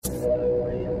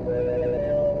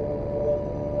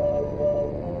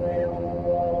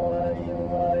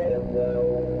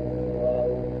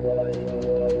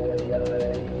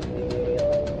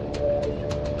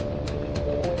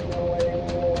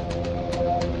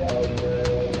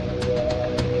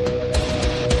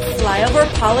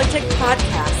Flyover Politic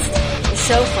Podcast, a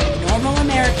show for normal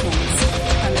Americans.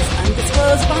 From this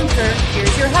undisclosed bunker,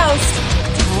 here's your host,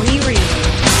 Tony Reed.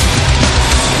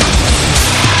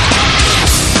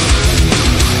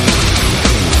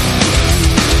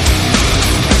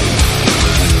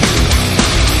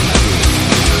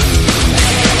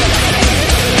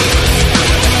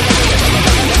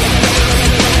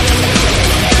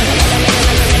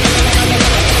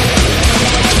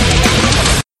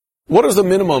 What is the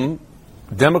minimum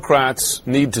Democrats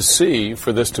need to see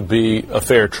for this to be a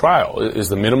fair trial? Is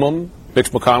the minimum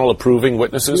Mitch McConnell approving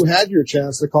witnesses? You had your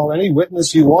chance to call any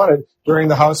witness you wanted during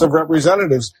the House of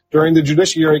Representatives, during the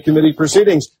Judiciary Committee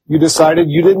proceedings. You decided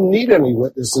you didn't need any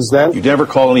witnesses then. You never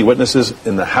call any witnesses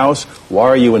in the House. Why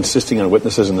are you insisting on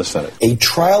witnesses in the Senate? A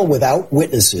trial without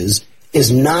witnesses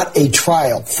is not a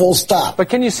trial, full stop. But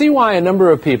can you see why a number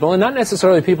of people, and not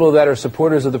necessarily people that are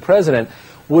supporters of the president,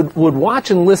 would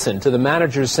watch and listen to the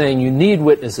managers saying, you need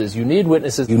witnesses, you need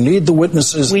witnesses. You need the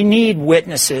witnesses. We need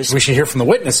witnesses. We should hear from the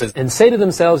witnesses. And say to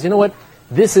themselves, you know what,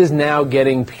 this is now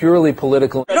getting purely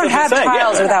political. We don't have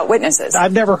trials without witnesses.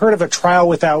 I've never heard of a trial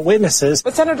without witnesses.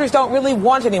 But senators don't really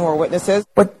want any more witnesses.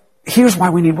 But here's why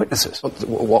we need witnesses.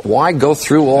 Why go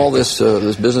through all this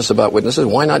business about witnesses?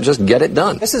 Why not just get it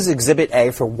done? This is Exhibit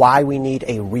A for why we need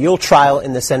a real trial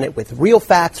in the Senate with real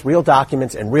facts, real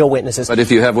documents, and real witnesses. But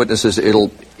if you have witnesses,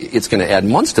 it's going to add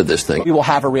months to this thing. We will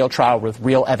have a real trial with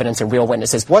real evidence and real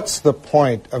witnesses. What's the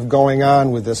point of going on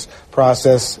with this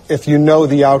process if you know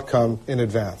the outcome in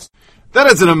advance? That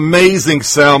is an amazing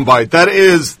soundbite. That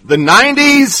is the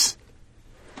 90s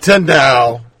to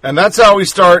now. And that's how we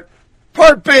start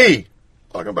Part B.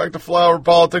 Welcome back to Flyover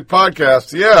Politic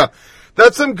Podcast. Yeah,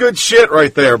 that's some good shit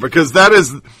right there, because that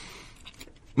is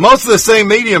most of the same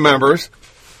media members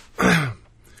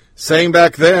saying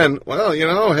back then, well, you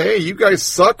know, hey, you guys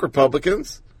suck,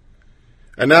 Republicans.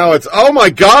 And now it's, oh my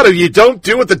God, if you don't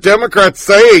do what the Democrats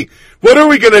say, what are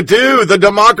we going to do? The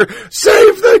Democrats,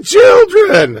 save the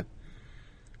children.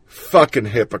 Fucking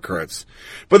hypocrites.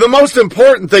 But the most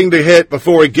important thing to hit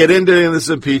before we get into this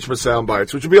impeachment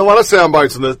soundbites, which will be a lot of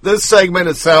soundbites in this segment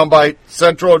is soundbite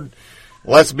central,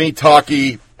 less me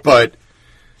talky, but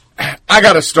I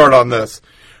got to start on this.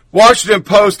 Washington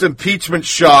Post impeachment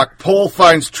shock. Poll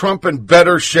finds Trump in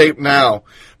better shape now.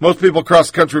 Most people across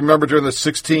the country remember during the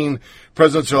 2016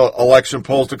 presidential election,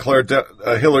 polls declared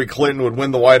Hillary Clinton would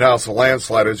win the White House a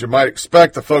landslide. As you might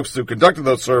expect, the folks who conducted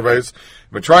those surveys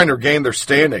have been trying to regain their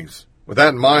standings. With that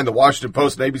in mind, the Washington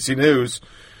Post and ABC News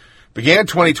began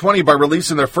 2020 by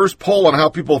releasing their first poll on how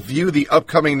people view the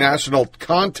upcoming national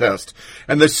contest.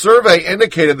 And the survey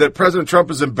indicated that President Trump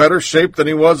is in better shape than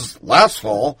he was last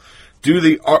fall due to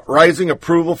the rising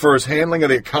approval for his handling of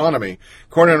the economy.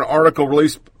 According to an article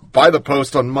released by the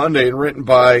Post on Monday and written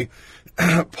by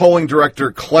polling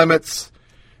director Clements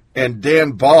and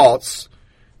Dan Baltz,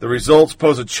 the results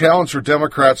pose a challenge for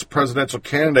Democrats' presidential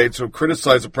candidates who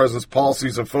criticize the president's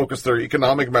policies and focus their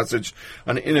economic message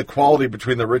on inequality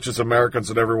between the richest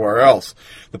Americans and everywhere else.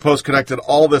 The Post connected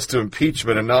all this to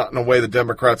impeachment and not in a way the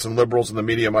Democrats and liberals in the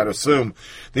media might assume.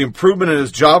 The improvement in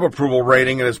his job approval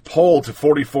rating in his poll to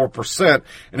 44%,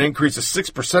 an increase of 6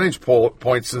 percentage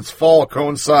points since fall,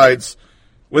 coincides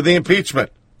with the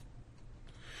impeachment.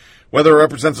 Whether it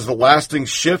represents a lasting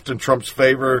shift in Trump's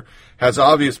favor has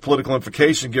obvious political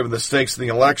implication given the stakes in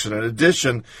the election. In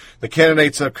addition, the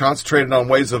candidates have concentrated on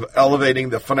ways of elevating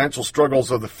the financial struggles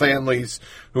of the families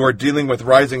who are dealing with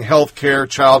rising health care,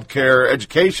 child care,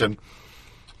 education.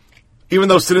 Even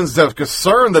though citizens have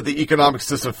concern that the economic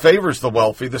system favors the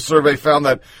wealthy, the survey found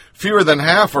that fewer than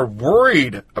half are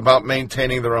worried about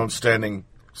maintaining their own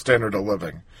standard of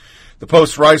living. The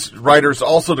Post writers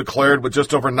also declared, with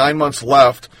just over 9 months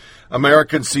left,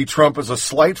 Americans see Trump as a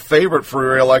slight favorite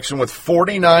for re-election with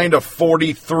 49 to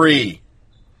 43.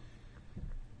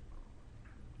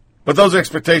 But those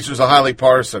expectations are highly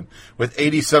partisan, with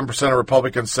 87% of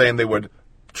Republicans saying they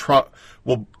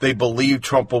believe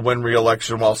Trump will win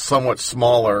re-election, while somewhat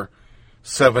smaller,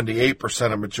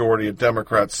 78% of majority of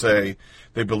Democrats say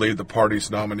they believe the party's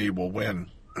nominee will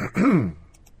win.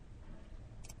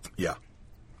 Yeah.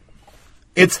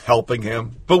 It's helping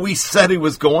him, but we said he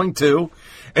was going to.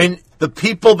 And the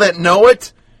people that know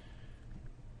it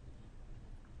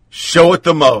show it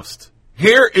the most.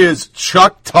 Here is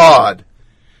Chuck Todd.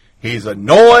 He's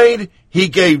annoyed. He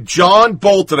gave John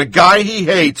Bolton, a guy he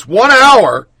hates, 1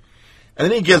 hour, and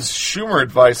then he gives Schumer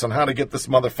advice on how to get this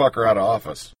motherfucker out of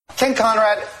office. Ken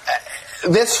Conrad,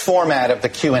 this format of the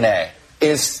Q&A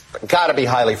is got to be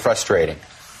highly frustrating.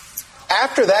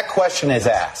 After that question is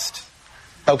asked,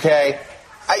 okay,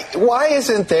 why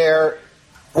isn't there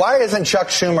Why isn't Chuck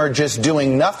Schumer just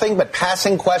doing nothing but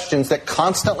passing questions that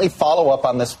constantly follow up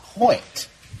on this point?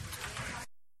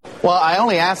 Well, I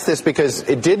only asked this because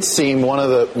it did seem one of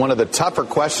the tougher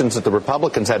questions that the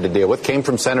Republicans had to deal with came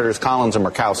from Senators Collins and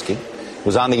Murkowski. It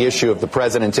was on the issue of the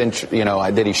president's,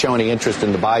 did he show any interest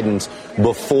in the Bidens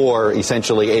before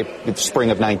essentially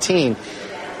spring of 19?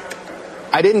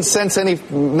 I didn't sense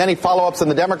many follow-ups on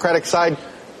the Democratic side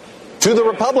to the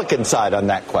Republican side on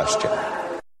that question.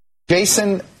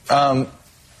 Jason,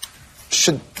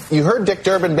 you heard Dick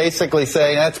Durbin basically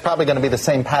say that's probably going to be the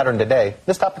same pattern today.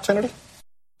 Missed opportunity?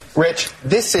 Rich,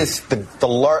 this is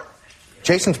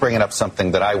Jason's bringing up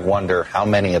something that I wonder how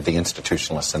many of the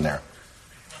institutionalists in there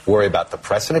worry about the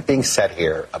precedent being set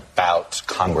here about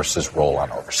Congress's role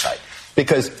on oversight.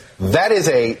 Because that is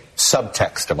a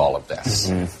subtext of all of this,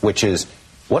 which is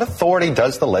what authority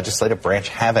does the legislative branch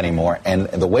have anymore? And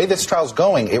the way this trial's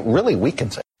going, it really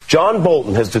weakens it. John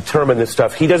Bolton has determined this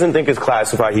stuff he doesn't think is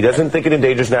classified. He doesn't think it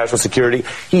endangers national security.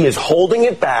 He is holding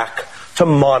it back to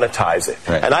monetize it.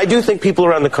 Right. And I do think people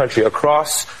around the country,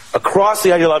 across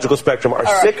the ideological spectrum, are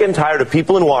sick and tired of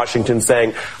people in Washington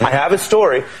saying, I have a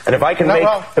story, and if I can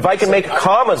make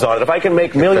commas on it, if I can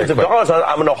make millions of dollars on it,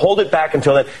 I'm going to hold it back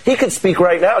until then. He could speak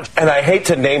right now. And I hate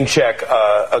to name check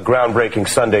a groundbreaking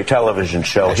Sunday television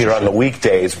show here on the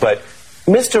weekdays, but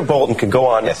Mr. Bolton can go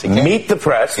on Meet the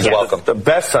Press, the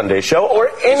best Sunday show, or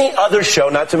any other show,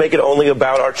 not to make it only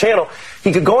about our channel.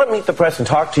 He could go on Meet the Press and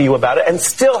talk to you about it and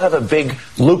still have a big,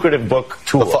 lucrative book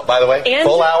tool. By the way,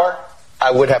 full hour,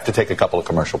 I would have to take a couple of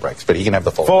commercial breaks, but he can have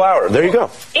the full hour. There you go.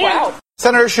 Wow.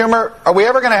 Senator Schumer, are we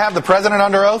ever going to have the president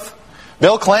under oath?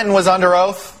 Bill Clinton was under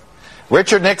oath.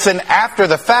 Richard Nixon, after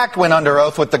the fact, went under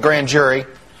oath with the grand jury.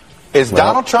 Is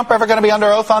Donald Trump ever going to be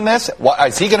under oath on this?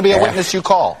 Is he going to be a witness you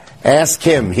call? Ask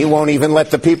him. He won't even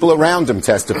let the people around him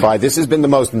testify. This has been the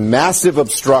most massive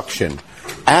obstruction,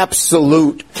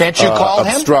 absolute Can't you call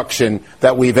obstruction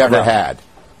that we've ever had.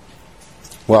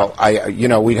 Well,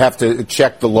 we'd have to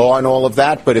check the law and all of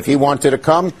that, but if he wanted to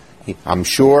come, I'm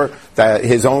sure that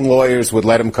his own lawyers would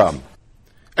let him come.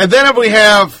 And then if we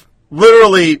have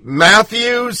literally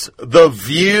Matthews, The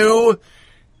View,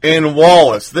 and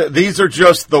Wallace, these are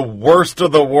just the worst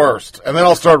of the worst. And then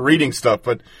I'll start reading stuff,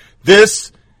 but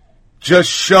this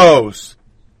just shows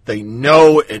they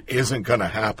know it isn't going to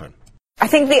happen. I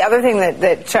think the other thing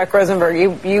that Chuck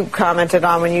Rosenberg, you commented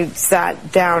on when you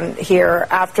sat down here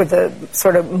after the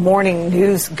sort of morning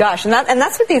news gush, and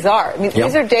that's what these are. I mean,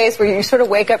 these are days where you sort of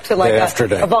wake up to like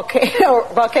a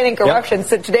volcanic eruption.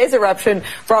 So today's eruption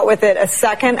brought with it a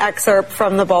second excerpt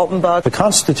from the Bolton book. The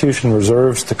Constitution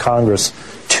reserves to Congress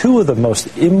two of the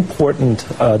most important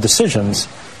decisions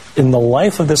in the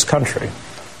life of this country,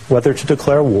 whether to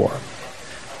declare war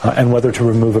and whether to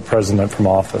remove a president from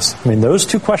office. I mean, those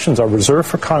two questions are reserved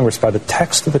for Congress by the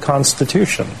text of the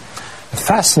Constitution. A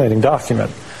fascinating document.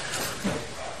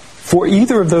 For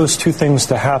either of those two things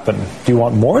to happen, do you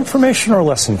want more information or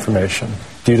less information?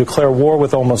 Do you declare war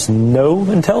with almost no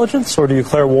intelligence, or do you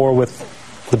declare war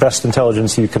with the best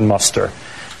intelligence you can muster?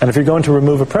 And if you're going to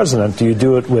remove a president, do you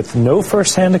do it with no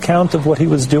first-hand account of what he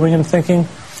was doing and thinking,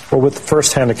 or with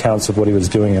first-hand accounts of what he was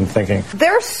doing and thinking?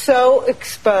 They're so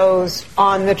exposed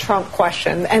on the Trump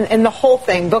question and the whole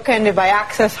thing, bookended by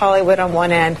Access Hollywood on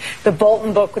one end, the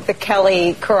Bolton book with the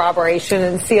Kelly corroboration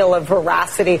and seal of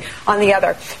veracity on the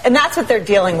other. And that's what they're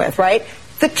dealing with, right?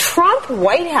 The Trump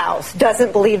White House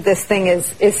doesn't believe this thing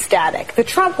is static. The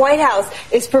Trump White House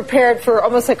is prepared for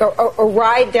almost like a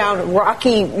ride down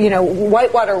rocky,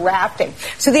 whitewater rafting.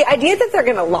 So the idea that they're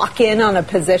going to lock in on a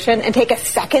position and take a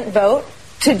second vote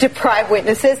to deprive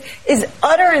witnesses is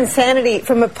utter insanity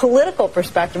from a political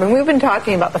perspective. And we've been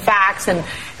talking about the facts and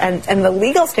the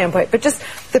legal standpoint, but just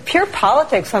the pure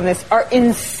politics on this are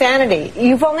insanity.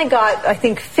 You've only got, I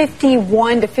think,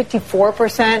 51 to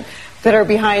 54% that are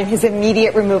behind his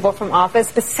immediate removal from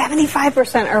office, but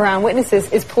 75% around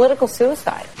witnesses is political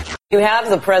suicide. You have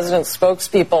the president's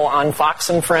spokespeople on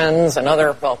Fox and Friends and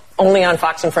only on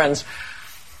Fox and Friends,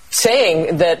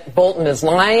 saying that Bolton is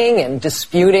lying and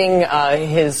disputing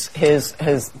his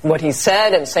what he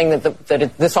said, and saying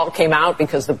that this all came out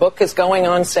because the book is going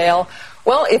on sale.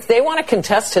 Well, if they want to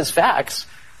contest his facts,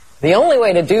 the only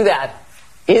way to do that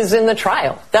is in the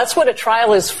trial. That's what a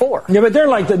trial is for. Yeah, but they're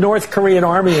like the North Korean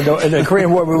army in the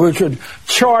Korean War, which would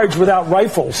charge without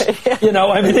rifles.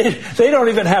 I mean, they don't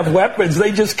even have weapons.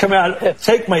 They just come out,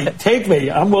 take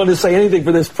me. I'm willing to say anything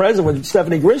for this president with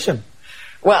Stephanie Grisham.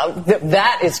 Well,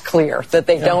 that is clear, that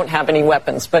they don't have any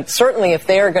weapons. But certainly if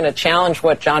they are going to challenge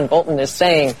what John Bolton is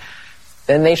saying,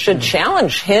 then they should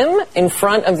challenge him in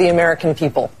front of the American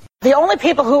people. The only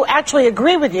people who actually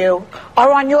agree with you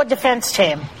are on your defense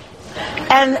team.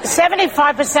 And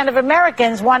 75% of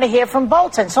Americans want to hear from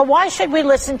Bolton. So why should we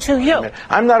listen to you?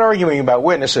 I'm not arguing about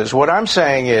witnesses. What I'm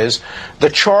saying is the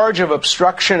charge of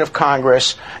obstruction of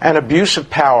Congress and abuse of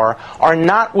power are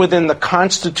not within the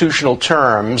constitutional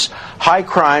terms high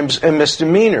crimes and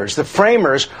misdemeanors. The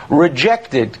framers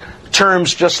rejected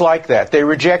terms just like that. They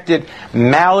rejected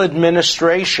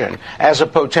maladministration as a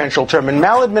potential term. And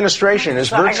maladministration is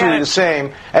virtually the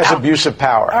same as abuse of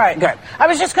power. All right, good. I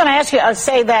was just going to ask you,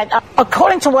 say that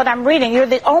according to what I'm reading, you're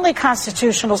the only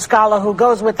constitutional scholar who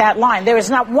goes with that line. There is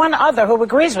not one other who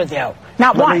agrees with you.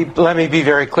 Not one. Let me be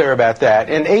very clear about that.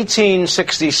 In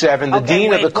 1867, the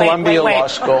dean of the Columbia Law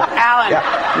School... Alan,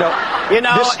 in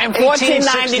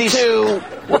 1492...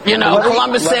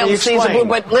 Columbus sailed the seas of blue.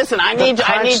 But listen, I need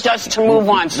us to move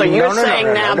on. So you're saying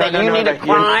now that you need a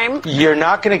crime? You're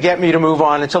not going to get me to move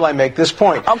on until I make this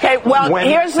point. Okay, well,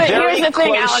 here's the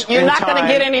thing, Alan. You're not going to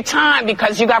get any time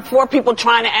because you got 4 people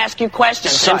trying to ask you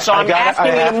questions. And so I'm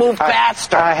asking you to move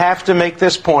faster. I have to make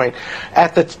this point.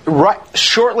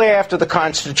 Shortly after the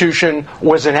Constitution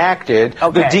was enacted,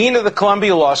 the dean of the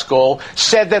Columbia Law School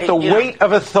said that the weight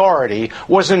of authority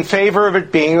was in favor of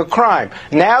it being a crime.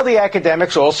 Now the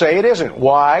academics all say it isn't.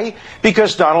 Why?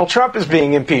 Because Donald Trump is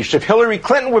being impeached. If Hillary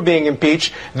Clinton were being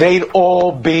impeached, they'd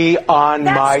all be on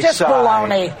my side. That's just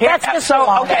baloney. That's just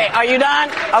baloney. Okay, are you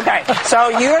done? Okay, so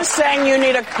you're saying you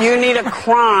need a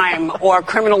crime or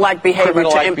criminal-like behavior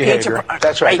to impeach a...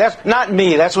 That's right. That's not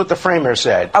me. That's what the framers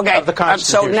said of the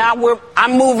Constitution. So now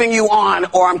I'm moving you on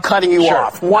or I'm cutting you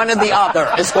off. One or the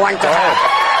other is going to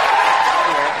happen.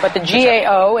 But the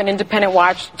GAO, an independent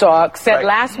watchdog, said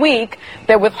last week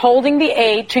that withholding the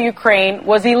aid to Ukraine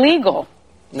was illegal.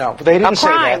 No, they didn't say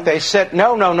that. They said,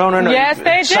 no. Yes,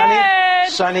 they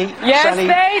did. Sonny.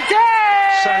 They did.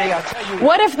 Sonny, I'll tell you.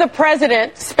 What if the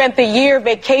president spent the year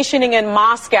vacationing in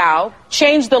Moscow,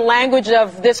 changed the language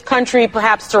of this country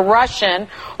perhaps to Russian,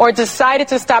 or decided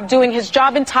to stop doing his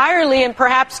job entirely and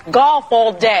perhaps golf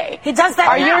all day? He does that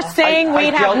Are now. you saying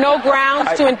we'd have no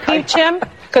grounds to impeach him?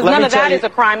 Because none of that is a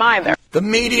crime either. The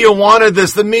media wanted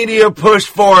this. The media pushed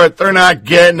for it. They're not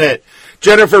getting it.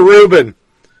 Jennifer Rubin,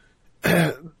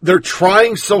 they're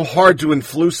trying so hard to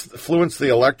influence the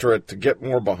electorate to get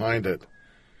more behind it.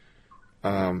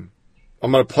 I'm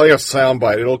going to play a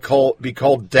soundbite. It'll be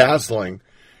called Dazzling,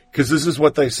 because this is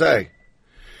what they say.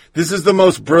 This is the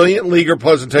most brilliant legal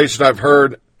presentation I've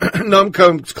heard. None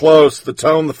comes close. The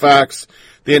tone, the facts,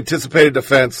 the anticipated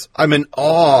defense. I'm in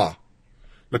awe.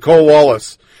 Nicole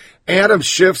Wallace. Adam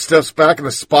Schiff steps back in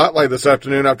the spotlight this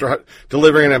afternoon after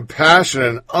delivering an impassioned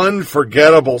and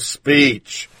unforgettable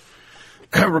speech.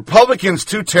 Republicans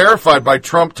too terrified by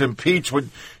Trump to impeach. When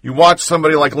you watch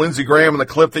somebody like Lindsey Graham in the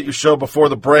clip that you showed before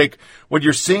the break, what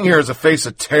you're seeing here is a face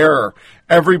of terror.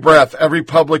 Every breath, every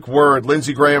public word,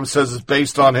 Lindsey Graham says is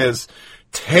based on his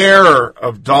terror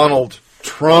of Donald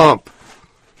Trump.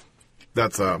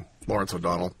 That's Lawrence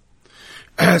O'Donnell.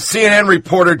 CNN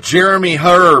reporter Jeremy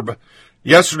Herb.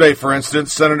 Yesterday, for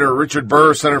instance, Senator Richard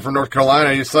Burr, senator from North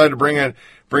Carolina, he decided to bring in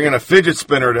a fidget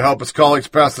spinner to help his colleagues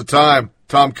pass the time.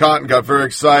 Tom Cotton got very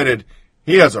excited.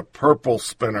 He has a purple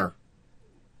spinner.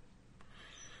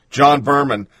 John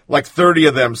Berman, like 30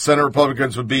 of them, Senate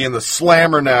Republicans would be in the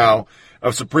slammer now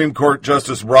of Supreme Court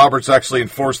Justice Roberts actually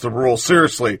enforced the rule.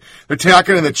 Seriously, they're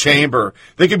talking in the chamber.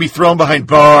 They could be thrown behind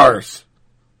bars.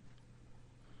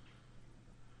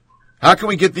 How can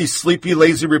we get these sleepy,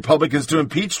 lazy Republicans to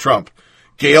impeach Trump?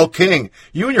 Gayle King,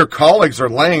 you and your colleagues are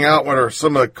laying out what are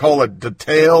some of call a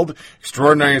detailed,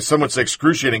 extraordinary, and some would say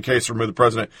excruciating case to remove the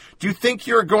president. Do you think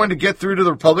you're going to get through to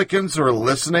the Republicans who are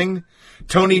listening?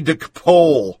 Tony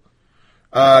DeCapole,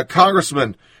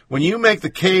 Congressman, when you make the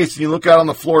case and you look out on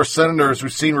the floor of senators,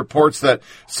 we've seen reports that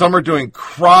some are doing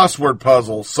crossword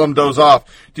puzzles, some doze off.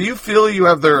 Do you feel you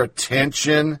have their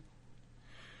attention?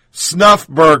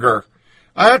 Snuffburger.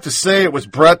 I have to say it was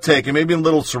breathtaking, maybe a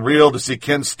little surreal to see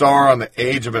Ken Starr on the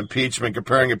age of impeachment,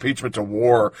 comparing impeachment to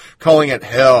war, calling it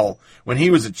hell, when he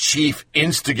was a chief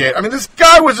instigator. I mean, this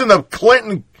guy was in the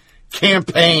Clinton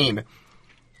campaign.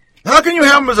 How can you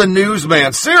have him as a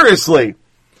newsman? Seriously.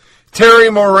 Terry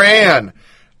Moran.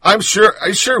 I sure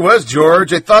it was,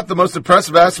 George. I thought the most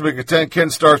impressive aspect of Ken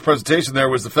Starr's presentation there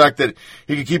was the fact that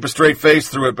he could keep a straight face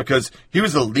through it because he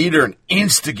was a leader and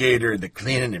instigator in the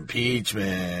Clinton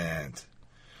impeachment.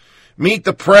 Meet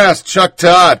the press, Chuck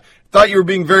Todd. Thought you were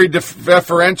being very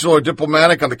deferential or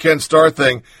diplomatic on the Ken Starr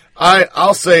thing.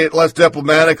 I'll say it less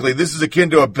diplomatically. This is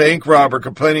akin to a bank robber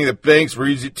complaining that banks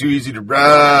were too easy to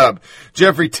rob.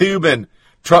 Jeffrey Toobin.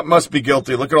 Trump must be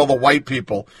guilty. Look at all the white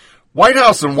people. White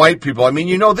House and white people, I mean,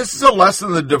 this is a lesson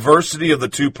in the diversity of the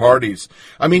two parties.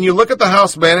 I mean, you look at the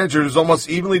House managers, almost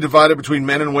evenly divided between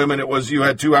men and women. You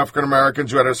had 2 African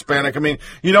Americans, you had a Hispanic. I mean,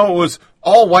 it was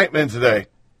all white men today.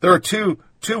 There are two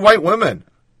white women.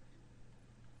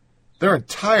 Their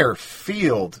entire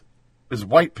field is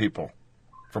white people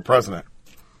for president.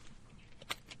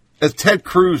 As Ted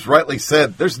Cruz rightly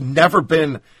said, there's never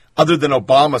been, other than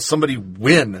Obama, somebody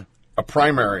win a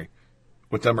primary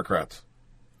with Democrats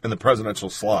in the presidential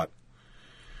slot.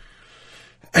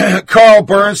 Carl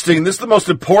Bernstein, this is the most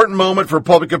important moment for the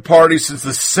Republican Party since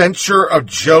the censure of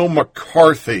Joe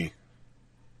McCarthy.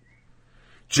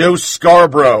 Joe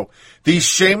Scarborough. These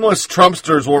shameless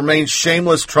Trumpsters will remain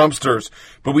shameless Trumpsters,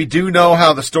 but we do know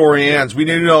how the story ends. We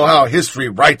do know how history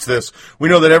writes this. We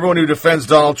know that everyone who defends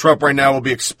Donald Trump right now will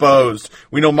be exposed.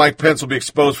 We know Mike Pence will be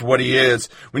exposed for what he is.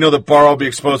 We know that Barr will be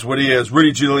exposed for what he is.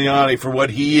 Rudy Giuliani for what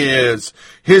he is.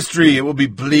 History, it will be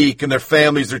bleak, and their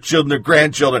families, their children, their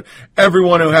grandchildren,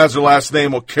 everyone who has their last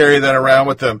name will carry that around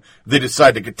with them if they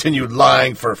decide to continue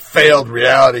lying for a failed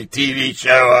reality TV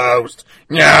show host.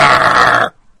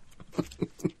 Nyah!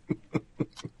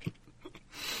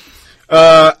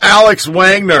 Alex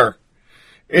Wagner.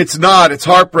 It's not. It's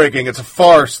heartbreaking. It's a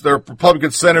farce. There are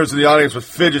Republican senators in the audience with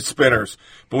fidget spinners.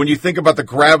 But when you think about the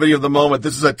gravity of the moment,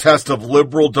 this is a test of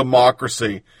liberal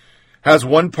democracy. Has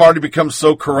one party become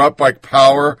so corrupt by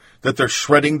power that they're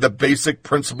shredding the basic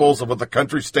principles of what the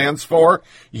country stands for?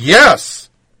 Yes.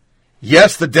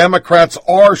 Yes, the Democrats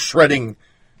are shredding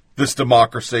this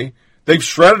democracy. They've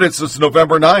shredded it since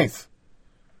November 9th.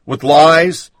 With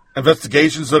lies,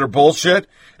 investigations that are bullshit,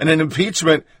 and an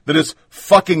impeachment that is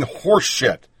fucking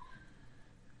horseshit.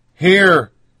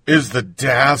 Here is the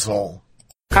dazzle.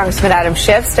 Congressman Adam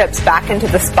Schiff steps back into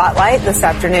the spotlight this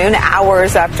afternoon,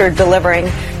 hours after delivering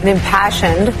an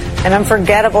impassioned and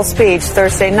unforgettable speech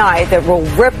Thursday night that will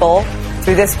ripple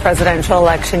through this presidential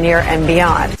election year and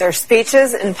beyond. There are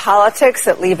speeches in politics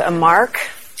that leave a mark.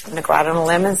 I'm going to go out on a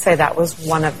limb and say that was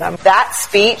one of them. That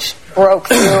speech broke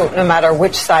through no matter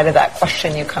which side of that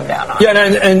question you come down on. Yeah,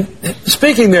 and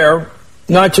speaking there,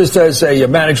 not just as a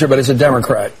manager, but as a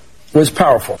Democrat, was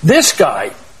powerful. This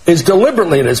guy is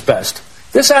deliberately at his best.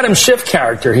 This Adam Schiff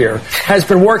character here has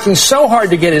been working so hard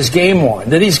to get his game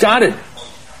on that he's got it.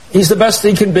 He's the best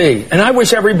he can be. And I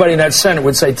wish everybody in that Senate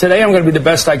would say, today I'm going to be the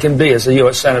best I can be as a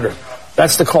U.S. Senator.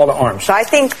 That's the call to arms. I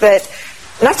think that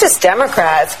not just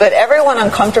Democrats, but everyone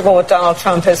uncomfortable with Donald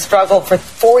Trump has struggled for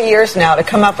 4 years now to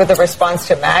come up with a response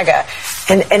to MAGA.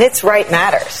 And it's right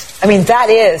matters. I mean, that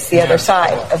is the other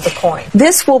side of the coin.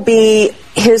 This will be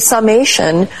his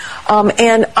summation.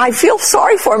 And I feel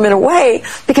sorry for him in a way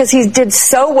because he did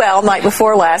so well night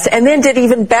before last and then did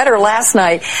even better last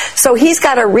night. So he's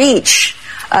got to reach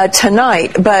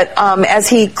tonight. But as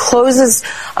he closes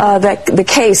the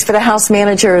case for the House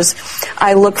managers,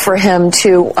 I look for him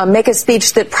to make a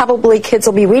speech that probably kids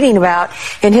will be reading about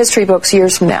in history books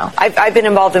years from now. I've been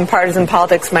involved in partisan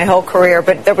politics my whole career,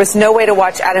 but there was no way to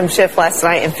watch Adam Schiff last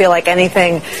night and feel like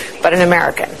anything but an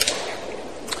American.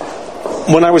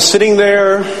 When I was sitting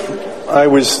there, I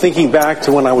was thinking back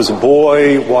to when I was a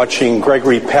boy watching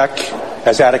Gregory Peck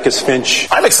as Atticus Finch.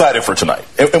 I'm excited for tonight.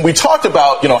 And we talked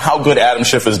about, how good Adam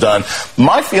Schiff has done.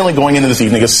 My feeling going into this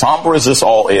evening, as somber as this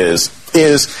all is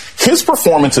his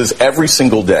performances every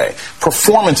single day.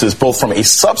 Performances, both from a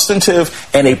substantive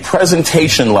and a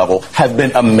presentation level, have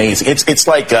been amazing. It's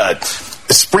like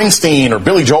Springsteen or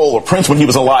Billy Joel or Prince when he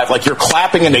was alive. Like, you're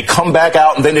clapping and they come back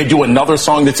out and then they do another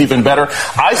song that's even better.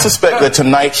 I suspect that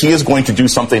tonight he is going to do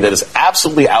something that is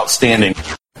absolutely outstanding.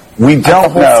 We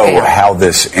don't know how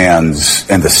this ends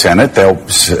in the Senate.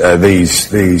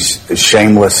 These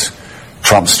shameless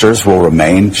Trumpsters will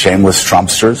remain shameless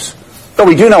Trumpsters. But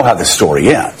we do know how the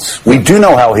story ends. We do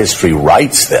know how history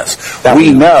writes this.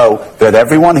 We know that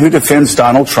everyone who defends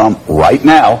Donald Trump right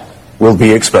now will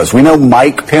be exposed. We know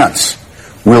Mike Pence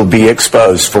will be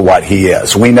exposed for what he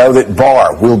is. We know that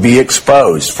Barr will be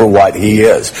exposed for what he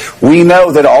is. We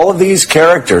know that all of these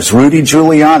characters, Rudy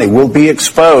Giuliani, will be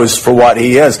exposed for what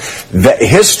he is. The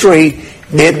history,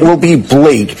 it will be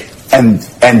bleak. And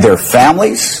their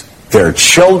families, their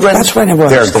children,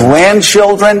 their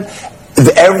grandchildren,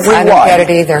 everyone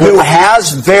who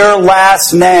has their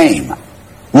last name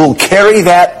will carry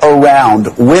that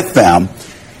around with them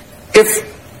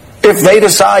if they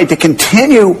decide to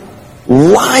continue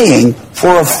lying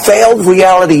for a failed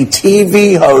reality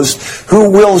TV host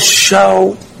who will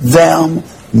show them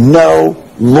no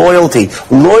loyalty.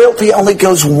 Loyalty only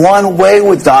goes one way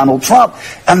with Donald Trump.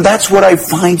 And that's what I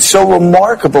find so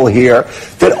remarkable here,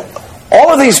 that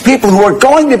all of these people who are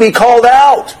going to be called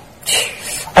out,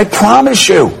 I promise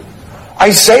you,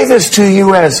 I say this to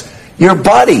you as your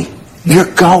buddy.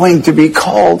 You're going to be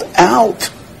called out.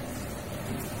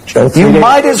 You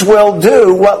might as well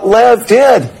do what Lev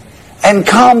did and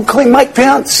come clean. Mike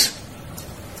Pence,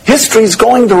 history's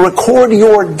going to record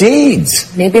your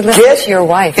deeds. Maybe listen to your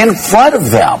wife. In front of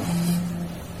them.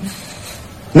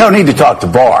 No need to talk to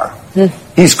Barr.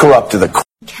 He's corrupt to the core.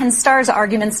 Ken Starr's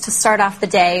arguments to start off the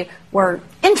day were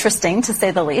interesting, to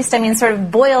say the least. I mean, sort of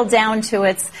boiled down to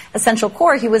its essential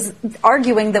core, he was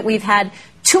arguing that we've had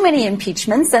too many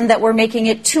impeachments and that we're making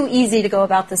it too easy to go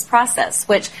about this process,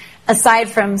 which, aside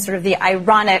from sort of the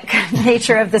ironic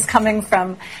nature of this coming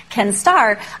from Ken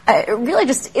Starr, it really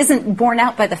just isn't borne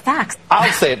out by the facts.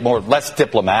 I'll say it less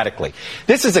diplomatically.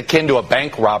 This is akin to a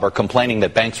bank robber complaining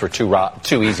that banks were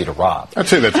too easy to rob. I'd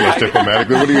say that's less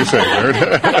diplomatically. What are you saying,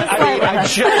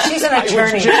 Nerd? She's an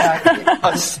attorney.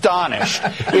 Astonished.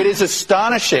 It is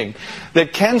astonishing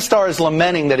that Ken Starr is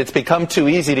lamenting that it's become too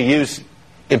easy to use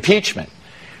impeachment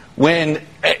when,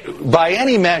 by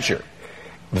any measure,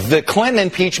 the Clinton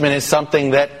impeachment is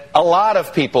something that a lot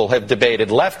of people have debated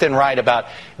left and right about.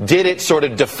 Did it sort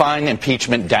of define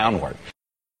impeachment downward?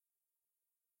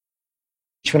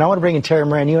 I want to bring in Terry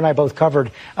Moran. You and I both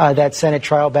covered that Senate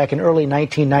trial back in early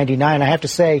 1999. I have to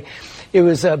say, it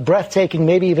was breathtaking,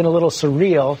 maybe even a little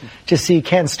surreal, to see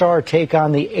Ken Starr take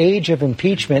on the age of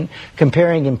impeachment,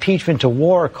 comparing impeachment to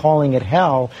war, calling it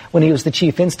hell, when he was the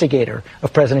chief instigator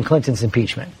of President Clinton's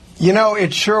impeachment. You know,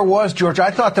 it sure was, George.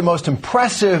 I thought the most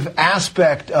impressive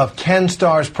aspect of Ken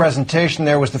Starr's presentation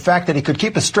there was the fact that he could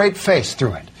keep a straight face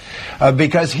through it.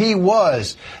 Because he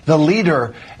was the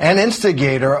leader and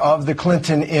instigator of the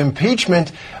Clinton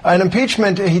impeachment. An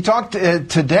impeachment, he talked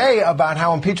today about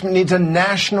how impeachment needs a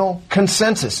national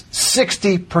consensus.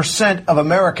 60% of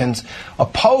Americans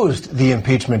opposed the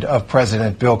impeachment of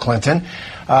President Bill Clinton,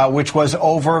 which was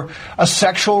over a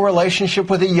sexual relationship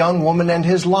with a young woman and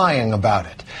his lying about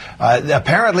it.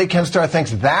 Apparently, Ken Starr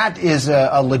thinks that is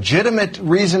a legitimate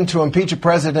reason to impeach a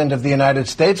president of the United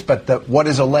States, but what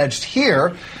is alleged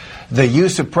here, the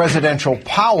use of presidential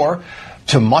power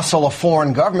to muscle a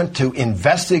foreign government to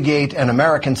investigate an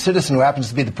American citizen who happens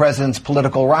to be the president's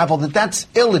political rival, that's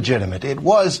illegitimate. It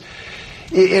was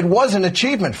an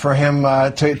achievement for him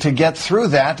to get through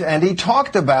that, and he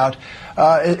talked about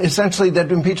essentially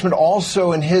that impeachment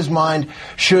also, in his mind,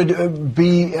 should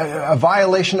be a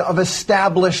violation of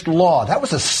established law. That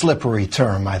was a slippery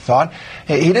term, I thought.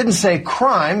 He didn't say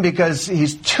crime because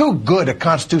he's too good a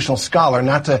constitutional scholar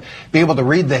not to be able to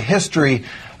read the history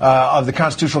of the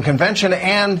Constitutional Convention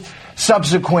and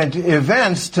subsequent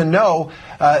events to know,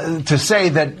 to say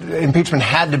that impeachment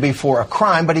had to be for a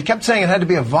crime, but he kept saying it had to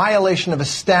be a violation of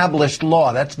established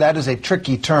law. That is a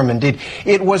tricky term indeed.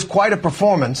 It was quite a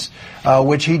performance,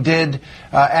 which he did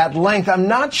at length. I'm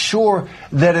not sure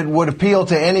that it would appeal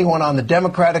to anyone on the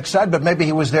Democratic side, but maybe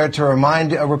he was there to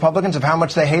remind Republicans of how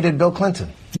much they hated Bill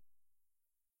Clinton.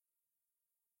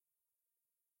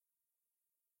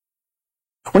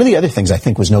 One of the other things I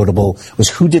think was notable was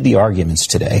who did the arguments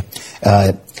today.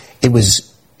 It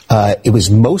was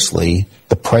mostly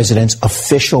the president's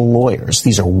official lawyers.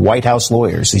 These are White House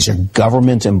lawyers. These are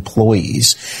government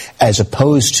employees, as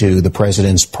opposed to the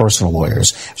president's personal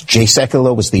lawyers. Jay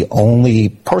Sekulow was the only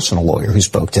personal lawyer who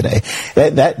spoke today.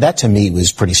 That to me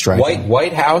was pretty striking.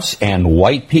 White House and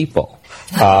white people.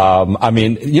 I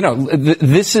mean,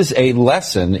 this is a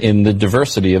lesson in the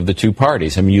diversity of the two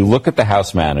parties. I mean, you look at the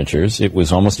House managers, it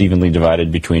was almost evenly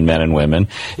divided between men and women.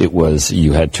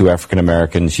 You had two African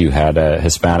Americans, you had a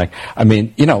Hispanic. I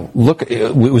mean, look,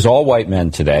 it was all white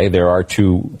men today. There are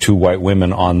two white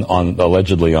women on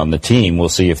allegedly on the team. We'll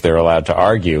see if they're allowed to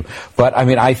argue. But I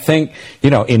mean, I think,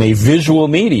 in a visual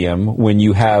medium, when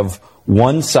you have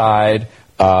one side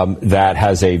that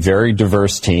has a very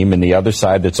diverse team, and the other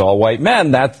side that's all white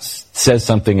men, that says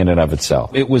something in and of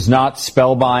itself. It was not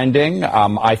spellbinding.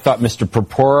 I thought Mr.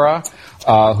 Purpura,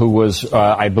 who was,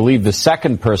 I believe, the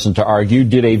second person to argue,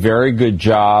 did a very good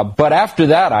job. But after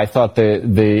that, I thought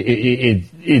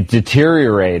it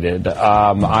deteriorated.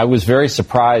 I was very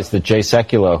surprised that Jay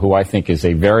Sekulow, who I think is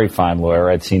a very fine lawyer,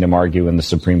 I'd seen him argue in the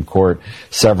Supreme Court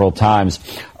several times,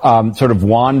 sort of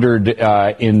wandered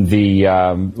in the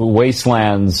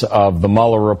wastelands of the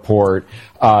Mueller report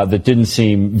that didn't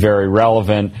seem very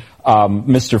relevant.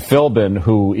 Mr. Philbin,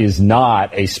 who is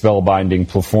not a spellbinding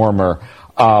performer,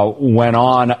 went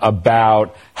on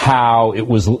about how it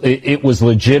was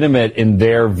legitimate in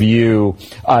their view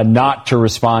not to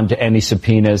respond to any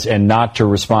subpoenas and not to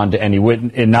respond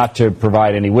to not to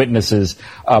provide any witnesses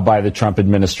by the Trump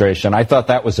administration. I thought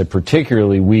that was a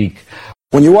particularly weak.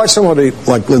 When you watch somebody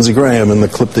like Lindsey Graham in the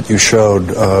clip that you showed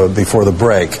before the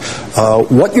break,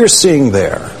 what you're seeing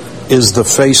there is the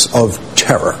face of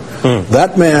terror.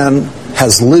 That man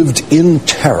has lived in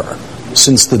terror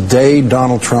since the day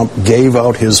Donald Trump gave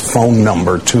out his phone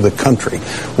number to the country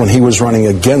when he was running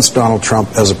against Donald Trump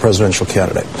as a presidential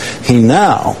candidate. He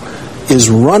now is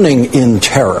running in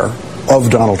terror of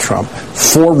Donald Trump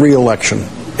for re-election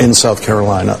in South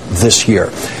Carolina this year.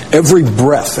 Every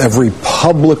breath, every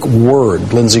public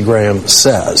word Lindsey Graham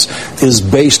says is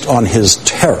based on his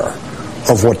terror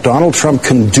of what Donald Trump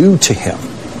can do to him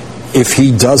if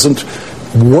he doesn't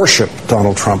worship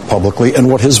Donald Trump publicly, and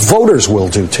what his voters will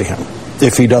do to him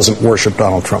if he doesn't worship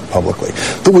Donald Trump publicly.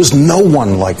 There was no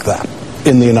one like that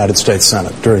in the United States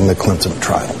Senate during the Clinton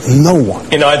trial. No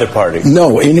one. In either party?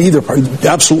 No, in either party.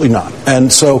 Absolutely not.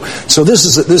 And so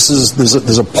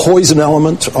there's a poison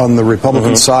element on the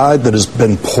Republican side that has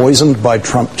been poisoned by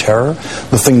Trump terror,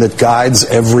 the thing that guides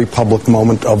every public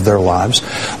moment of their lives.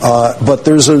 But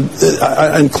there's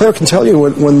and Claire can tell you,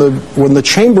 when the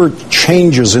chamber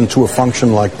changes into a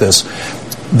function like this,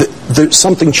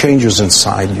 something changes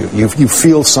inside you. You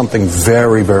feel something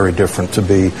very, very different to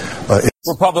be.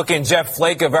 Republican Jeff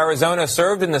Flake of Arizona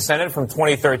served in the Senate from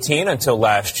 2013 until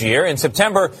last year. In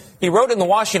September, he wrote in the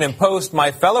Washington Post,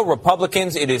 "My fellow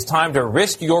Republicans, it is time to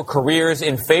risk your careers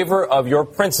in favor of your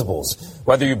principles.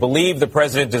 Whether you believe the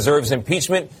president deserves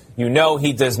impeachment, you know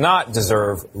he does not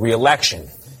deserve re-election."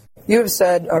 You have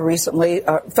said recently,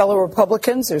 fellow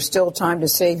Republicans, there's still time to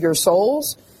save your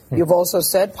souls. You've also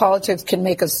said politics can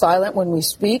make us silent when we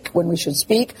should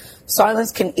speak.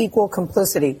 Silence can equal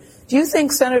complicity. Do you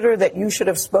think, Senator, that you should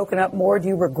have spoken up more? Do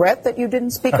you regret that you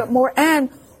didn't speak up more? And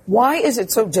why is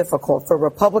it so difficult for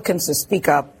Republicans to speak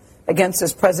up against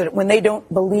this president when they don't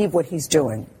believe what he's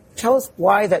doing? Tell us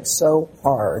why that's so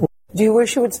hard. Do you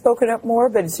wish you had spoken up more?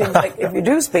 But it seems like if you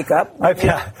do speak up, then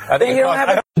you don't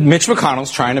have Mitch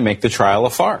McConnell's trying to make the trial a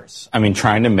farce. I mean,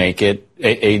 trying to make it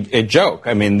a joke.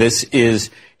 I mean, this is,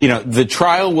 the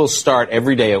trial will start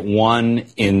every day at 1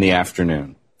 in the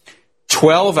afternoon.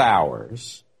 12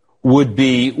 hours would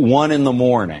be 1 in the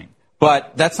morning.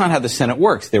 But that's not how the Senate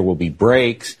works. There will be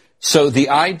breaks. So the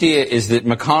idea is that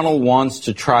McConnell wants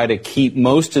to try to keep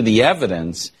most of the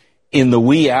evidence in the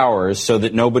wee hours so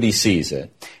that nobody sees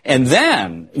it. And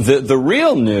then the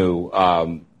real new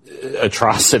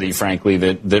atrocity, frankly,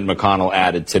 that McConnell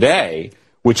added today,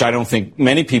 which I don't think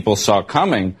many people saw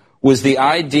coming, was the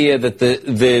idea that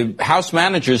the House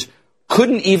managers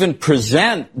couldn't even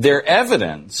present their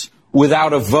evidence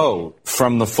without a vote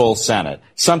from the full Senate.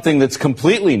 Something that's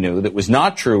completely new, that was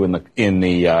not true in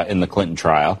the Clinton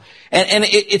trial. And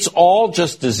it's all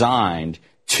just designed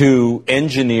to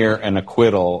engineer an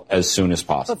acquittal as soon as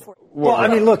possible. Well, I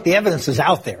mean, look, the evidence is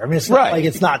out there. I mean, it's not like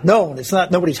it's not known. It's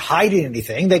not, nobody's hiding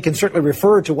anything. They can certainly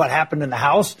refer to what happened in the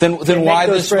House. Then why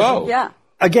this vote? Yeah.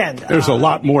 Again, there's a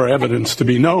lot more evidence to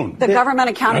be known. The government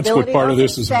accountability. That's what part of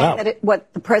this is about. That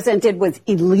what the president did was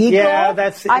illegal. Yeah,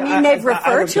 they've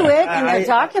referred to it in their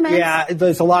documents. Yeah,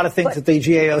 there's a lot of things that the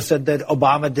GAO said that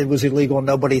Obama did was illegal, and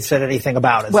nobody said anything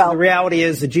about it. Well, so the reality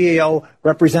is the GAO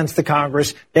represents the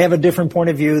Congress. They have a different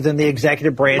point of view than the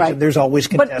executive branch, and there's always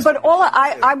contested. But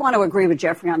I want to agree with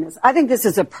Jeffrey on this. I think this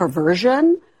is a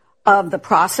perversion of the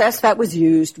process that was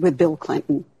used with Bill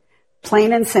Clinton.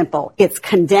 Plain and simple. It's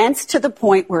condensed to the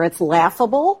point where it's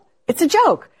laughable. It's a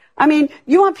joke. I mean,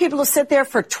 you want people to sit there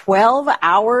for 12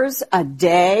 hours a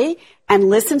day and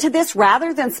listen to this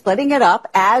rather than splitting it up,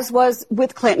 as was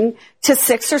with Clinton, to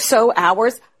 6 or so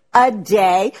hours a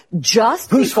day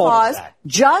just because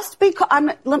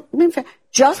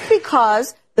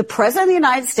the president of the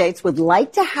United States would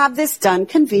like to have this done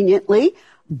conveniently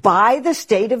by the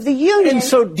State of the Union. And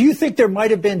so do you think there might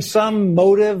have been some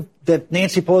motive that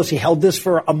Nancy Pelosi held this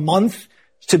for a month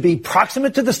to be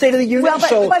proximate to the State of the Union? Well,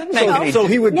 so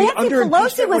he would Nancy be under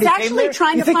Pelosi was actually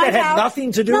trying to find out. You think that had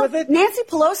nothing to do with it? Nancy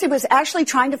Pelosi was actually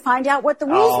trying to find out what the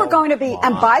rules were going to be.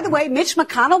 And by the way, Mitch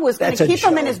McConnell was going to keep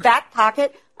them in his back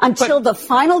pocket until the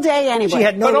final day anyway. She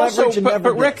had no leverage.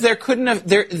 But Rick, there couldn't have,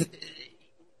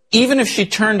 even if she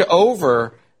turned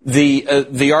over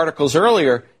the articles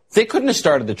earlier, they couldn't have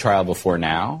started the trial before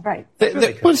now. Right.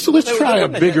 Let's try a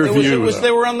bigger view. They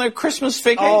were on their Christmas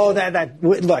vacation. Oh,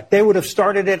 look, they would have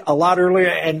started it a lot earlier,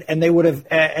 and they would have,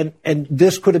 and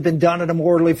this could have been done in a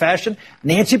more orderly fashion.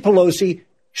 Nancy Pelosi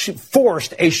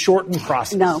forced a shortened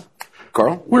process. No.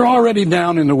 Carl? We're already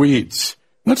down in the weeds.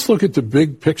 Let's look at the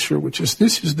big picture, which is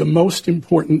this is the most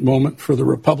important moment for the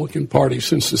Republican Party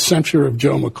since the censure of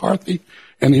Joe McCarthy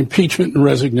and the impeachment and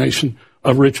resignation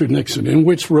of Richard Nixon, in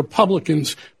which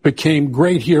Republicans became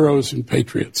great heroes and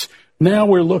patriots. Now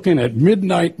we're looking at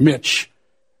Midnight Mitch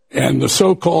and the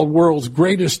so-called world's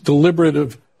greatest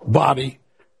deliberative body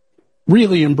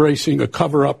really embracing a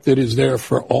cover-up that is there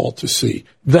for all to see.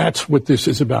 That's what this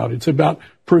is about. It's about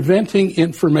preventing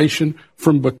information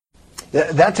from...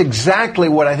 That's exactly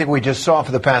what I think we just saw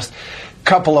for the past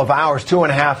couple of hours,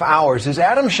 2.5 hours, is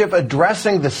Adam Schiff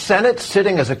addressing the Senate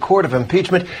sitting as a court of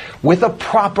impeachment with a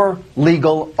proper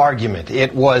legal argument.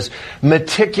 It was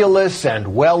meticulous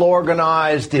and well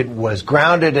organized. It was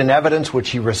grounded in evidence,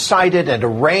 which he recited and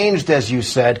arranged, as you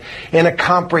said, in a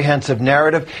comprehensive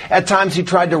narrative. At times he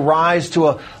tried to rise to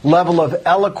a level of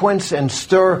eloquence and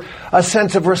stir a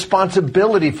sense of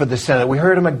responsibility for the Senate. We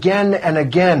heard him again and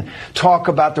again talk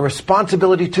about the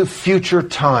responsibility to future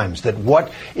times, that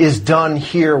what is done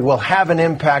here will have an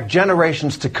impact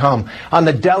generations to come on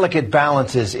the delicate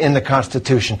balances in the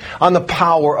Constitution, on the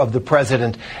power of the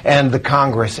president and the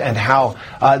Congress, and how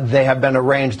they have been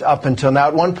arranged up until now.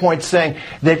 At one point saying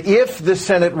that if the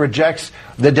Senate rejects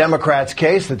the Democrats'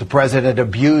 case that the president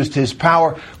abused his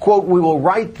power, quote, we will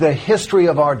write the history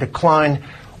of our decline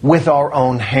with our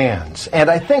own hands. And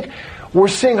I think we're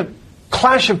seeing a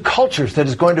clash of cultures that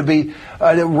is going to be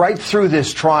right through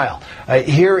this trial.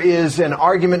 Here is an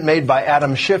argument made by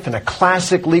Adam Schiff in a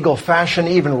classic legal fashion,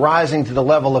 even rising to the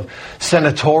level of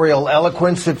senatorial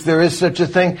eloquence, if there is such a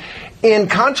thing, in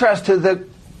contrast to the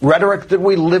rhetoric that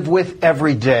we live with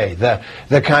every day,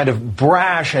 the kind of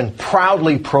brash and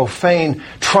proudly profane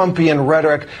Trumpian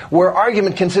rhetoric where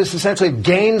argument consists essentially of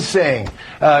gainsaying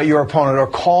your opponent or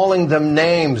calling them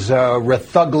names,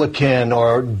 Republican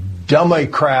or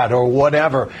Democrat or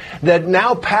whatever, that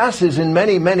now passes in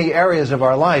many, many areas of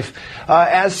our life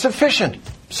as sufficient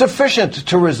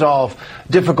to resolve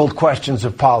difficult questions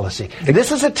of policy.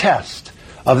 This is a test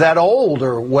of that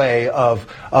older way of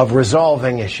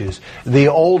resolving issues, the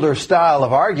older style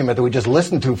of argument that we just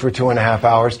listened to for 2.5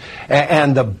 hours,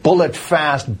 and the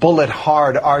bullet-fast,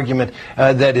 bullet-hard argument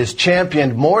that is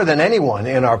championed more than anyone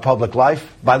in our public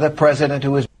life by the president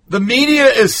who is... The media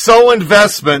is so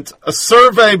investment. A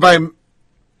survey by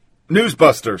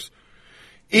Newsbusters.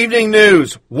 Evening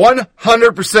News,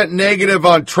 100% negative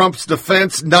on Trump's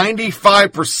defense,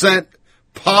 95%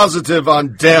 positive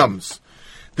on Dems.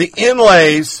 The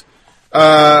inlays,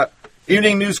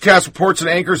 Evening Newscast reports and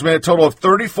anchors made a total of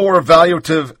 34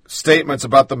 evaluative statements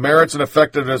about the merits and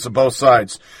effectiveness of both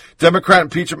sides. Democrat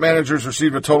impeachment managers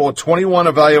received a total of 21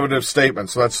 evaluative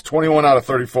statements, so that's 21 out of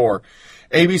 34.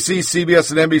 ABC,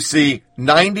 CBS, and NBC,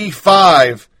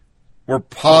 95 were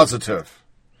positive.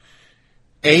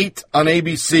 8 on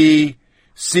ABC,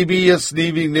 CBS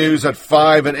Evening News had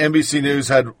 5, and NBC News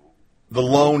had the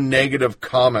lone negative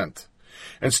comment.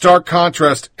 In stark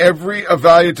contrast, every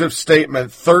evaluative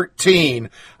statement, 13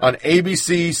 on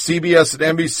ABC, CBS,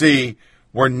 and NBC,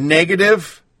 were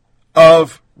negative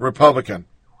of Republican.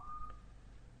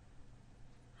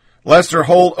 Lester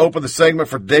Holt opened the segment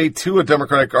for day 2 of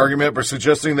Democratic argument by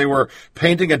suggesting they were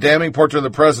painting a damning portrait of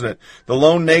the president. The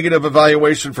lone negative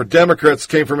evaluation for Democrats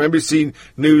came from NBC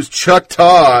News' Chuck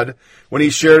Todd when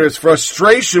he shared his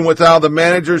frustration with how the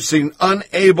managers seemed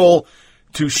unable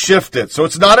to shift it. So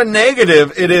it's not a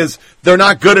negative, it is they're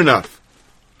not good enough.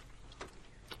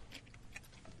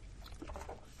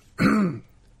 And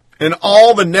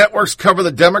all the networks cover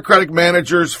the Democratic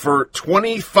managers for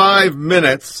 25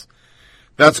 minutes.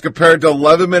 That's compared to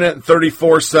 11 minutes and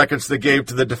 34 seconds they gave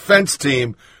to the defense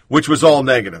team, which was all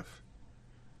negative.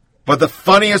 But the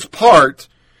funniest part,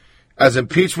 as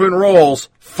impeachment rolls,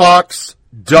 Fox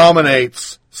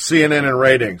dominates CNN in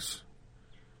ratings.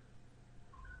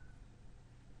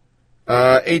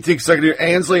 18th executive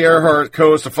Ainsley Earhardt,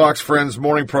 co-host of Fox Friends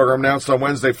morning program, announced on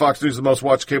Wednesday Fox News is the most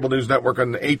watched cable news network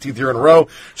on the 18th year in a row.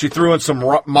 She threw in some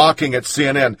mocking at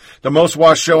CNN. The most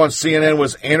watched show on CNN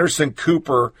was Anderson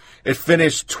Cooper. It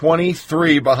finished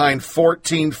 23 behind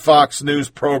 14 Fox News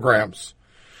programs.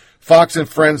 Fox and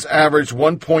Friends averaged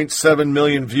 1.7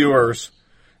 million viewers,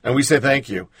 and we say thank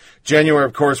you. January,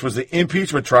 of course, was the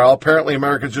impeachment trial. Apparently,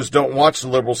 Americans just don't watch the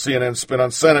liberal CNN spin on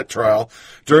Senate trial.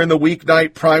 During the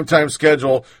weeknight primetime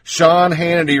schedule, Sean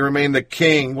Hannity remained the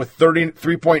king with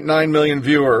 3.9 million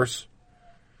viewers.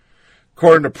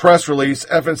 According to press release,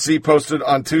 FNC posted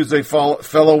on Tuesday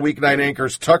fellow weeknight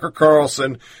anchors Tucker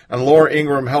Carlson and Laura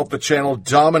Ingraham helped the channel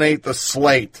dominate the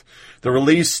slate. The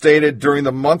release stated during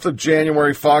the month of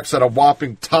January, Fox had a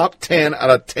whopping top 10 out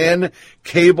of 10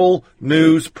 cable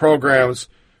news programs.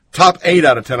 Top 8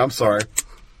 out of 10, I'm sorry.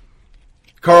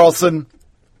 Carlson,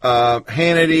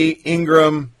 Hannity,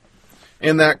 Ingram,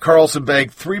 in that Carlson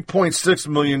bagged 3.6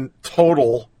 million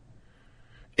total.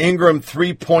 Ingram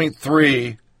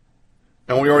 3.3,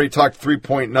 and we already talked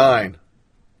 3.9.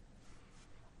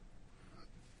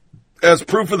 As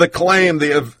proof of the claim,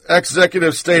 the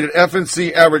executive stated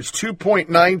FNC averaged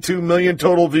 2.92 million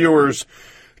total viewers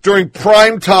during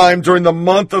prime time during the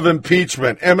month of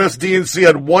impeachment. MSDNC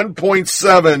had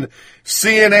 1.7.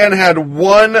 CNN had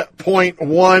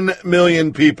 1.1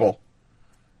 million people.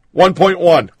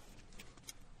 1.1.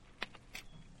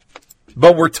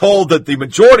 But we're told that the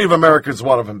majority of Americans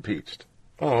want him impeached.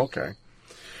 Oh, okay.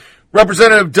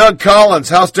 Representative Doug Collins,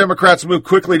 House Democrats move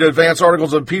quickly to advance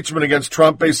articles of impeachment against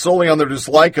Trump based solely on their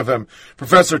dislike of him.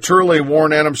 Professor Turley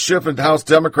warned Adam Schiff and House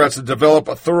Democrats to develop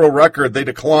a thorough record. They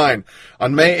declined.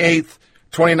 On May 8th,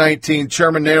 2019,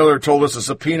 Chairman Naylor told us a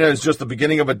subpoena is just the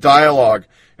beginning of a dialogue.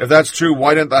 If that's true,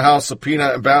 why didn't the House subpoena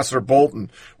Ambassador Bolton?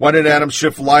 Why did Adam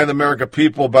Schiff lie to the American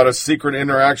people about a secret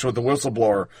interaction with the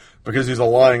whistleblower? Because he's a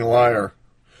lying liar.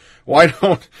 Why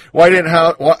didn't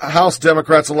House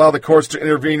Democrats allow the courts to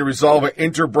intervene to resolve an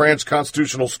interbranch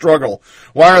constitutional struggle?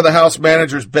 Why are the House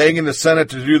managers begging the Senate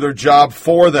to do their job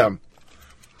for them?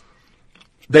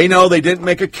 They know they didn't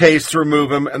make a case to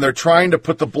remove him, and they're trying to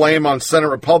put the blame on Senate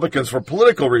Republicans for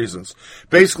political reasons.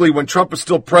 Basically, when Trump is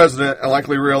still president and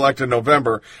likely reelected in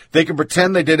November, they can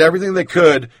pretend they did everything they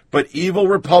could, but evil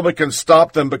Republicans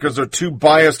stopped them because they're too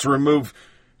biased to remove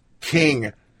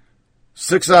King.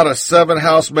 6 out of 7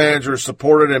 House managers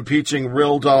supported impeaching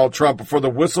real Donald Trump before the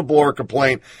whistleblower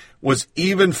complaint was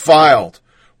even filed.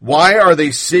 Why are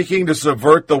they seeking to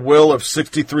subvert the will of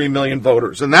 63 million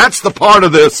voters? And that's the part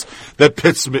of this that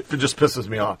just pisses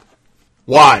me off.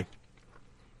 Why?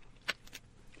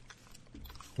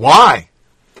 Why?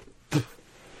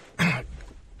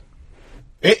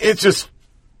 It's just,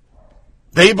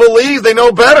 they believe they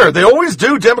know better. They always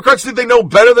do. Democrats think they know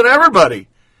better than everybody.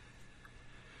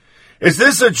 Is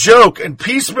this a joke?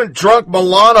 Impeachment drunk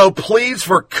Milano pleads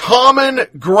for common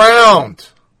ground.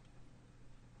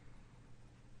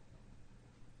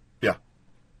 Yeah.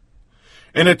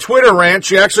 In a Twitter rant,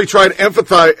 she actually tried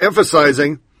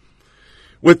emphasizing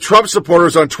with Trump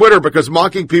supporters on Twitter because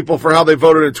mocking people for how they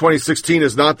voted in 2016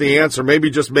 is not the answer. Maybe,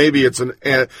 just maybe, it's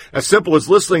as simple as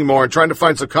listening more and trying to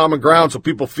find some common ground so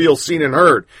people feel seen and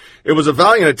heard. It was a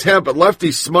valiant attempt, but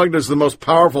lefty smugness is the most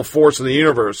powerful force in the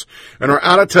universe, and her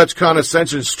out-of-touch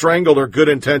condescension strangled her good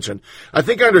intention. I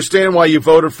think I understand why you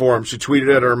voted for him, she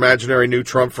tweeted at her imaginary new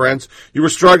Trump friends. You were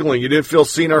struggling. You didn't feel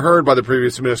seen or heard by the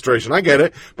previous administration. I get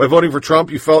it. By voting for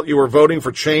Trump, you felt you were voting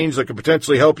for change that could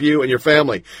potentially help you and your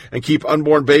family and keep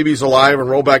unborn babies alive and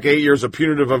roll back 8 years of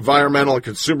punitive environmental and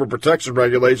consumer protection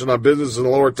regulation on businesses and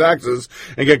lower taxes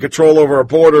and get control over our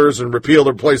borders and repeal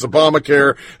or replace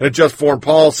Obamacare and adjust foreign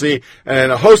policy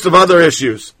and a host of other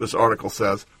issues, this article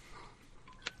says.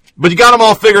 But you got them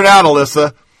all figured out,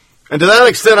 Alyssa. And to that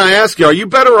extent, I ask you, are you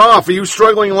better off? Are you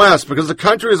struggling less? Because the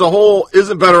country as a whole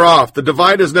isn't better off. The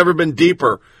divide has never been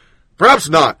deeper. Perhaps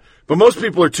not. But most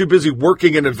people are too busy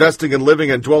working and investing and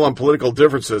living and dwell on political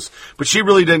differences. But she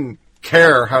really didn't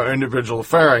care how individuals are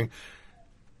faring.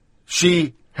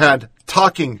 She had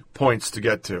talking points to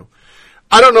get to.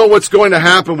 I don't know what's going to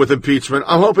happen with impeachment.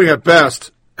 I'm hoping at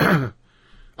best...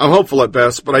 I'm hopeful at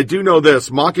best, but I do know this.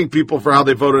 Mocking people for how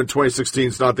they voted in 2016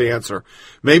 is not the answer.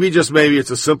 Maybe, just maybe, it's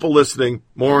a simple listening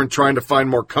more and trying to find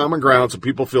more common ground so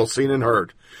people feel seen and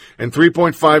heard. In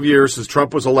 3.5 years since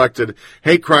Trump was elected,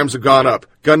 hate crimes have gone up.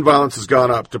 Gun violence has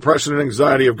gone up. Depression and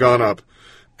anxiety have gone up.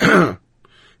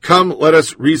 Come, let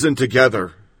us reason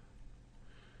together.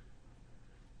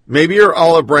 Maybe her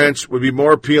olive branch would be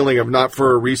more appealing if not for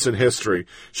her recent history.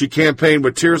 She campaigned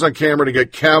with tears on camera to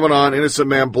get Kavanaugh, an innocent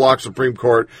man, blocked Supreme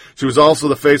Court. She was also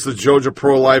the face of the Georgia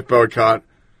pro-life boycott.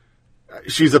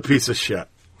 She's a piece of shit.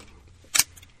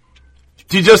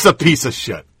 She's just a piece of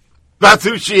shit. That's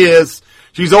who she is.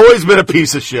 She's always been a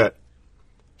piece of shit.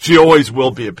 She always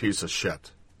will be a piece of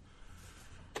shit.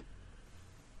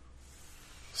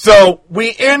 So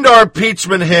we end our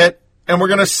impeachment hit. And we're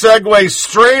going to segue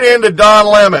straight into Don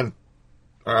Lemon,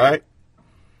 all right,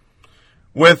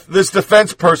 with this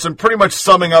defense person pretty much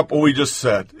summing up what we just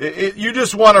said. You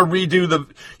just want to redo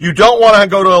you don't want to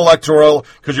go to electoral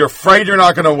because you're afraid you're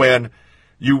not going to win.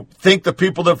 You think the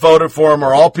people that voted for him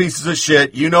are all pieces of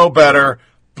shit. You know better,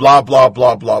 blah, blah,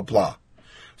 blah, blah, blah.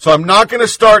 So I'm not going to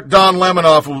start Don Lemon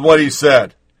off with what he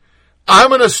said. I'm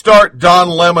going to start Don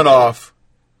Lemon off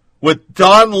with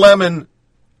Don Lemon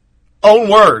own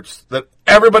words that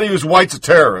everybody who's white's a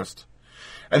terrorist.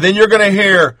 And then you're going to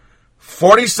hear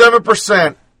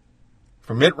 47%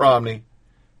 from Mitt Romney,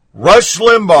 Rush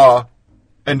Limbaugh,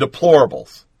 and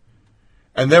deplorables.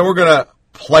 And then we're going to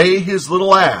play his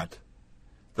little ad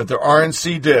that the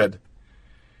RNC did.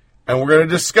 And we're going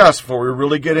to discuss, before we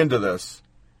really get into this,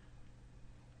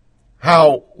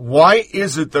 why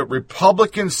is it that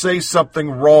Republicans say something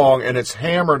wrong and it's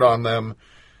hammered on them,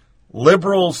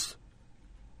 liberals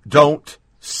don't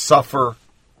suffer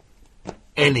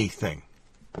anything.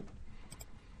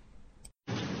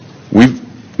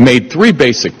 made 3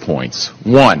 basic points.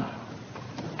 1,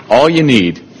 all you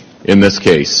need in this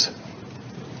case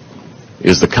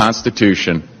is the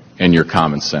Constitution and your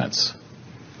common sense.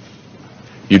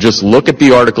 You just look at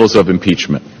the articles of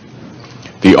impeachment.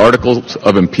 The articles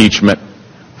of impeachment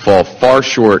fall far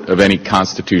short of any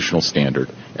constitutional standard,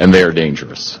 and they are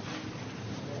dangerous.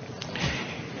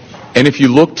 And if you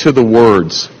look to the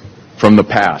words from the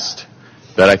past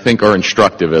that I think are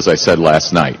instructive, as I said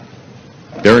last night,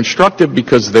 they're instructive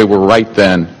because they were right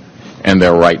then and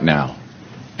they're right now.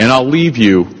 And I'll leave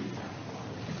you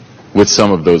with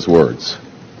some of those words.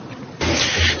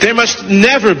 There must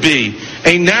never be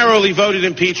a narrowly voted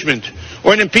impeachment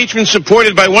or an impeachment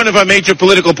supported by one of our major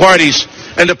political parties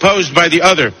and opposed by the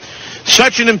other.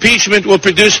 Such an impeachment will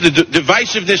produce the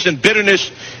divisiveness and bitterness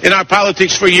in our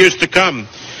politics for years to come,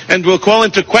 and will call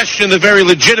into question the very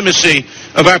legitimacy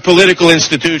of our political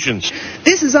institutions.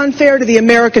 This is unfair to the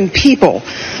American people.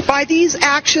 By these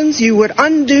actions, you would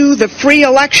undo the free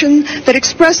election that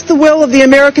expressed the will of the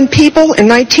American people in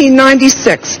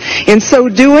 1996. In so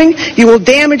doing, you will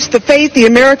damage the faith the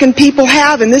American people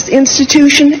have in this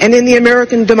institution and in the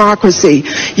American democracy.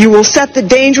 You will set the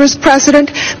dangerous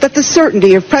precedent that the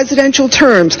certainty of presidential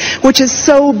terms, which has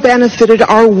so benefited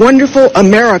our wonderful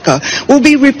America, will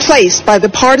be replaced by the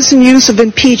partisan use of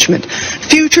impeachment.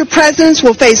 Future presidents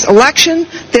will face election,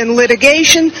 then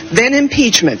litigation, then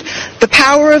impeachment. The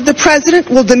power of the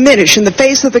president will diminish in the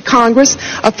face of the Congress,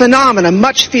 a phenomenon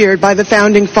much feared by the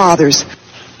founding fathers.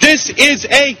 This is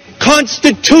a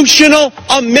constitutional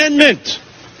amendment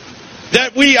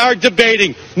that we are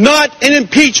debating, not an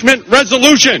impeachment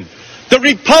resolution. The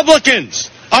Republicans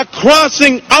are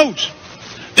crossing out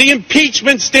the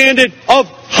impeachment standard of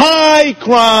high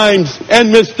crimes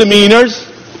and misdemeanors,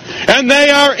 and they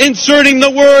are inserting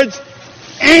the words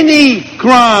any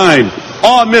crime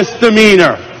or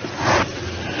misdemeanor.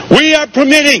 We are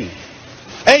permitting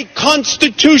a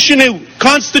constitutional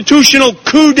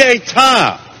coup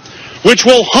d'etat which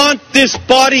will haunt this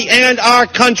body and our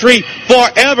country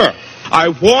forever. I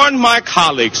warn my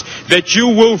colleagues that you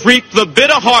will reap the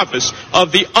bitter harvest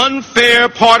of the unfair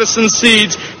partisan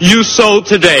seeds you sowed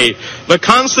today. The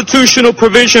constitutional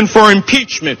provision for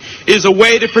impeachment is a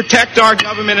way to protect our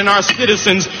government and our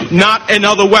citizens, not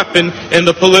another weapon in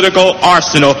the political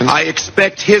arsenal. I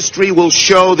expect history will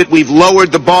show that we've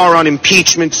lowered the bar on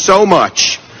impeachment so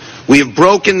much. We have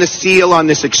broken the seal on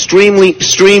this extreme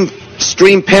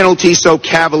penalty so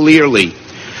cavalierly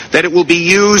that it will be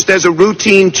used as a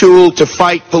routine tool to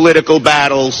fight political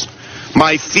battles.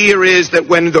 My fear is that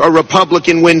when a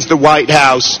Republican wins the White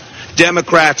House,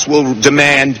 Democrats will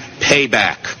demand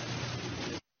payback.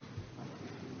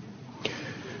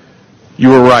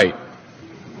 You were right.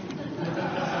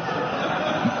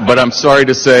 But I'm sorry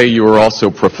to say you were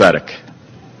also prophetic.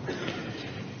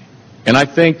 And I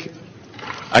think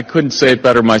I couldn't say it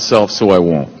better myself, so I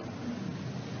won't.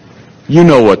 You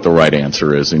know what the right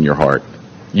answer is in your heart.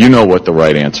 You know what the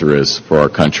right answer is for our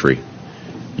country.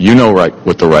 You know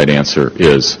what the right answer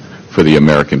is for the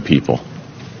American people.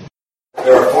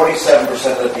 There are 47%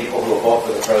 of the people who will vote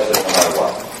for the president no matter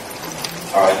what.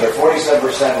 All right, there are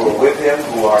 47% who are with him,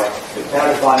 who are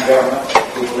dependent upon government,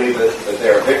 who believe that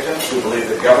they are victims, who believe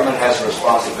that government has a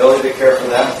responsibility to care for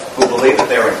them, who believe that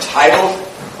they're entitled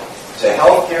to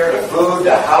health care, to food,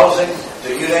 to housing,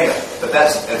 to you name it. But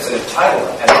it's an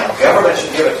entitlement, and the government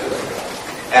should give it to them.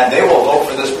 And they will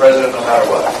vote for this president no matter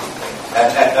what.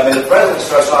 And I mean, the president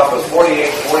starts off with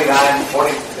 48, 49,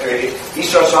 40, he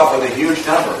starts off with a huge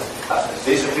number.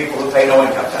 These are people who pay no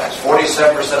income tax.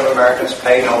 47% of Americans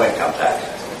pay no income tax.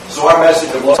 So our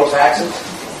message of low taxes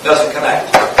doesn't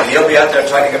connect. And he'll be out there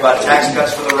talking about tax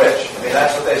cuts for the rich. I mean,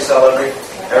 that's what they sell every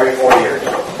 4 years.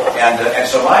 And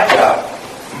so my job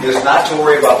is not to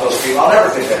worry about those people. I'll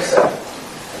never think they said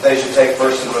they should take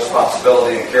personal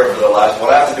responsibility and care for their lives.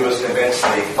 What I have to do is convince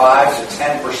the 5 to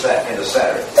 10% in the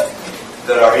Senate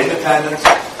that are independent,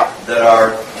 that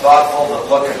are thoughtful, that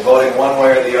look at voting one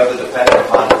way or the other, depending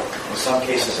upon, in some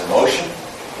cases, emotion,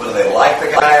 whether they like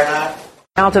the guy or not.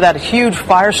 Now to that huge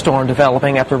firestorm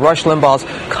developing after Rush Limbaugh's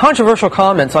controversial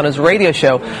comments on his radio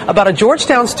show about a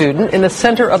Georgetown student in the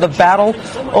center of the battle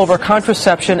over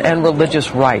contraception and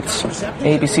religious rights.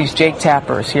 ABC's Jake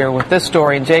Tapper is here with this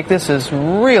story. And Jake, this is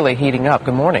really heating up.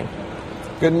 Good morning.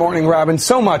 Good morning, Robin.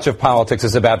 So much of politics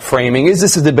is about framing. Is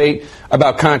this a debate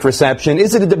about contraception?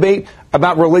 Is it a debate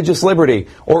about religious liberty?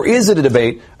 Or is it a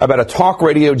debate about a talk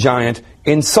radio giant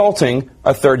insulting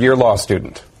a third-year law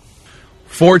student?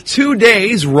 For 2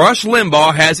 days, Rush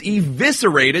Limbaugh has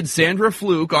eviscerated Sandra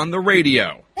Fluke on the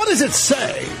radio. What does it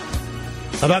say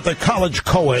about the college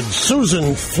co-ed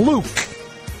Susan Fluke?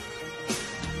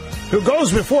 who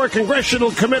goes before a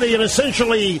congressional committee and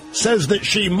essentially says that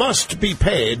she must be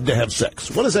paid to have sex.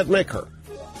 What does that make her?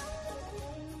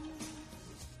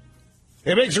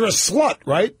 It makes her a slut,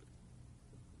 right?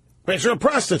 Makes her a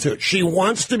prostitute. She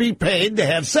wants to be paid to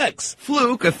have sex.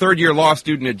 Fluke, a third-year law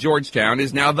student at Georgetown,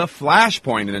 is now the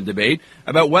flashpoint in a debate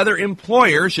about whether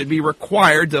employers should be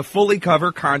required to fully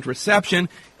cover contraception,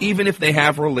 even if they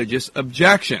have religious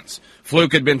objections.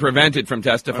 Fluke had been prevented from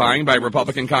testifying by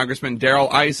Republican Congressman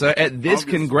Darrell Issa at this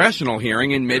congressional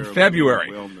hearing in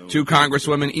mid-February. Two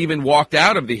congresswomen even walked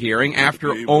out of the hearing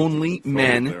after only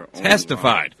men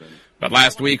testified. But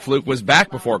last week, Fluke was back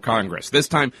before Congress, this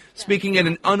time speaking at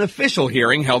an unofficial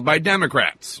hearing held by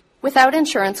Democrats. Without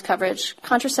insurance coverage,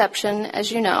 contraception,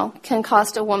 as you know, can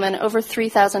cost a woman over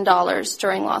 $3,000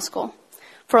 during law school.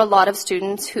 For a lot of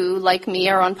students who, like me,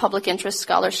 are on public interest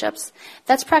scholarships,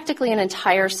 that's practically an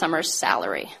entire summer's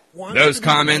salary. Those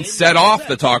comments set off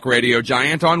the talk radio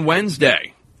giant on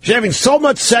Wednesday. She's having so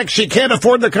much sex she can't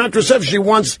afford the contraception. She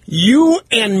wants you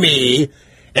and me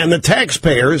and the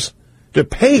taxpayers to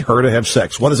pay her to have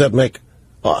sex. What does that make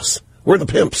us? We're the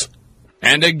pimps.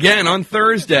 And again on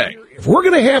Thursday. If we're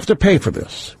going to have to pay for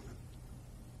this,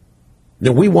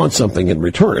 then we want something in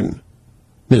return,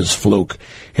 Ms. Fluke,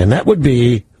 and that would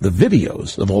be the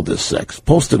videos of all this sex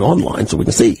posted online so we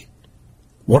can see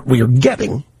what we are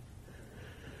getting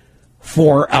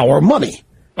for our money.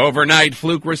 Overnight,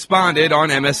 Fluke responded on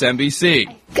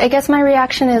MSNBC. I guess my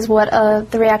reaction is the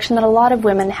reaction that a lot of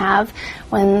women have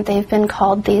when they've been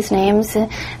called these names.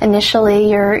 Initially,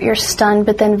 you're stunned,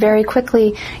 but then very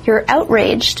quickly you're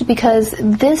outraged because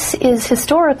this is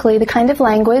historically the kind of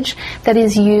language that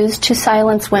is used to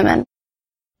silence women.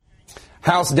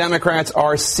 House Democrats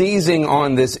are seizing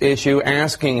on this issue,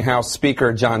 asking House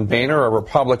Speaker John Boehner, a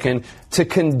Republican, to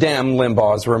condemn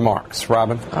Limbaugh's remarks.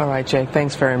 Robin? All right, Jake,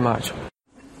 thanks very much.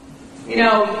 You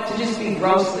know, to just be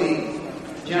grossly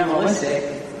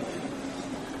generalistic,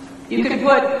 you could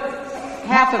put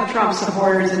half of Trump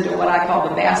supporters into what I call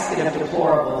the basket of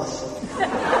deplorables.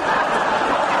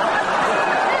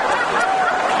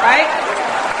 Right?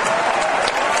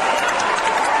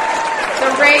 The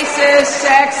racist,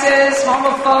 sexist,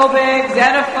 homophobic,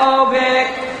 xenophobic,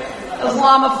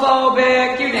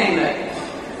 Islamophobic, you name it.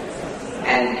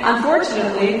 And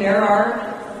unfortunately, there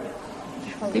are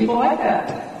people like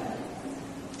that.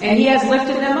 And he has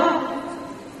lifted them up.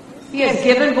 He has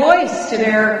given voice to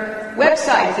their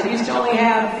websites that used to only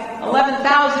have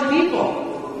 11,000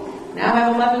 people, now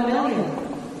have 11 million.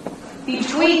 He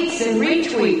tweets and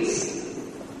retweets.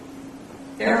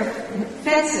 They're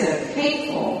offensive,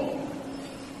 hateful,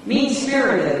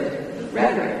 mean-spirited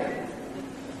rhetoric.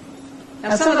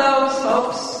 Now, some of those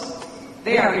folks,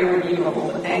 they are irredeemable,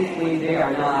 but thankfully they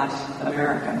are not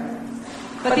America.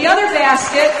 But the other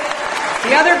basket,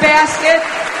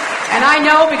 and I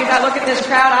know because I look at this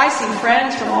crowd, I see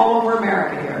friends from all over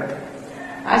America here.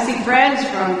 I see friends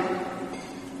from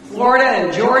Florida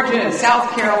and Georgia and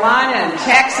South Carolina and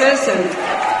Texas and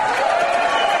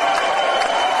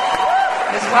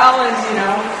as well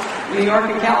as, New York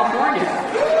and California.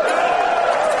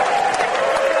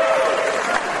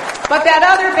 But that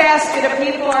other basket of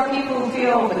people are people who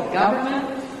feel the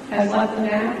government has let them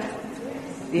down.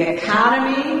 The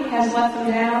economy has let them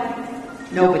down.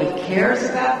 Nobody cares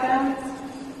about them.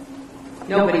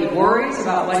 Nobody worries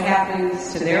about what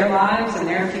happens to their lives and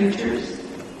their futures.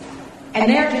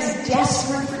 And they're just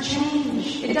desperate for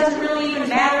change. It doesn't really even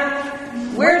matter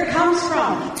where it comes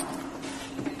from.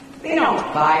 They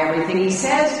don't buy everything he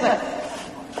says, but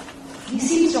he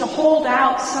seems to hold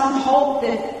out some hope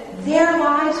that their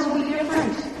lives will be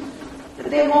different. That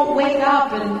they won't wake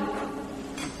up and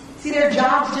see their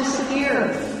jobs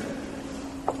disappear.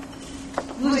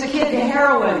 Lose a kid to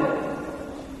heroin,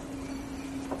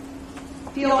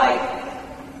 feel like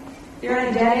they're at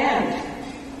a dead end.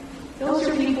 Those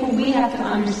are people we have to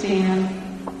understand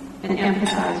and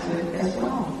empathize with as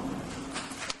well.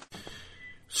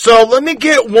 So let me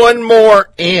get one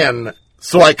more in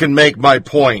so I can make my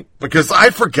point, because I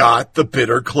forgot the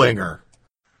bitter clinger.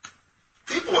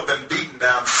 People have been beaten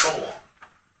down so long,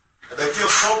 and they feel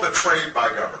so betrayed by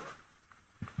government.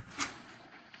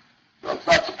 Well, it's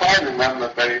not surprising then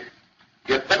that they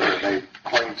get bitter. They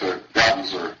cling to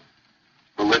guns or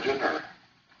religion or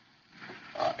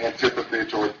antipathy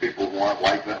towards people who aren't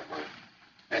like them, or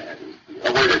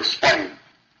a way to explain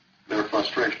their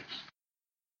frustrations.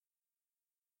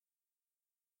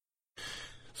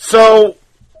 So,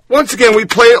 once again, we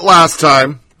played it last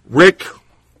time. Rick,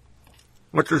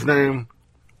 what's his name?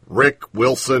 Rick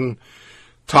Wilson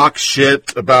talks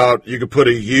shit about you could put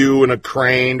a U in a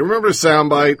crane. Remember the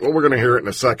soundbite? Well, we're going to hear it in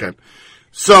a second.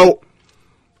 So,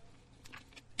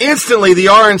 Instantly, the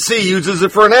RNC uses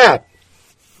it for an ad.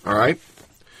 All right?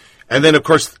 And then, of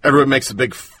course, everyone makes a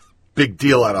big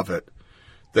deal out of it.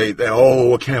 They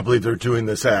I can't believe they're doing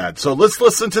this ad. So let's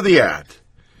listen to the ad.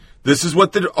 This is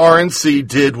what the RNC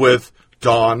did with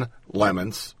Don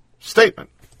Lemon's statement.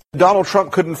 Donald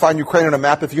Trump couldn't find Ukraine on a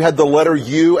map if you had the letter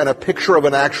U and a picture of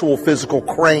an actual physical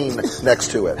crane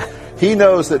next to it. He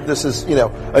knows that this is,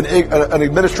 an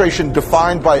administration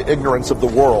defined by ignorance of the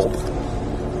world.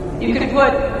 You could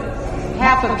put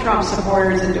half of Trump's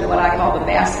supporters into what I call the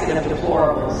basket of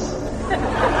deplorables.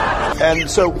 And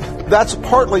so that's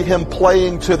partly him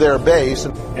playing to their base.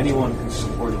 Anyone who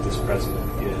supported this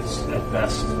president is, at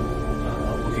best,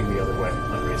 looking the other way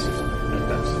on racism, at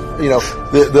best.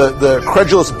 The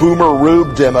credulous boomer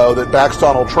Rube demo that backs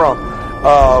Donald Trump,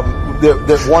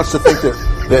 that wants to think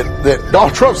that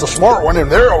Donald Trump's the smart one,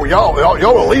 and y'all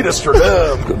elitists are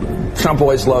dumb. Trump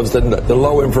always loves the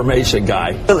low information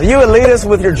guy. You elitists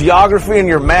with your geography and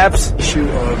your maps. Issue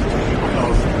of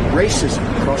racism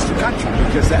across the country,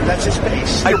 because that's his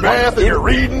base. Your math and your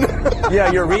reading. Yeah,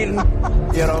 you're reading,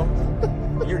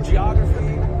 your geography.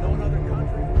 No other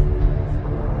country.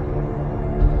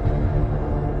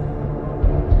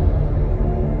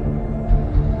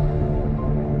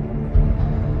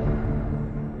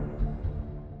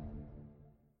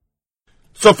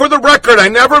 So for the record, I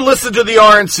never listened to the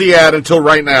RNC ad until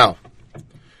right now.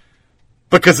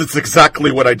 Because it's exactly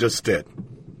what I just did.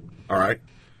 All right?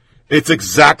 It's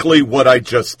exactly what I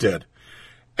just did.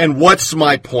 And what's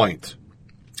my point?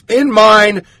 In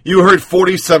mine, you heard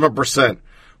 47%.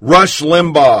 Rush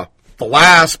Limbaugh, the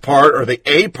last part, or the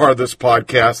A part of this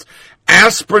podcast,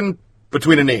 aspirin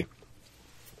between a knee.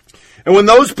 And when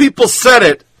those people said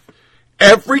it,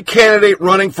 every candidate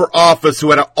running for office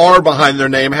who had an R behind their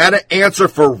name had to answer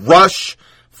for Rush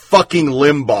fucking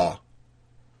Limbaugh.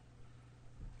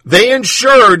 They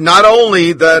ensured not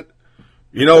only that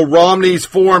Romney's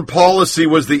foreign policy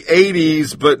was the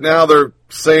 80s, but now they're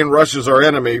saying Russia's our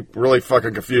enemy. Really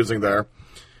fucking confusing there.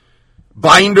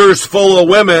 Binders full of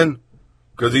women,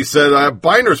 because he said, I have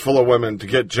binders full of women to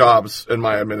get jobs in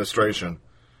my administration.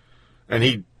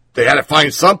 And they had to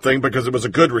find something because it was a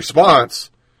good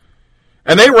response.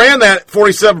 And they ran that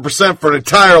 47% for an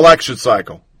entire election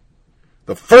cycle.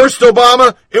 The first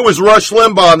Obama, it was Rush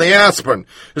Limbaugh and the aspirin.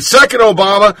 The second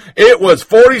Obama, it was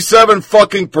 47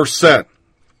 fucking %.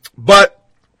 But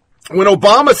when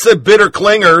Obama said bitter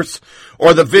clingers,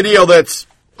 or the video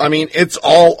it's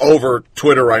all over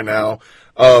Twitter right now,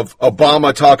 of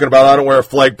Obama talking about, I don't wear a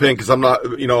flag pin because I'm not,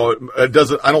 I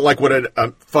don't like what it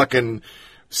fucking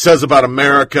says about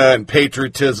America and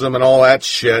patriotism and all that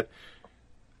shit.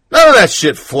 None of that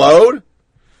shit flowed.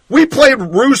 We played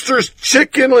Rooster's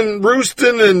Chicken and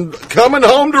Roostin' and Coming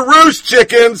Home to Roost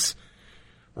Chickens.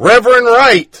 Reverend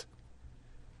Wright.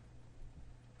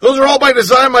 Those are all by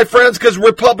design, my friends, because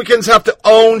Republicans have to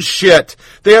own shit.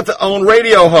 They have to own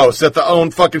radio hosts. They have to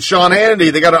own fucking Sean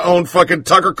Hannity. They got to own fucking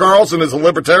Tucker Carlson as a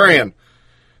libertarian.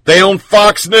 They own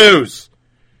Fox News.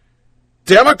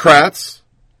 Democrats,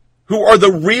 who are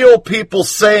the real people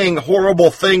saying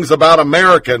horrible things about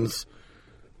Americans,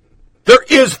 there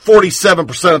is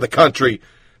 47% of the country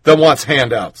that wants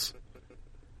handouts.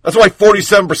 That's why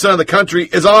 47% of the country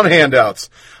is on handouts.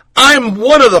 I'm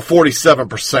one of the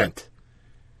 47%.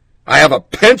 I have a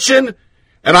pension,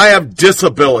 and I have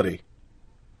disability.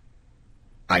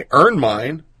 I earn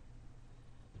mine.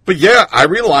 But yeah, I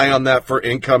rely on that for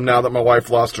income now that my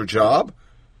wife lost her job.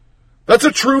 That's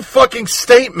a true fucking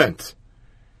statement.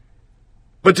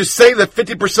 But to say that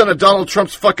 50% of Donald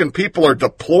Trump's fucking people are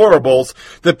deplorables,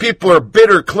 that people are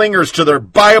bitter clingers to their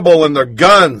Bible and their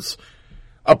guns,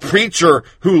 a preacher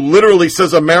who literally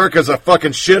says America's a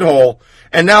fucking shithole,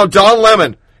 and now Don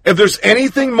Lemon, if there's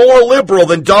anything more liberal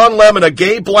than Don Lemon, a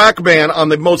gay black man on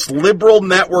the most liberal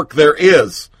network there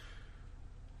is,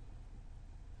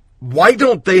 why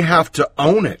don't they have to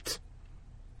own it?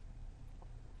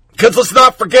 Because let's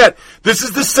not forget, this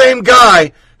is the same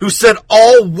guy who said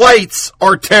all whites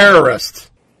are terrorists.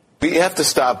 We have to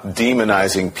stop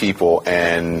demonizing people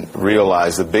and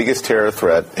realize the biggest terror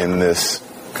threat in this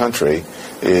country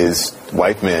is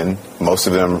white men, most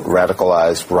of them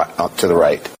radicalized to the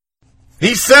right.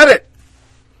 He said it.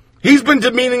 He's been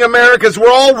demeaning Americans.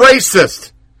 We're all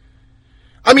racist.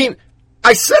 I mean,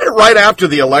 I said it right after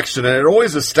the election, and it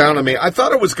always astounded me. I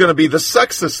thought it was going to be the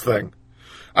sexist thing.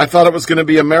 I thought it was going to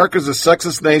be America's a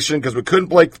sexist nation because we couldn't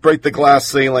break the glass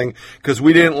ceiling because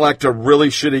we didn't elect a really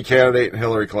shitty candidate in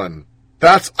Hillary Clinton.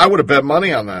 I would have bet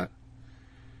money on that.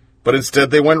 But instead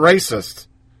they went racist.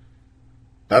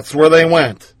 That's where they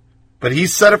went. But he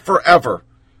said it forever.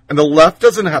 And the left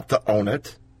doesn't have to own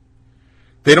it.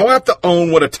 They don't have to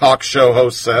own what a talk show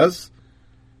host says.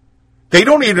 They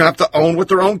don't even have to own what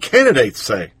their own candidates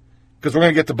say, because we're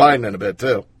going to get to Biden in a bit,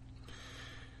 too.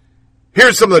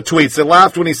 Here's some of the tweets. They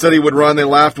laughed when he said he would run. They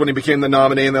laughed when he became the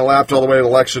nominee, and they laughed all the way to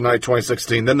election night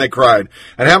 2016. Then they cried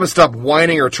and haven't stopped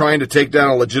whining or trying to take down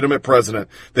a legitimate president.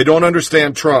 They don't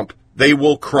understand Trump. They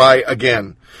will cry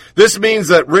again. This means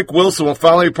that Rick Wilson will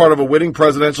finally be part of a winning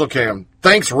presidential campaign.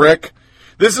 Thanks, Rick.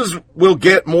 Will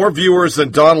get more viewers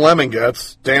than Don Lemon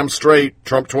gets. Damn straight,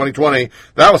 Trump 2020.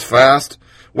 That was fast.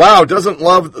 Wow, who doesn't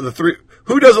love the Three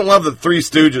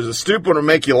Stooges? It's stupid to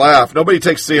make you laugh. Nobody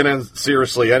takes CNN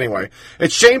seriously anyway.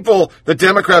 It's shameful that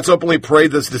Democrats openly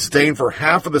parade this disdain for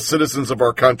half of the citizens of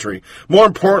our country. More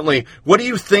importantly, what do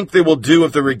you think they will do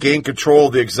if they regain control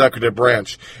of the executive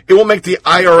branch? It will make the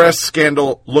IRS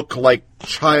scandal look like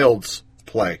child's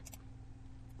play.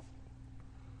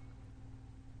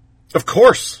 Of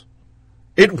course.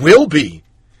 It will be.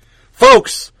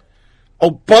 Folks,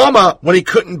 Obama, when he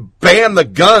couldn't ban the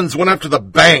guns, went after the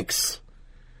banks.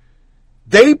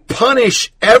 They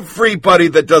punish everybody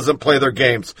that doesn't play their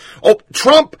games.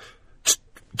 Trump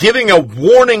giving a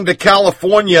warning to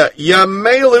California, you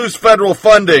may lose federal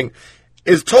funding,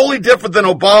 is totally different than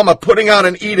Obama putting out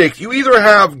an edict. You either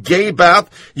have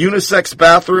unisex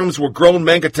bathrooms where grown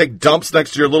men can take dumps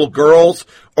next to your little girls,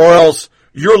 or else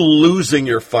you're losing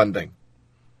your funding.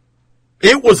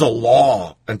 It was a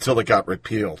law until it got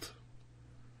repealed.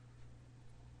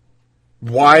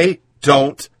 Why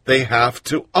don't they have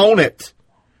to own it?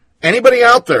 Anybody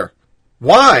out there?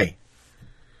 Why?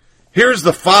 Here's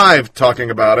the 5 talking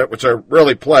about it, which I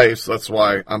rarely play, so that's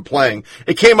why I'm playing.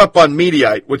 It came up on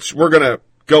Mediaite, which we're going to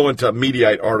go into a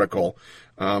Mediaite article.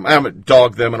 I haven't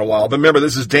dogged them in a while, but remember,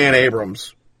 this is Dan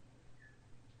Abrams'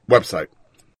 website.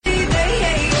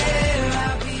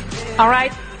 All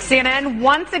right, CNN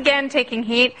once again taking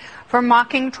heat for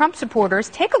mocking Trump supporters.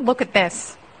 Take a look at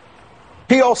this.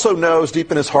 He also knows deep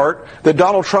in his heart that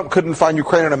Donald Trump couldn't find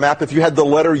Ukraine on a map if you had the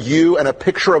letter U and a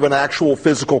picture of an actual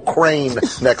physical crane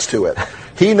next to it.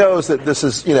 He knows that this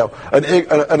is, an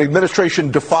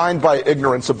administration defined by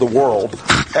ignorance of the world.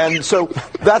 And so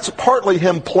that's partly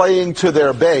him playing to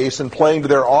their base and playing to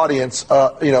their audience,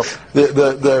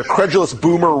 the credulous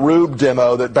boomer Rube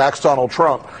demo that backs Donald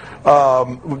Trump,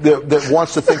 that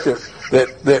wants to think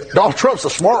that Donald Trump's the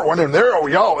smart one, and y'all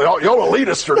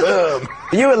elitists are dumb.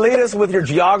 You elitists with your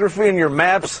geography and your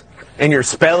maps and your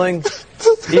spelling,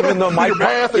 even though my your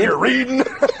math and your reading.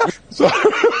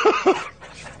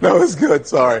 That was good.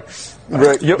 Sorry,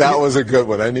 Rick. That was a good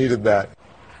one. I needed that.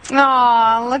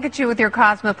 Oh, look at you with your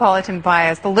cosmopolitan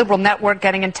bias. The liberal network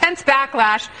getting intense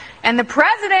backlash, and the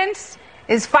president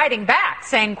is fighting back,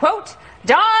 saying, quote,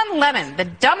 Don Lemon, the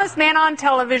dumbest man on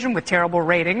television with terrible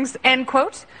ratings, end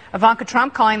quote. Ivanka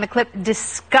Trump calling the clip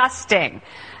disgusting.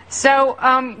 So,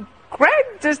 Greg,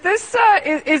 is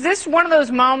this one of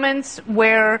those moments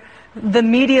where the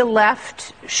media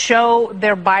left show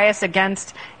their bias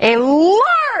against a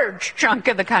large chunk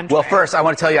of the country? Well, first, I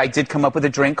want to tell you, I did come up with a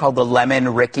drink called the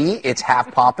Lemon Ricky. It's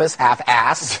half pompous, half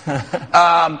ass.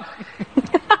 I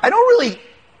don't really...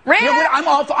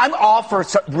 I'm all for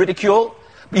ridicule.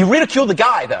 You ridicule the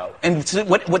guy, though. And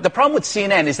what the problem with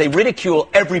CNN is they ridicule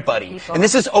everybody. And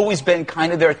this has always been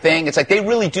kind of their thing. It's like they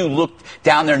really do look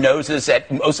down their noses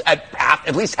at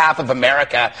least half of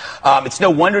America. It's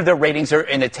no wonder their ratings are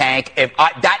in a tank.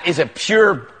 That is a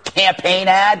pure campaign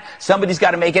ad. Somebody's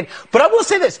got to make it. But I will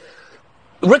say this.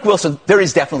 Rick Wilson, there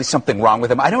is definitely something wrong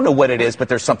with him. I don't know what it is, but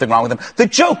there's something wrong with him. The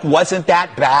joke wasn't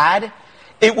that bad.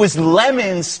 It was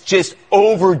Lemon's just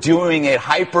overdoing it,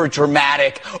 hyper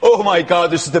dramatic. Oh my God,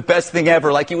 this is the best thing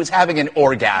ever. Like he was having an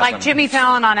orgasm. Like Jimmy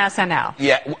Fallon on SNL.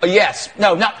 Yeah. Yes.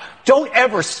 No. Don't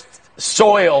ever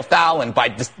soil Fallon by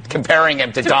just comparing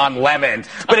him to Don Lemon.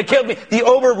 But it killed me. The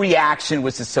overreaction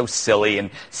was just so silly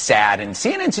and sad. And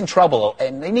CNN's in trouble,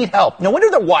 and they need help. No wonder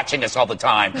they're watching us all the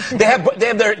time. They have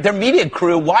their media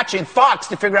crew watching Fox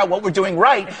to figure out what we're doing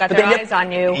right. They've got their eyes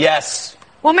on you. Yes.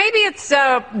 Well, maybe it's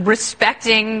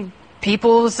respecting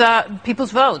people's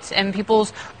votes and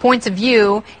people's points of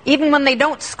view, even when they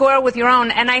don't score with your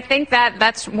own. And I think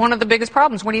that's one of the biggest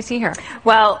problems. What do you see here?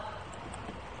 Well,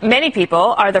 many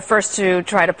people are the first to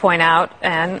try to point out,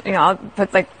 and I'll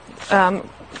put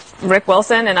Rick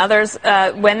Wilson and others,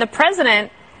 when the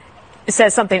president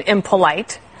says something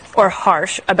impolite or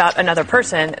harsh about another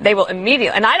person, they will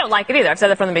immediately, and I don't like it either. I've said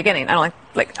that from the beginning. I don't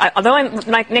like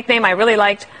my nickname I really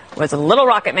liked was Little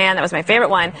Rocket Man. That was my favorite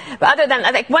one. But other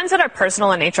than ones that are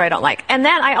personal in nature, I don't like. And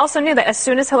then I also knew that as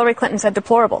soon as Hillary Clinton said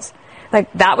deplorables,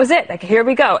 that was it. Here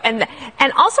we go. And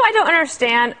also I don't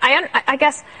understand. I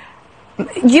guess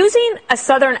using a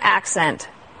Southern accent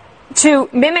to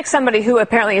mimic somebody who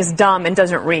apparently is dumb and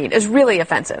doesn't read is really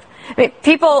offensive. I mean,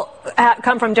 people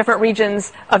come from different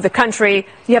regions of the country.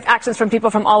 You have accents from people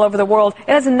from all over the world. It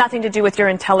has nothing to do with your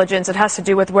intelligence. It has to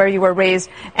do with where you were raised.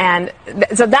 And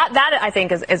so that I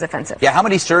think is offensive. Yeah, how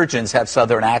many surgeons have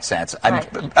Southern accents?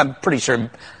 I'm pretty sure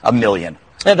 1 million.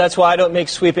 Yeah, that's why I don't make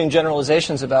sweeping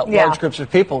generalizations about large groups of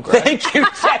people, Greg. Thank you,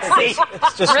 Jesse.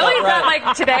 It's just really? not right. Is that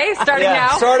like today? Starting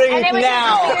now? Starting and it was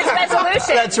now. New Year's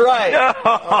resolution. That's right.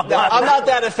 No, I'm not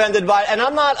that offended by it. And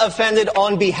I'm not offended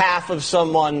on behalf of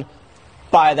someone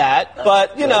by that.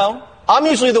 But, you know, I'm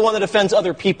usually the one that offends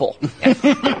other people.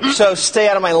 So stay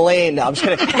out of my lane now. I'm just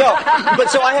kidding. No, but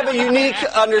so I have a unique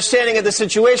understanding of the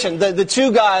situation. The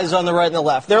two guys on the right and the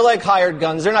left, they're like hired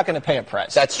guns. They're not going to pay a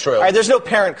price. That's true. All right, there's no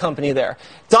parent company there.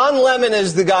 Don Lemon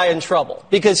is the guy in trouble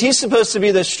because he's supposed to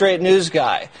be the straight news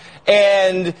guy.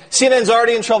 And CNN's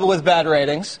already in trouble with bad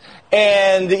ratings.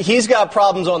 And he's got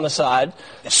problems on the side.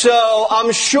 So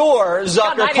I'm sure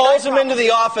Zucker calls him into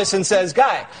the office and says,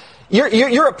 "Guy, you're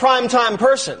a primetime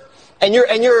person. And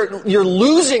you're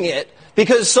losing it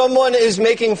because someone is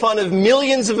making fun of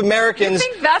millions of Americans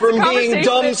from being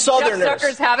dumb Southerners." Jeff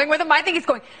Zucker's having with him. I think he's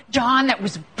going, "John, that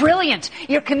was brilliant.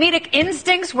 Your comedic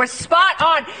instincts were spot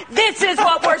on. This is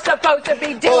what we're supposed to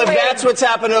be doing." Well, if that's what's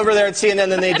happened over there at CNN,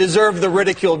 then they deserve the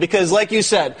ridicule because, like you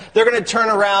said, they're going to turn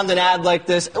around and add like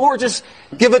this, or just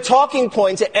give a talking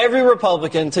point to every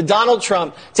Republican, to Donald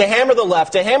Trump, to hammer the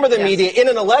left, to hammer the media in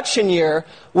an election year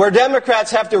where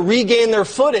Democrats have to regain their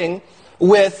footing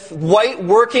with white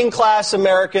working class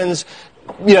Americans,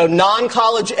 you know,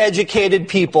 non-college educated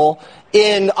people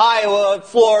in Iowa,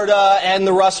 Florida, and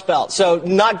the Rust Belt. So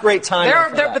not great timing.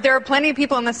 But there are plenty of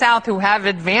people in the South who have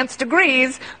advanced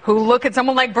degrees who look at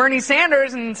someone like Bernie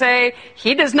Sanders and say,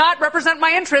 he does not represent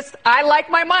my interests. I like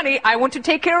my money. I want to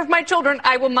take care of my children.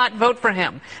 I will not vote for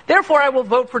him. Therefore, I will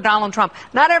vote for Donald Trump.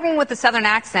 Not everyone with a Southern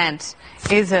accent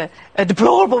is a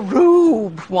deplorable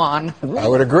rube one. I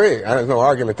would agree. There's no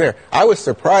argument there. I was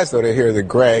surprised, though, to hear that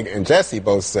Greg and Jesse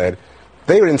both said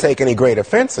they didn't take any great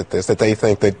offense at this, that they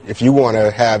think that if you want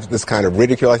to have this kind of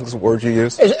ridicule, I think is the word you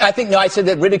used. I said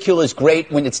that ridicule is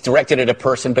great when it's directed at a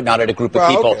person but not at a group of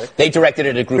people. Okay. They directed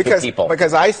it at a group of people.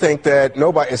 Because I think that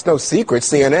it's no secret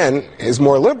CNN is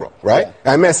more liberal, right?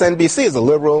 Yeah. MSNBC is a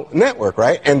liberal network,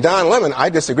 right? And Don Lemon, I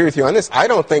disagree with you on this. I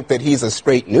don't think that he's a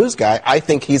straight news guy. I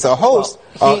think he's a host,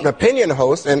 an opinion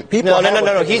host, and people...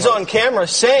 No. He's on camera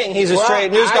saying he's a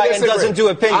straight news guy and doesn't do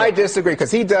opinion. I disagree,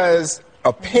 because he does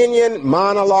opinion,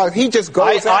 monologue. He just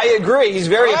goes out. I agree. He's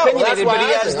very opinionated, but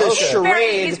he has this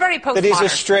charade he's very that he's a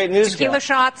straight news Tequila guy.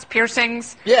 shots,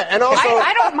 piercings. Yeah, and also...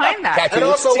 I don't mind that. And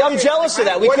also, I'm jealous of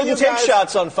that. We couldn't take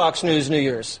shots on Fox News New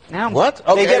Year's. No. What?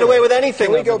 Okay, they get away with anything.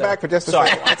 Can we go back for just a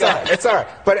second? It's all right.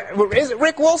 But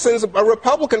Rick Wilson's a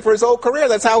Republican for his whole career.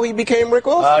 That's how he became Rick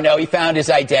Wilson. Oh, no, he found his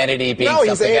identity being something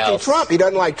else. No, he's anti-Trump. He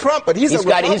doesn't like Trump, but he's a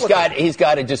Republican. He's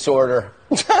got a disorder.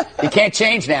 He can't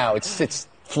change now. It's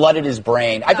flooded his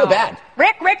brain. I feel bad.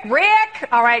 Rick.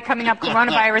 All right, coming up,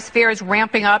 coronavirus fears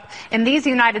ramping up in these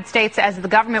United States as the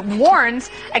government warns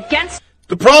against...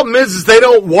 The problem is they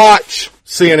don't watch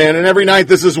CNN, and every night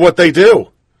this is what they do.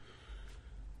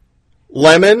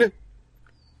 Lemon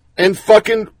and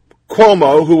fucking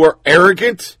Cuomo, who are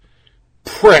arrogant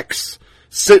pricks,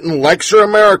 sit and lecture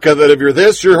America that if you're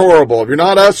this, you're horrible. If you're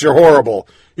not us, you're horrible.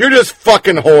 You're just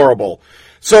fucking horrible.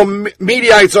 So,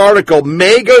 Mediaite's article,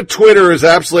 mega Twitter is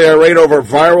absolutely irate over a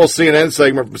viral CNN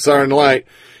segment from Saturday Night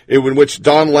Live in which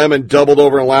Don Lemon doubled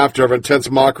over in laughter over intense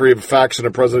mockery of a faction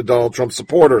of President Donald Trump's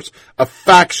supporters. A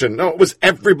faction. No, it was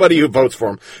everybody who votes for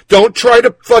him. Don't try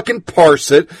to fucking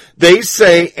parse it. They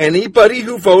say anybody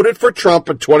who voted for Trump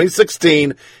in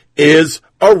 2016 is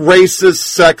a racist,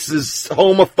 sexist,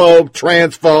 homophobe,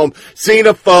 transphobe,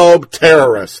 xenophobe,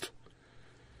 terrorist.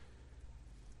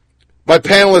 By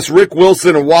panelists Rick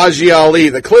Wilson and Waji Ali.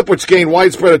 The clip, which gained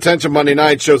widespread attention Monday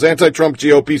night, shows anti-Trump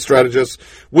GOP strategist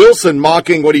Wilson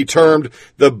mocking what he termed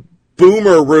the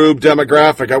boomer rube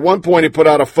demographic. At one point, he put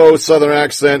out a faux Southern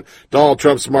accent. Donald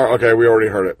Trump smart. Okay, we already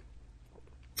heard it.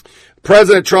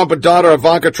 President Trump and daughter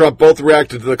Ivanka Trump both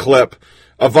reacted to the clip.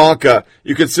 Ivanka,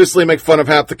 you consistently make fun of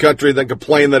half the country, then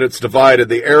complain that it's divided.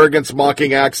 The arrogance,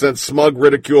 mocking accents, smug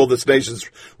ridicule of this nation's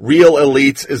real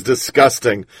elites is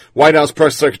disgusting. White House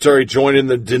Press Secretary joined in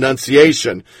the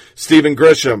denunciation. Stephen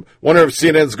Grisham, wonder if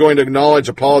CNN's going to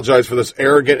apologize for this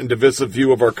arrogant and divisive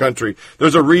view of our country.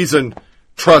 There's a reason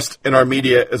trust in our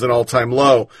media is an all-time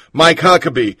low. Mike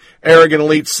Huckabee, arrogant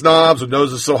elite snobs with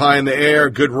noses so high in the air,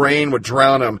 good rain would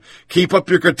drown them. Keep up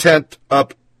your contempt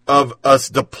of us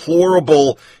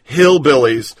deplorable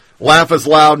hillbillies. Laugh as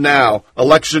loud now.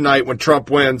 Election night when Trump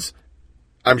wins.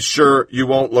 I'm sure you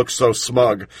won't look so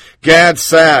smug. Gad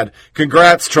Sad.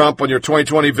 Congrats, Trump, on your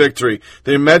 2020 victory.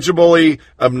 The immeasurably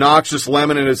obnoxious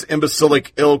Lemon and his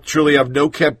imbecilic ilk truly have no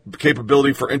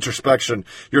capability for introspection.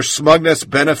 Your smugness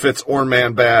benefits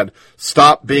Orman bad.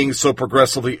 Stop being so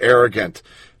progressively arrogant.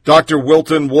 Dr.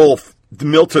 Milton Wolf.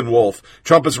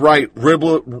 Trump is right.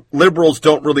 Liberals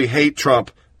don't really hate Trump.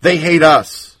 They hate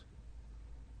us.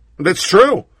 That's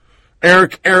true.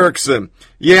 Eric Erickson.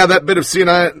 Yeah, that bit of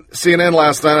CNN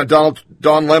last night on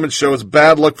Don Lemon's show is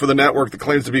bad luck for the network that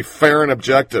claims to be fair and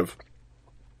objective.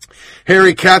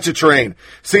 Harry Catchatrain.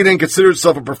 CNN considers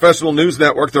itself a professional news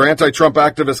network. Their anti-Trump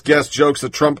activist guest jokes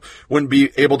that Trump wouldn't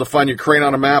be able to find Ukraine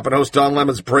on a map, and host Don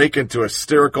Lemon's break into a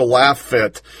hysterical laugh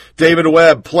fit. David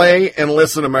Webb. Play and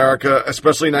listen, America,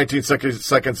 especially 19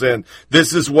 seconds in.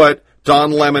 This is what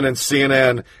Don Lemon and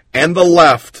CNN and the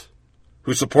left,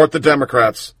 who support the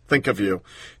Democrats, think of you.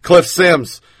 Cliff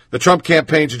Sims. The Trump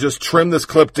campaign should just trim this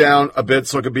clip down a bit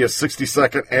so it could be a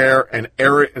 60-second air and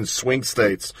air it in swing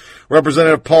states.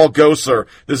 Representative Paul Gosar.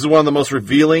 This is one of the most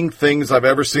revealing things I've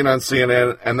ever seen on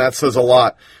CNN, and that says a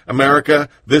lot. America,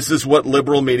 this is what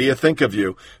liberal media think of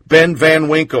you. Ben Van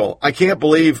Winkle. I can't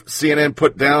believe CNN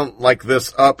put down like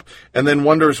this up and then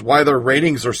wonders why their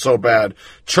ratings are so bad.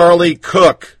 Charlie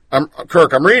Cook. I'm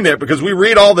reading it because we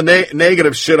read all the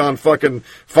negative shit on fucking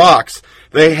Fox.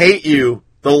 They hate you.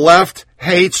 The left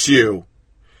hates you.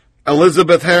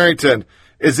 Elizabeth Harrington.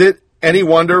 Is it any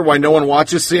wonder why no one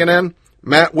watches CNN?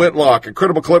 Matt Whitlock. A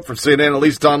credible clip from CNN. At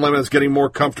least Don Lemon is getting more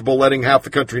comfortable letting half the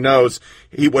country knows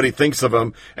what he thinks of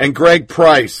him. And Greg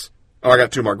Price. Oh, I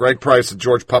got two more. Greg Price and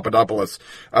George Papadopoulos.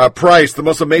 Price. The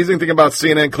most amazing thing about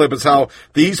CNN clip is how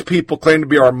these people claim to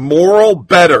be our moral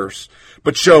betters,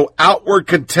 but show outward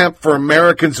contempt for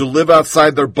Americans who live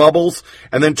outside their bubbles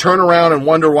and then turn around and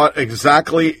wonder what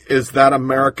exactly is that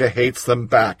America hates them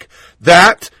back.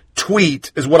 That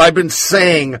tweet is what I've been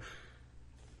saying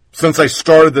since I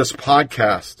started this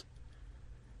podcast.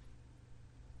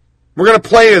 We're going to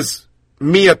play as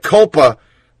mea culpa,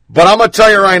 but I'm going to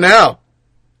tell you right now,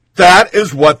 that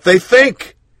is what they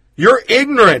think. You're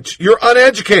ignorant. You're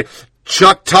uneducated.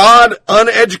 Chuck Todd,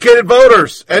 uneducated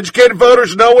voters. Educated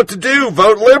voters know what to do.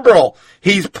 Vote liberal.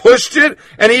 He's pushed it,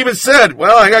 and he even said,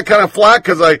 well, I got kind of flack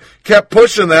because I kept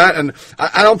pushing that, and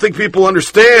I don't think people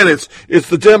understand it's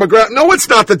the demographic. No, it's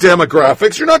not the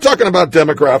demographics. You're not talking about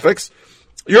demographics.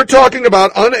 You're talking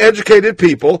about uneducated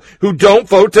people who don't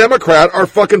vote Democrat are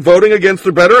fucking voting against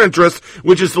their better interest,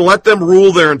 which is to let them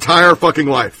rule their entire fucking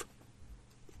life.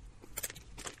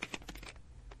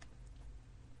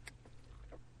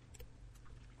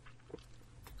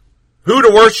 Who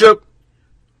to worship,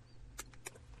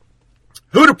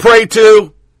 who to pray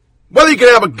to, whether you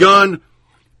can have a gun,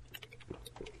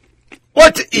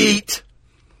 what to eat.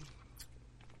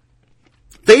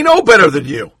 They know better than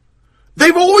you.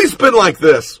 They've always been like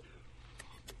this.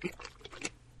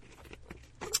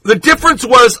 The difference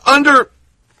was under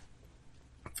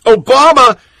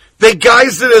Obama, they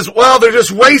guised it as, well, they're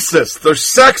just racist, they're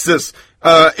sexist,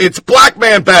 it's black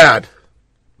man bad.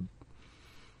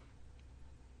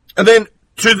 And then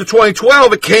to the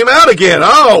 2012, it came out again.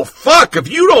 Oh, fuck, if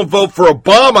you don't vote for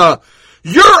Obama,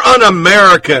 you're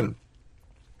un-American.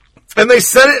 And they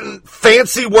said it in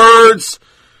fancy words.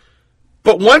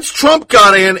 But once Trump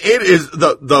got in, it is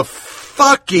the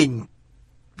fucking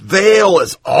veil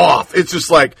is off. It's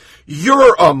just like,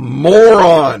 you're a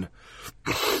moron.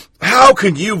 How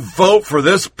can you vote for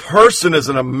this person as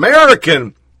an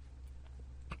American?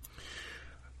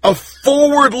 A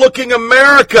forward-looking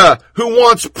America who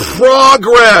wants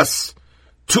progress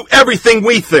to everything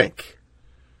we think.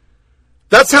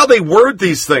 That's how they word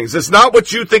these things. It's not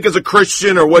what you think as a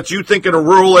Christian or what you think in a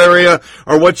rural area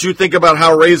or what you think about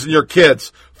how raising your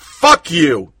kids. Fuck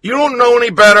you. You don't know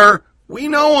any better. We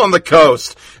know on the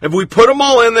coast. If we put them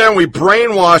all in there and we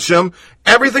brainwash them,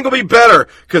 everything will be better.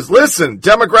 Because listen,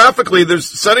 demographically, there's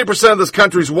 70% of this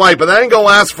country's white, but that ain't going to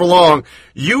last for long.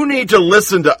 You need to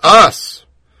listen to us.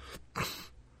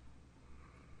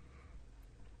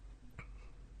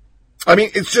 I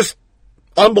mean, it's just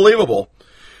unbelievable.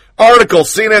 Article,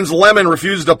 CNN's Lemon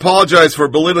refuses to apologize for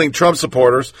belittling Trump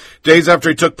supporters. Days after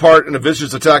he took part in a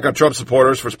vicious attack on Trump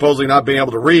supporters for supposedly not being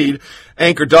able to read,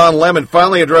 anchor Don Lemon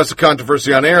finally addressed the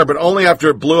controversy on air, but only after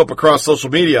it blew up across social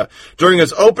media. During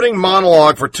his opening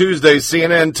monologue for Tuesday's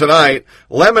CNN Tonight,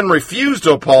 Lemon refused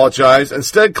to apologize,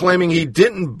 instead claiming he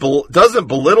doesn't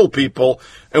belittle people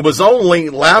and was only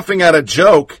laughing at a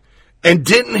joke and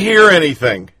didn't hear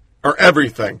anything or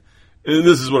everything.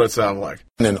 This is what it sounded like.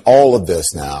 And in all of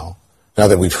this now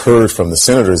that we've heard from the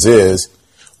senators is,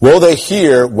 will they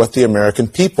hear what the American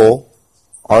people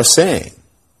are saying?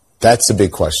 That's the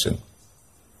big question.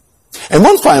 And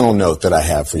one final note that I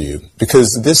have for you,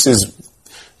 because this is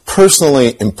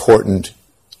personally important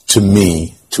to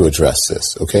me to address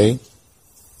this, okay?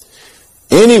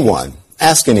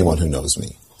 Ask anyone who knows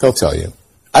me. They'll tell you.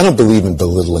 I don't believe in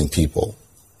belittling people,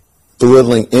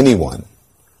 belittling anyone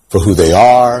for who they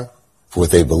are, for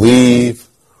what they believe,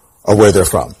 or where they're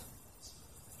from.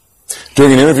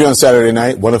 During an interview on Saturday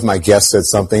night, one of my guests said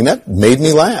something that made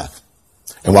me laugh.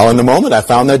 And while in the moment, I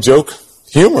found that joke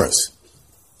humorous.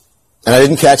 And I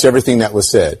didn't catch everything that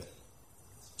was said.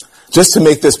 Just to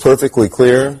make this perfectly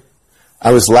clear,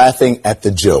 I was laughing at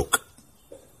the joke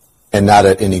and not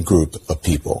at any group of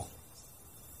people.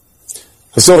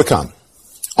 Still to come.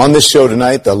 On this show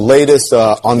tonight, the latest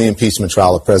on the impeachment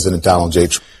trial of President Donald J.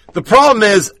 Trump. The problem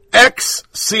is,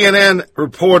 ex-CNN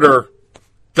reporter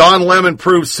Don Lemon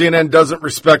proves CNN doesn't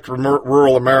respect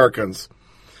rural Americans.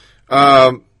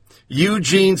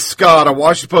 Eugene Scott, a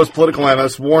Washington Post political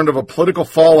analyst, warned of a political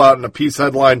fallout in a piece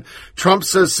headline, Trump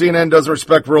says CNN doesn't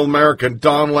respect rural America, and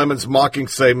Don Lemon's mocking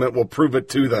statement will prove it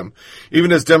to them.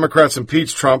 Even as Democrats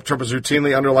impeach Trump has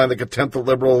routinely underlined the contempt of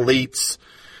liberal elites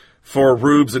for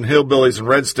rubes and hillbillies in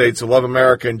red states who love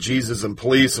America and Jesus and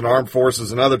police and armed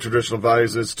forces and other traditional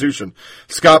values of the institution.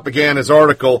 Scott began his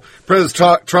article,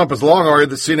 President Trump has long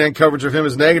argued that CNN coverage of him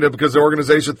is negative because the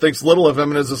organization thinks little of him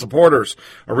and his supporters.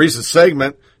 A recent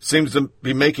segment seems to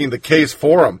be making the case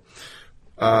for him.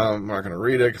 I'm not going to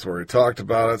read it because we already talked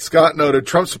about it. Scott noted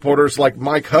Trump supporters like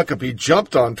Mike Huckabee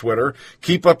jumped on Twitter.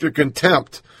 Keep up your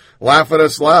contempt. Laugh at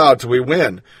us loud till we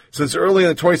win. Since early in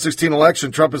the 2016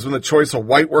 election, Trump has been the choice of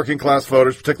white working-class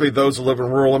voters, particularly those who live in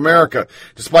rural America.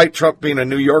 Despite Trump being a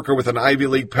New Yorker with an Ivy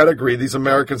League pedigree, these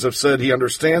Americans have said he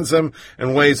understands them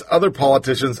in ways other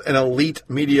politicians and elite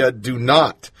media do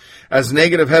not. As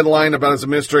negative headline about his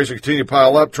administration continue to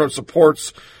pile up, Trump's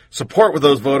support with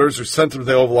those voters who sent him to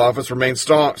the Oval Office remains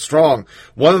strong.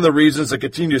 One of the reasons they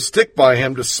continue to stick by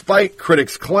him, despite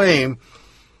critics' claim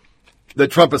that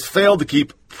Trump has failed to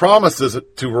keep promises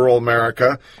to rural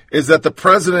America, is that the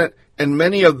president and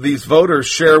many of these voters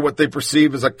share what they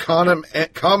perceive as a common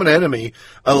enemy,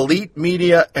 elite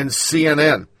media and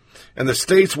CNN. In the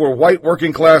states where white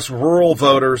working-class rural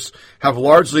voters have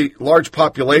large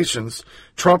populations,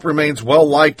 Trump remains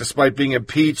well-liked despite being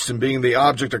impeached and being the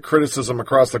object of criticism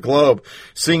across the globe.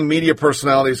 Seeing media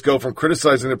personalities go from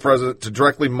criticizing the president to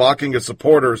directly mocking his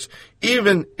supporters,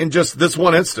 even in just this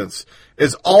one instance,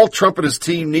 is all Trump and his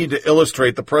team need to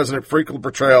illustrate the president's frequent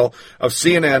portrayal of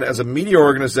CNN as a media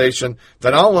organization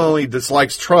that not only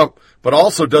dislikes Trump, but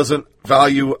also doesn't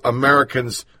value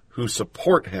Americans who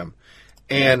support him.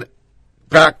 And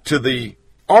back to the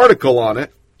article on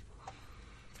it.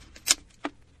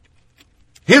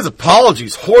 His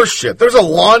apologies, horseshit. There's a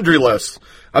laundry list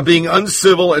of being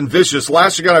uncivil and vicious,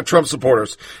 lashing out at Trump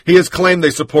supporters. He has claimed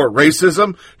they support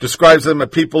racism, describes them as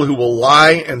people who will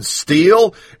lie and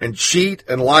steal and cheat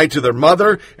and lie to their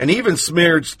mother, and even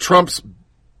smeared Trump's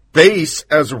base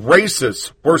as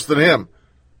racist, worse than him.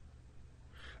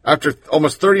 After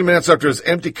almost 30 minutes after his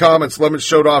empty comments, Lemon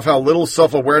showed off how little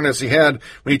self-awareness he had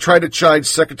when he tried to chide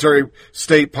Secretary of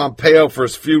State Pompeo for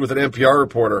his feud with an NPR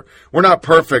reporter. We're not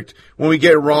perfect. When we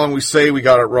get it wrong, we say we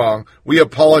got it wrong. We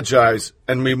apologize,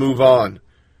 and we move on.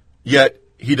 Yet,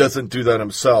 he doesn't do that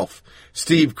himself.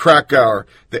 Steve Krakauer,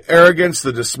 the arrogance,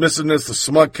 the dismissiveness, the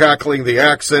smug cackling, the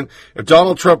accent. If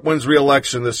Donald Trump wins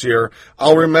re-election this year,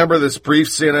 I'll remember this brief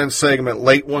CNN segment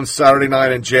late one Saturday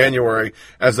night in January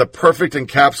as a perfect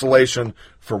encapsulation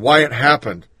for why it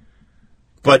happened.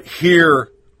 But here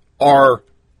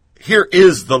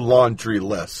is the laundry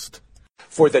list.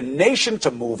 For the nation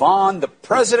to move on, the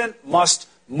president must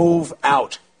move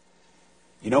out.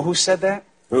 You know who said that?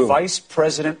 Who? Vice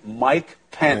President Mike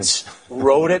Pence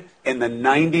wrote it in the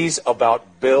 90s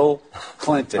about Bill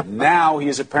Clinton. Now he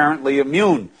is apparently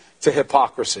immune to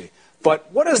hypocrisy.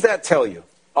 But what does that tell you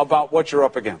about what you're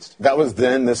up against? That was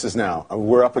then, this is now.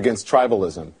 We're up against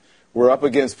tribalism. We're up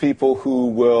against people who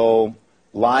will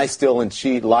lie, steal, and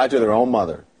cheat, lie to their own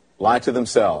mother, lie to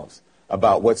themselves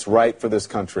about what's right for this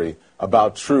country,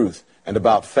 about truth, and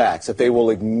about facts, that they will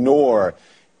ignore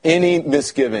any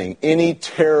misgiving, any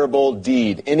terrible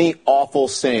deed, any awful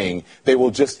saying. They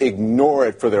will just ignore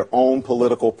it for their own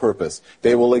political purpose.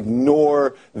 They will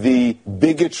ignore the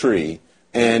bigotry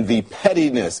and the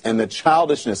pettiness and the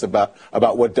childishness about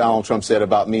what Donald Trump said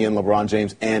about me and LeBron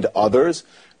James and others,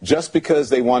 just because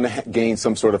they want to gain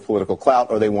some sort of political clout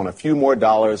or they want a few more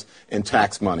dollars in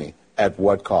tax money. At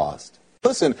what cost?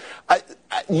 Listen,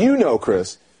 you know,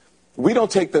 Chris, we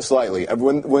don't take this lightly.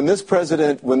 When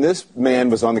this man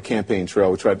was on the campaign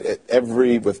trail, we tried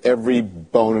with every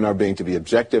bone in our being to be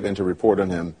objective and to report on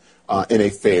him in a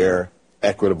fair,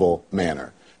 equitable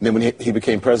manner. And then when he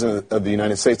became president of the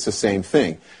United States, the same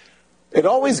thing. It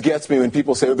always gets me when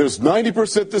people say, there's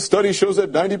 90%, this study shows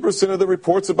that 90% of the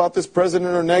reports about this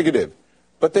president are negative.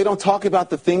 But they don't talk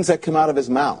about the things that come out of his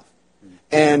mouth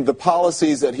and the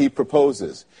policies that he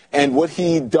proposes and what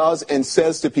he does and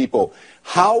says to people.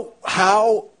 How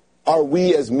are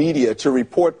we as media to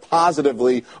report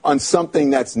positively on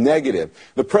something that's negative?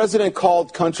 The president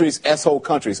called countries S-hole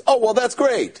countries. Oh, well, that's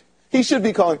great. He should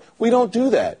be calling. We don't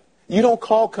do that. You don't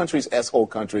call countries S-hole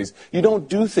countries. You don't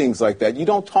do things like that. You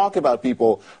don't talk about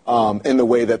people in the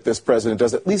way that this president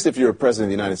does. At least if you're a president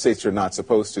of the United States, you're not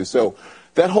supposed to. So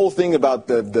that whole thing about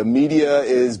the media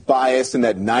is biased and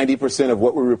that 90% of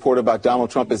what we report about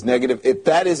Donald Trump is negative, if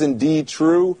that is indeed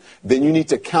true, then you need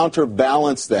to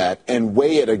counterbalance that and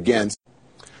weigh it against.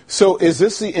 So is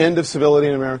this the end of civility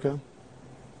in America?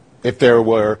 If there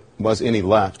was any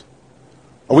left?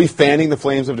 Are we fanning the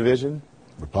flames of division?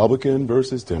 Republican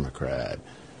versus Democrat,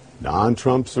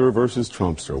 non-Trumpster versus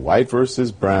Trumpster, white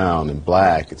versus brown and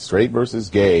black, and straight versus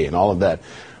gay, and all of that.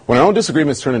 When our own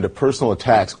disagreements turn into personal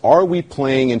attacks, are we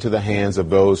playing into the hands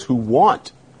of those who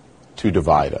want to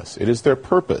divide us? It is their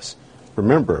purpose.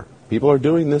 Remember, people are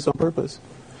doing this on purpose.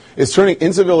 Is turning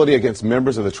incivility against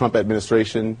members of the Trump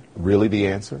administration really the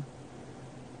answer?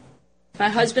 My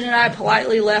husband and I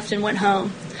politely left and went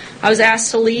home. I was asked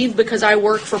to leave because I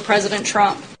work for President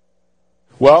Trump.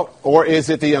 Well, or is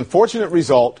it the unfortunate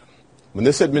result when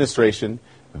this administration,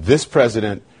 this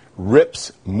president,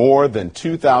 rips more than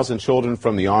 2,000 children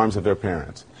from the arms of their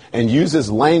parents and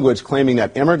uses language claiming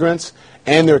that immigrants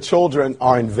and their children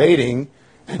are invading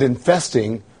and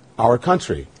infesting our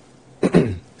country?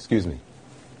 Excuse me.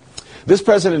 This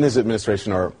president and his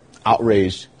administration are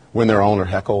outraged when their owner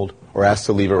heckled or asked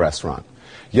to leave a restaurant.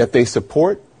 Yet they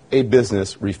support a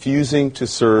business refusing to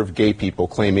serve gay people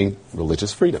claiming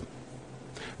religious freedom.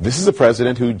 This is the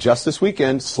president who just this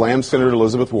weekend slammed Senator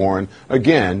Elizabeth Warren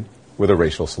again with a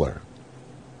racial slur.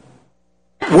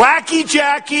 Wacky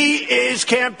Jackie is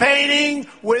campaigning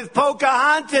with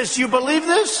Pocahontas. You believe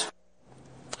this?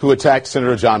 Who attacked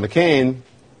Senator John McCain,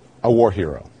 a war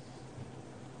hero.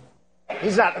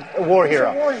 He's not a war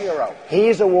hero. He's a war hero.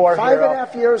 He's a war hero.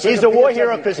 5.5 years. He's a war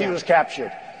hero because he was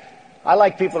captured. I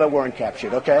like people that weren't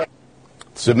captured, okay?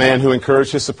 It's a man who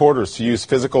encouraged his supporters to use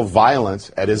physical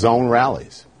violence at his own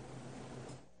rallies.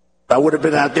 I would have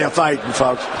been out there fighting,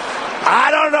 folks.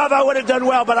 I don't know if I would have done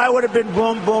well, but I would have been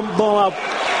boom, boom, boom. I'll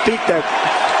beat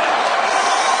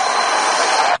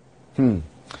that.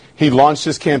 He launched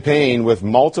his campaign with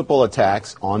multiple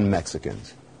attacks on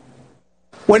Mexicans.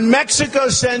 When Mexico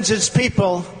sends its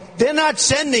people, they're not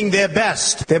sending their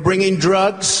best. They're bringing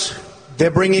drugs.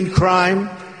 They're bringing crime.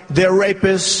 They're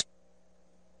rapists.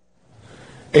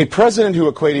 A president who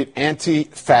equated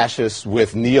anti-fascists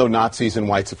with neo-Nazis and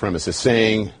white supremacists,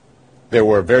 saying there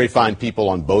were very fine people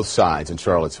on both sides in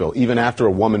Charlottesville. Even after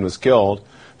a woman was killed,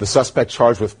 the suspect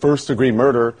charged with first-degree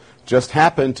murder just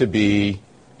happened to be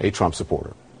a Trump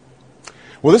supporter.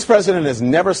 Well, this president has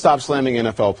never stopped slamming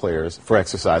NFL players for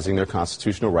exercising their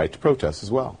constitutional right to protest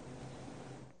as well.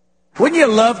 Wouldn't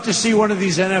you love to see one of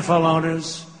these NFL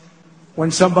owners, when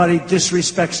somebody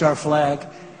disrespects our flag,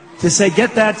 to say,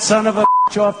 get that son of a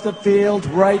off the field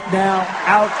right now,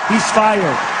 out, he's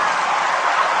fired.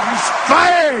 He's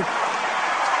fired!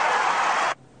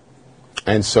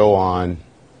 And so on,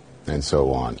 and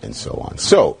so on, and so on.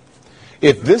 So,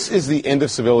 if this is the end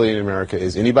of civility in America,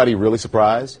 is anybody really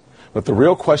surprised? But the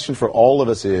real question for all of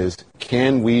us is,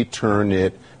 can we turn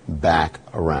it back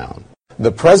around?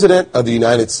 The President of the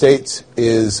United States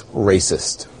is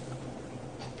racist.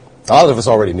 A lot of us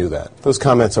already knew that. Those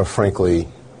comments are frankly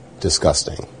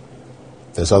disgusting.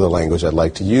 There's other language I'd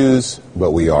like to use,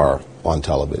 but we are on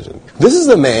television. This is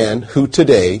the man who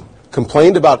today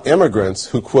complained about immigrants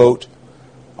who, quote,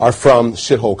 are from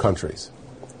shithole countries.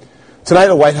 Tonight,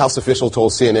 a White House official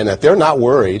told CNN that they're not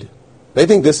worried. They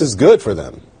think this is good for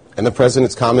them, and the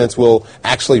president's comments will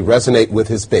actually resonate with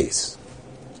his base.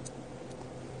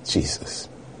 Jesus.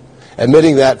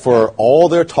 Admitting that for all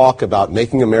their talk about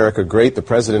making America great, the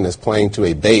president is playing to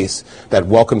a base that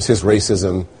welcomes his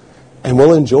racism and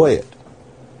will enjoy it.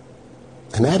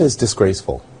 And that is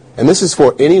disgraceful. And this is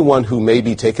for anyone who may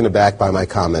be taken aback by my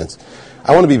comments.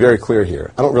 I want to be very clear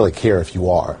here. I don't really care if you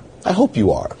are. I hope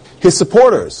you are. His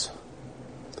supporters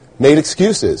made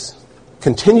excuses,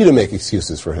 continue to make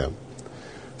excuses for him.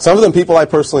 Some of them people I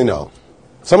personally know.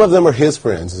 Some of them are his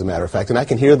friends, as a matter of fact, and I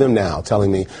can hear them now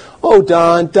telling me, oh,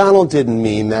 Donald didn't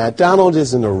mean that. Donald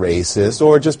isn't a racist,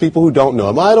 or just people who don't know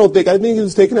him. I think he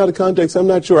was taken out of context. I'm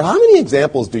not sure. How many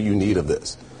examples do you need of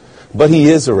this? But he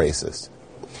is a racist.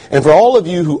 And for all of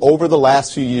you who over the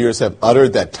last few years have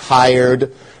uttered that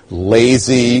tired,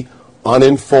 lazy,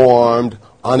 uninformed,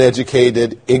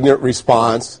 uneducated, ignorant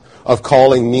response of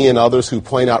calling me and others who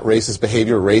point out racist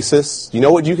behavior racist, you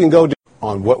know what you can go do?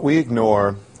 On what we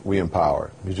ignore, we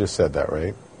empower. You just said that,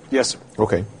 right? Yes, sir.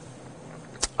 Okay.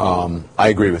 I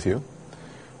agree with you.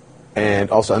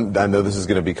 And also, I know this is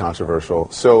going to be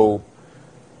controversial. So,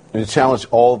 to challenge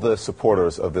all the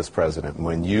supporters of this president,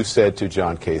 when you said to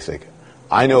John Kasich,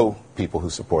 I know people who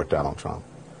support Donald Trump.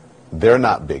 They're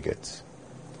not bigots.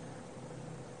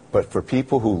 But for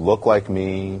people who look like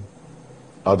me,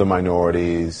 other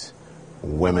minorities,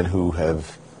 women who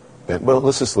have been, well,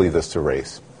 let's just leave this to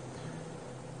race.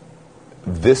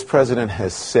 This president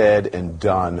has said and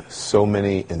done so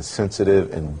many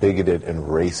insensitive and bigoted and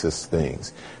racist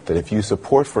things that if you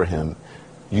support him,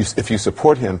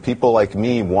 people like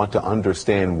me want to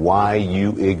understand why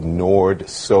you ignored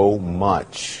so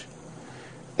much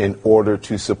in order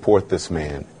to support this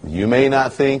man. You may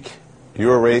not think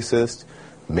you're a racist.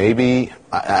 Maybe,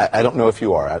 I don't know if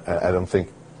you are. I don't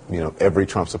think, every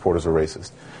Trump supporter is a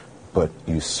racist. But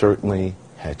you certainly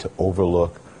had to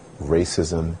overlook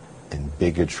racism and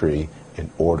bigotry in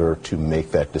order to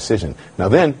make that decision. Now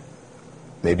then,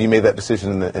 maybe you made that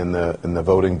decision in the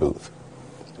voting booth.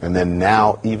 And then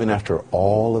now, even after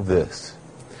all of this,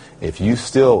 if you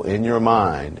still, in your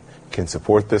mind, can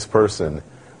support this person,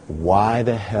 why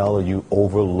the hell are you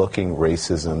overlooking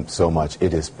racism so much?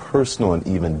 It is personal and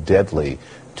even deadly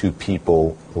to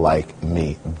people like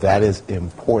me. That is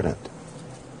important.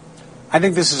 I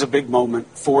think this is a big moment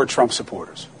for Trump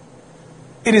supporters.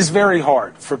 It is very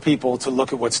hard for people to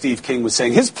look at what Steve King was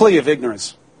saying. His plea of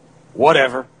ignorance,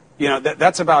 whatever,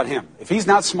 that's about him. If he's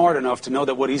not smart enough to know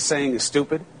that what he's saying is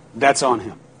stupid, that's on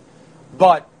him.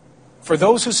 But for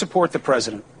those who support the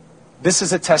president, this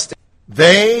is a test.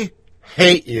 They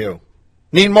hate you.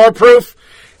 Need more proof?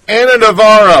 Ana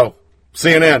Navarro,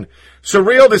 CNN.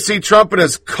 Surreal to see Trump and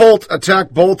his cult attack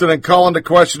Bolton and call into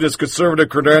question his conservative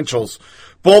credentials.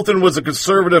 Bolton was a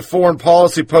conservative foreign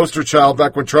policy poster child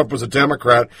back when Trump was a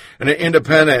Democrat and an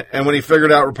independent, and when he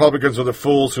figured out Republicans were the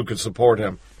fools who could support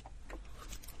him.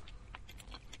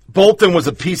 Bolton was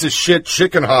a piece of shit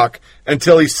chicken hawk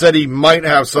until he said he might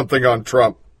have something on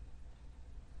Trump.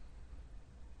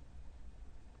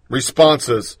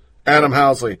 Responses. Adam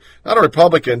Housley, not a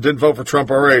Republican, didn't vote for Trump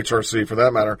or HRC for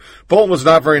that matter. Bolton was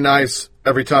not very nice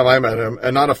every time I met him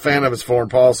and not a fan of his foreign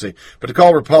policy. But to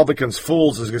call Republicans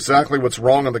fools is exactly what's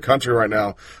wrong in the country right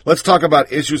now. Let's talk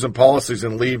about issues and policies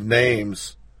and leave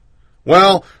names.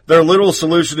 Well, their little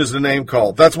solution is the name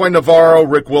call. That's why Navarro,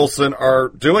 Rick Wilson are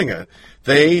doing it.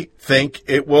 They think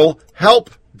it will help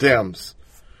Dems.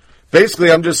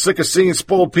 Basically, I'm just sick of seeing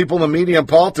spoiled people in the media and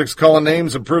politics calling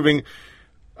names and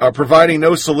providing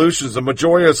no solutions. The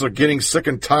majority of us are getting sick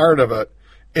and tired of it.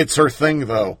 It's her thing,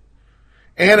 though.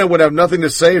 Anna would have nothing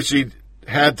to say if she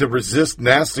had to resist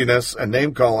nastiness and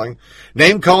name-calling.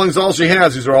 Name-calling is all she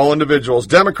has. These are all individuals.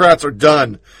 Democrats are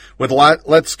done with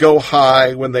let's go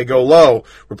high when they go low.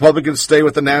 Republicans stay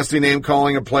with the nasty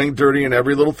name-calling and playing dirty in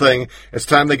every little thing. It's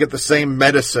time they get the same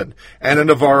medicine. Ana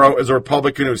Navarro is a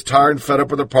Republican who's tired and fed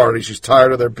up with her party. She's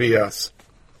tired of their BS.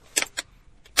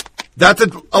 That's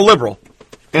a liberal.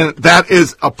 And that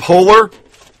is a polar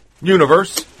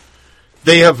universe.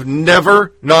 They have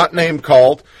never not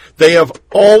name-called. They have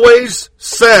always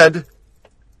said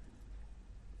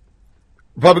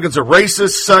Republicans are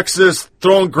racist, sexist,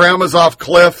 throwing grandmas off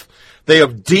cliff. They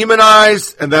have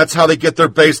demonized, and that's how they get their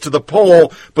base to the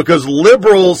poll, because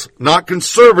liberals, not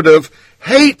conservative,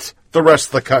 hate the rest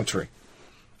of the country.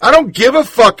 I don't give a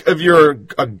fuck if you're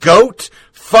a goat.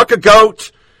 Fuck a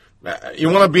goat. You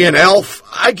want to be an elf?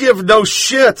 I give no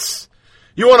shits.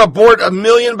 You want to abort 1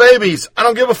 million babies? I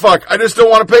don't give a fuck. I just don't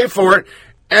want to pay for it.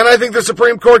 And I think the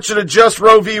Supreme Court should adjust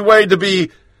Roe v. Wade to be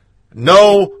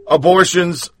no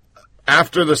abortions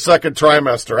after the second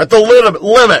trimester. At the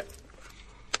limit.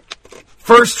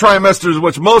 First trimester is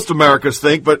what most Americans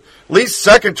think, but at least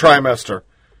second trimester.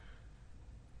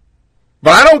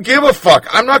 But I don't give a fuck.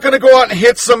 I'm not going to go out and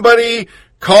hit somebody,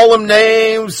 call them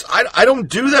names. I don't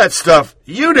do that stuff.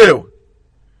 You do.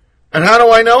 And how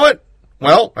do I know it?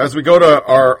 Well, as we go to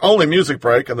our only music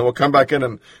break, and then we'll come back in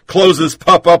and close this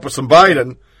pup up with some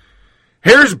Biden.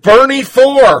 Here's Bernie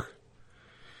 4.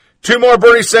 2 more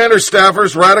Bernie Sanders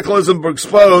staffers. Radicalism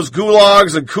exposed.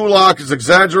 Gulags and kulak is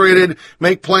exaggerated.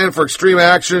 Make plan for extreme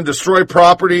action. Destroy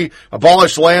property.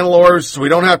 Abolish landlords so we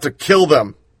don't have to kill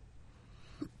them.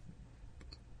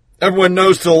 Everyone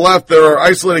knows to the left there are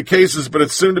isolated cases, but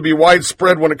it's soon to be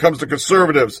widespread when it comes to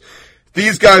conservatives.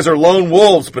 These guys are lone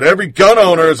wolves, but every gun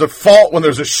owner is at fault when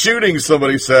there's a shooting,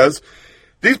 somebody says.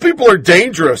 These people are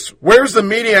dangerous. Where's the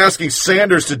media asking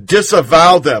Sanders to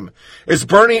disavow them? Is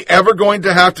Bernie ever going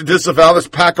to have to disavow this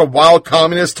pack of wild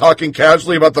communists talking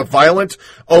casually about the violent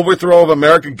overthrow of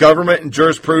American government and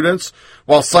jurisprudence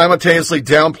while simultaneously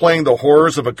downplaying the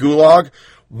horrors of a gulag?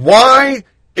 Why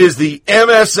is the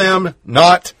MSM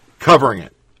not covering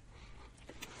it?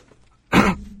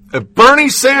 If Bernie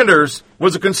Sanders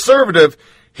was a conservative,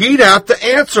 he'd have to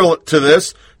answer to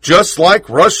this, just like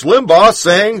Rush Limbaugh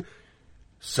saying,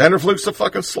 Senator Fluke's a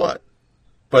fucking slut.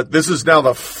 But this is now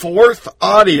the fourth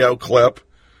audio clip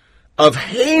of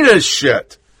heinous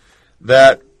shit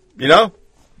that,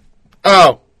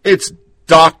 it's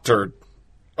doctored.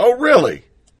 Oh, really?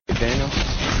 Daniel?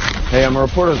 Hey, I'm a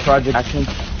reporter with Project Action.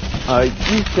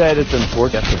 You said it's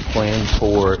important to plan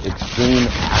for extreme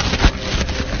action.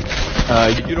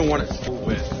 You don't want to deal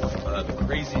with the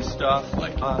crazy stuff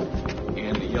like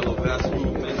and the yellow vest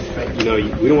movement. We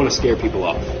don't want to scare people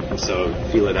off, so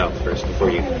feel it out first before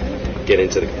you get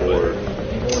into the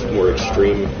more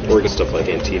extreme organ stuff like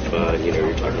Antifa. And,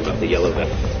 you're talking about the yellow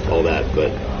vest, all that,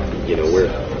 but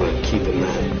we're keeping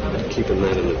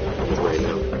that in the right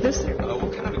now.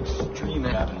 What kind of extreme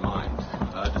have in mind?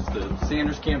 Does the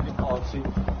Sanders campaign policy?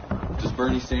 Does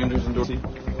Bernie Sanders endorse it?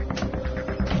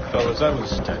 Fellas, that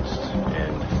was text,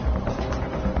 and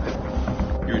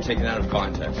you were taken out of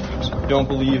context. Don't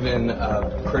believe in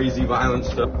crazy violent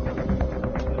stuff?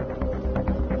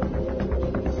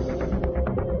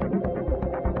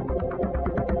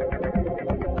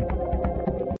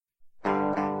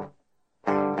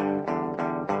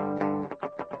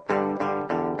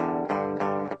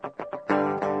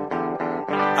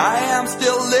 I am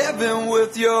still living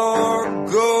with your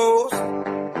ghost,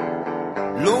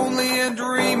 lonely and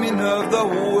dreaming of the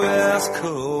West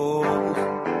Coast.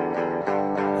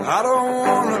 I don't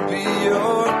want to be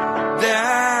your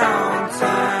downtime.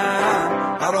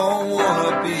 I don't want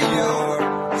to be your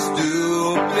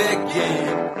stupid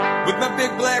game. With my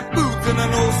big black boots and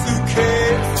an old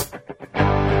suitcase, I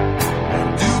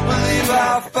do believe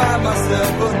I'll find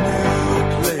myself a new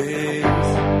place.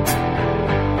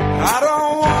 I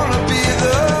don't want to be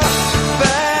the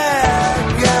bad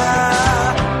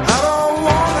guy. I don't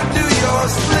want to do your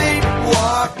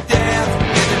sleepwalk dance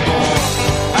anymore.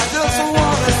 I just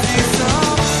want to see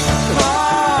some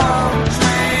palm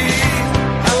trees.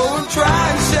 I will try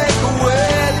and shake away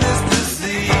this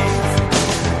disease.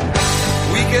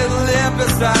 We could live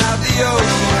beside the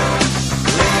ocean,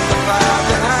 leave the fire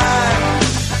behind,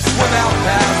 swim out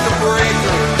past the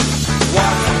breaker,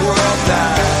 watch the world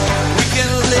die.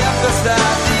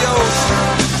 Beside the ocean,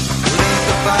 leave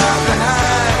the fire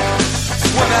behind,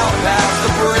 swim out past the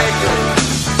breaker,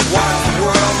 watch the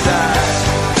world die.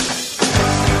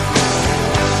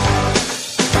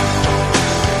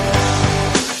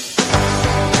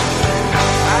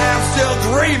 I am still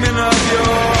dreaming of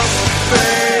your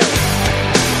face,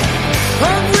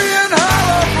 hungry and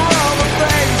hollow for all the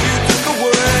things you took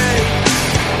away.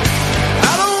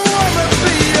 I don't want to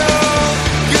be your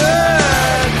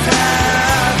good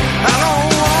time. I don't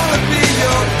want to be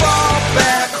your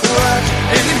fallback crutch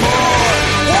anymore.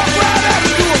 Walk right out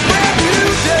into a brand new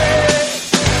day.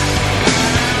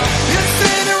 It's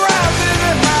sitting rising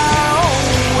in my own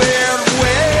weird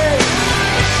way.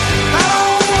 I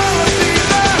don't want to be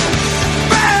the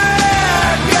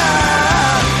bad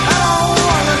guy. I don't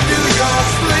want to do your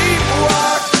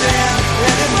sleepwalk dance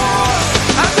anymore.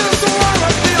 I just want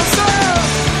to feel some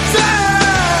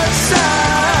sunshine.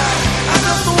 I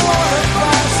just want to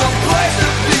find some place to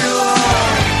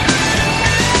belong.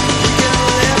 We can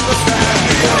live beside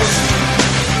the ocean,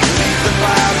 leave the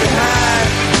fire behind,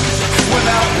 swim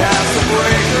out past the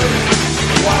breaker,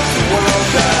 watch the world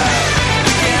die.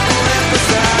 We can live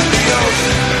beside the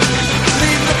ocean,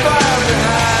 leave the fire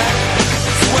behind,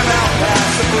 swim out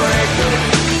past the breaker,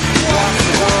 watch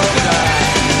the world die.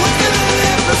 We can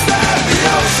live beside the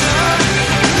ocean,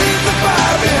 leave the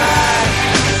fire behind,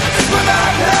 swim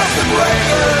out past the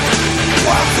breaker,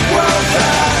 watch the world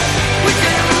die. We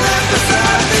can live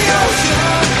beside the ocean,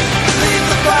 leave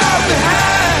the fire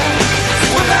behind,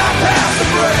 swim out past the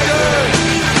breaker,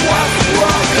 watch the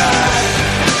world die.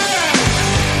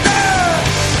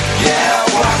 Yeah,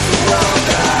 watch the world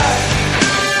die.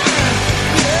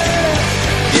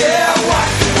 Yeah,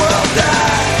 watch the world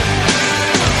die.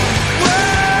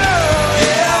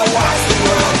 Yeah, watch the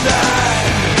world die.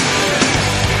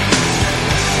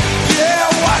 Yeah,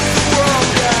 watch the world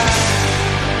die.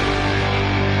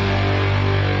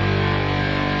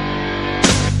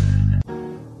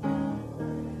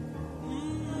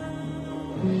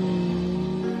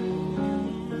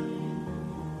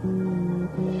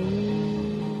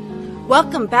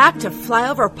 Welcome back to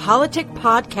Flyover Politic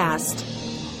Podcast.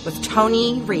 with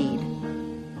Tony Reed.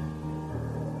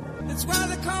 That's why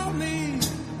they call me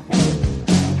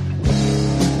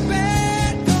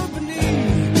bad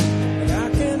company, but I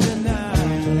can't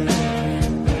deny.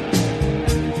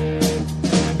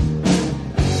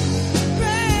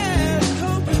 Bad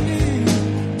company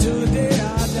till the day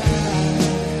I die.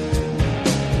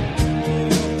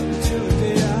 Till the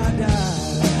day I die.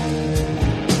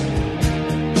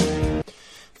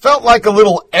 Felt like a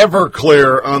little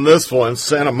Everclear on this one,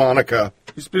 Santa Monica.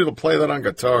 Used to be able to play that on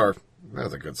guitar.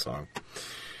 That's a good song.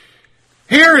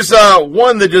 Here's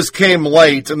one that just came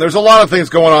late, and there's a lot of things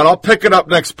going on. I'll pick it up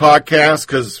next podcast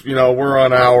because, we're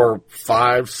on hour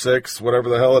 5, 6, whatever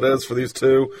the hell it is for these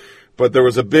two. But there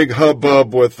was a big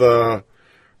hubbub with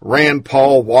Rand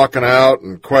Paul walking out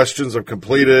and questions have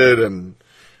completed, and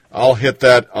I'll hit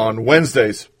that on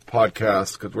Wednesday's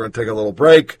podcast because we're going to take a little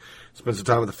break, spend some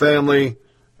time with the family,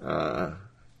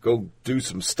 go do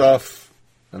some stuff,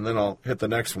 and then I'll hit the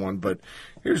next one. But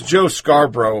here's Joe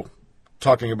Scarborough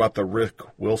talking about the Rick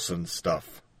Wilson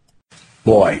stuff.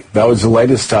 Boy, that was the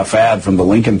latest tough ad from the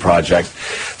Lincoln Project.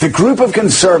 The group of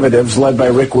conservatives led by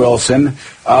Rick Wilson,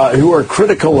 who are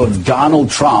critical of Donald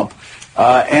Trump,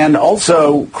 and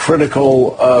also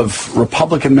critical of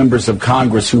Republican members of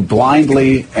Congress who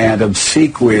blindly and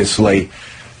obsequiously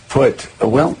put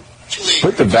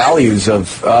the values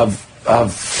of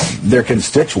their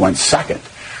constituents second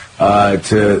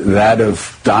to that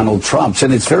of Donald Trump's.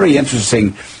 And it's very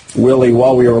interesting, Willie,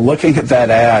 while we were looking at that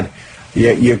ad,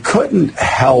 you couldn't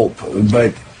help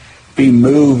but be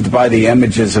moved by the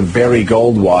images of Barry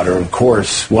Goldwater, of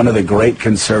course, one of the great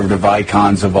conservative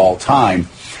icons of all time,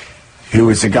 who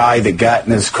was a guy that got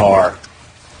in his car,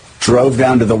 drove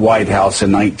down to the White House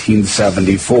in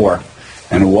 1974,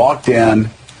 and walked in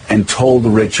and told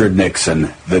Richard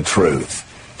Nixon the truth,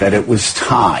 that it was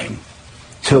time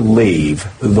to leave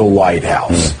the White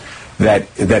House, that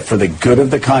for the good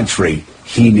of the country,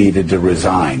 he needed to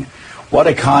resign. What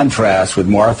a contrast with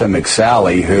Martha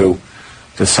McSally, who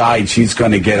decides she's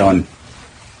going to get on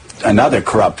another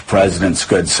corrupt president's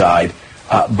good side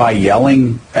by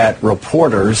yelling at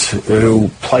reporters who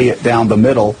play it down the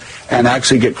middle and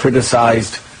actually get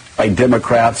criticized by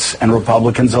Democrats and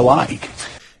Republicans alike.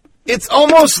 It's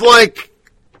almost like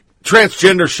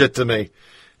transgender shit to me.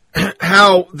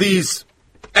 How these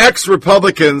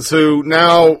ex-Republicans who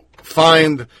now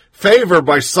find favor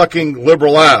by sucking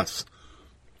liberal ass.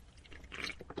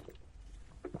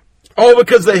 All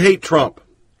because they hate Trump.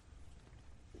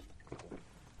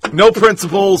 No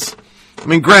principles. I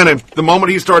mean, granted, the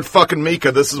moment he started fucking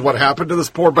Mika, this is what happened to this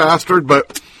poor bastard,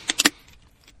 but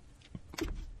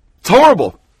it's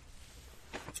horrible.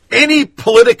 Any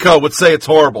Politico would say it's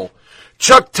horrible.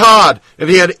 Chuck Todd, if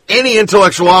he had any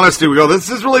intellectual honesty, would go, this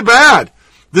is really bad.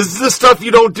 This is the stuff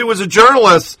you don't do as a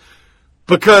journalist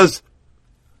because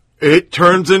it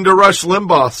turns into Rush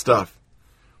Limbaugh stuff.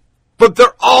 But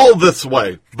they're all this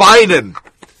way. Biden.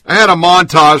 I had a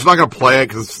montage. I'm not going to play it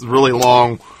because it's a really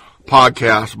long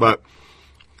podcast, but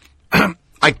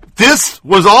this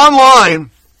was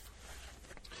online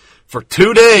for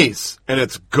 2 days, and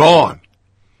it's gone.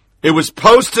 It was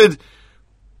posted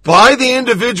by the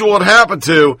individual it happened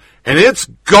to, and it's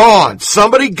gone.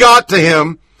 Somebody got to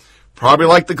him, probably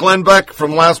like the Glenn Beck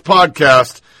from last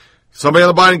podcast. Somebody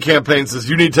on the Biden campaign says,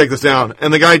 you need to take this down.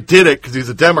 And the guy did it because he's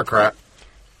a Democrat.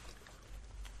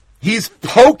 He's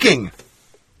poking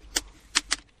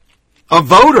a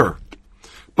voter.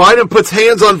 Biden puts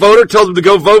hands on voter, tells him to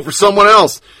go vote for someone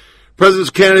else.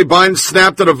 President's candidate Biden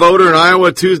snapped at a voter in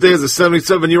Iowa Tuesday as a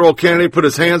 77-year-old candidate put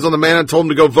his hands on the man and told him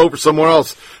to go vote for someone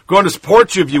else. I'm going to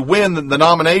support you if you win the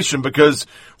nomination because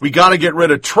we got to get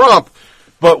rid of Trump.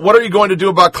 But what are you going to do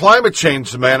about climate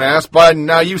change, the man asked. Biden,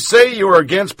 now you say you are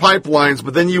against pipelines,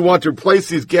 but then you want to replace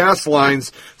these gas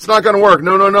lines. It's not going to work.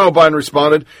 No, Biden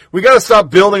responded. We got to stop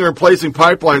building or replacing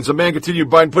pipelines. The man continued.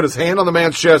 Biden put his hand on the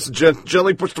man's chest and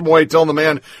gently pushed him away, telling the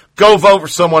man, go vote for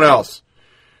someone else.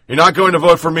 You're not going to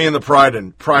vote for me in the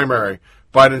primary,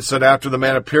 Biden said after the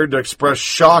man appeared to express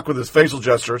shock with his facial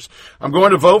gestures. I'm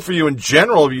going to vote for you in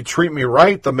general if you treat me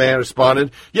right, the man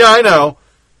responded. Yeah, I know.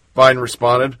 Biden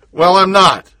responded, well, I'm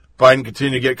not. Biden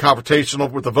continued to get confrontational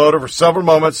with the voter for several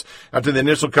moments after the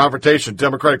initial confrontation.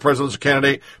 Democratic presidential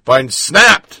candidate Biden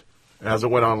snapped as it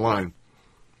went online.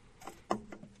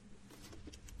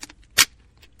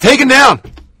 Taken down.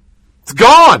 It's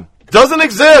gone. Doesn't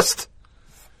exist.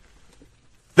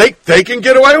 They can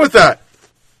get away with that.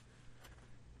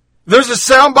 There's a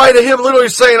soundbite of him literally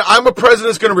saying, I'm a president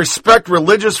that's going to respect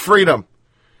religious freedom.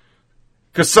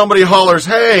 Because somebody hollers,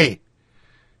 Hey,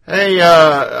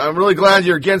 I'm really glad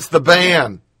you're against the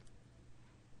ban.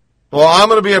 Well, I'm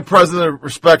going to be a president that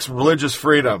respects religious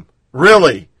freedom.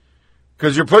 Really?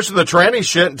 Because you're pushing the tranny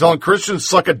shit and telling Christians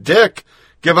suck a dick,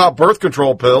 give out birth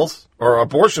control pills or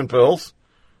abortion pills.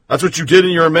 That's what you did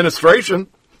in your administration.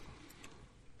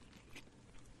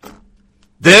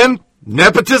 Then,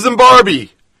 Nepotism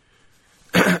Barbie.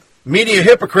 Media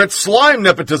hypocrites slime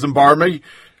Nepotism Barbie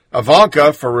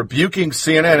Ivanka for rebuking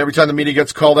CNN. Every time the media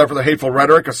gets called out for the hateful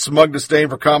rhetoric, a smug disdain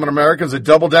for common Americans, they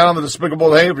double down on the despicable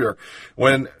behavior.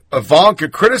 When Ivanka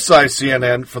criticized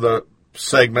CNN for the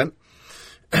segment,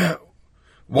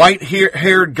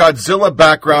 white-haired Godzilla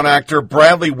background actor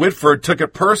Bradley Whitford took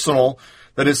it personal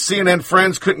that his CNN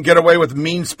friends couldn't get away with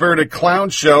mean-spirited clown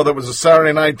show that was a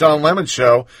Saturday Night Don Lemon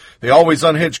show. The always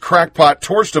unhinged crackpot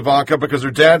torched Ivanka because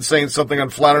her dad saying something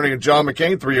unflattering to John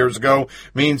McCain 3 years ago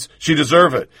means she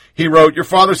deserved it. He wrote, "Your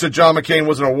father said John McCain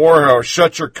wasn't a war hero.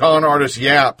 Shut your con artist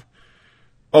yap."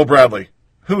 Oh, Bradley,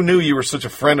 who knew you were such a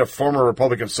friend of former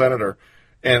Republican senator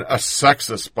and a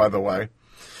sexist, by the way?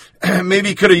 Maybe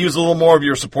he could have used a little more of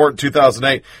your support in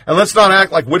 2008. And let's not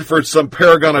act like Whitford's some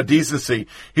paragon of decency.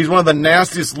 He's one of the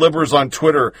nastiest liberals on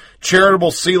Twitter. Charitable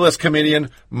C-list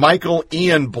comedian Michael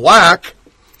Ian Black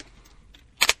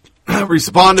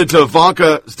responded to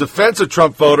Ivanka's defense of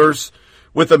Trump voters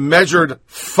with a measured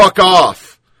fuck off.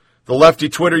 The lefty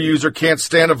Twitter user can't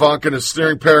stand Ivanka, and his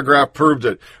sneering paragraph proved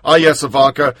it. Ah, yes,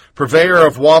 Ivanka, purveyor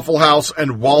of Waffle House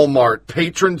and Walmart,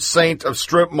 patron saint of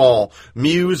strip mall,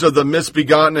 muse of the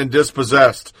misbegotten and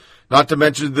dispossessed. Not to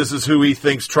mention this is who he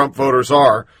thinks Trump voters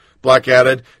are. Black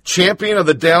added, champion of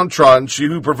the downtrodden, she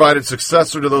who provided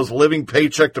successor to those living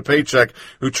paycheck to paycheck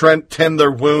who tend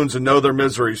their wounds and know their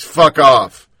miseries. Fuck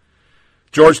off.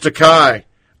 George Takei,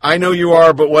 I know you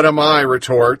are, but what am I,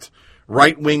 retort.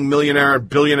 Right-wing millionaire and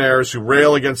billionaires who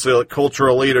rail against the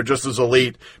cultural elite are just as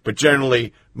elite, but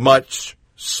generally much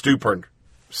stupider.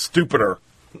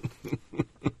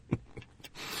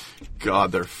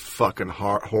 God, they're fucking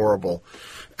horrible.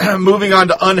 Moving on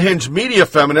to unhinged media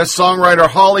feminist, songwriter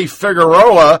Holly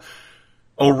Figueroa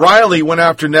O'Reilly went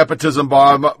after Nepotism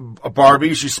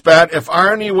Barbie. She spat, if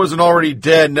irony wasn't already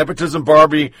dead, Nepotism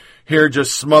Barbie here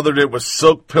just smothered it with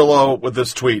silk pillow with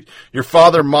this tweet. Your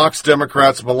father mocks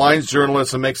Democrats, maligns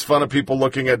journalists, and makes fun of people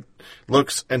looking at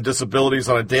looks and disabilities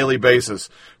on a daily basis.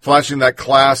 Flashing that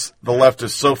class the left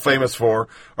is so famous for,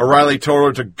 O'Reilly told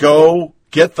her to go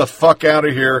get the fuck out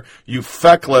of here, you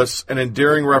feckless, an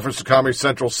endearing reference to Comedy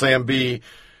Central Sam B.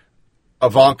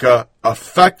 Ivanka, a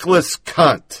feckless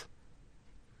cunt.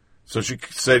 So she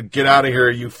said, get out of here,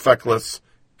 you feckless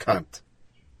cunt.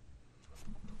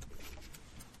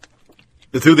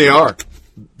 That's who they are.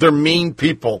 They're mean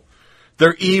people.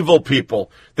 They're evil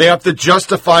people. They have to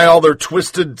justify all their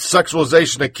twisted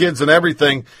sexualization of kids and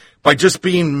everything by just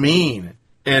being mean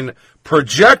and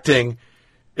projecting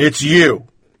it's you.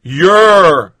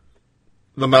 You're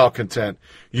the malcontent.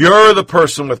 You're the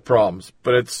person with problems,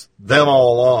 but it's them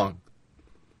all along.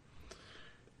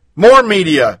 More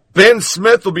media. Ben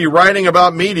Smith will be writing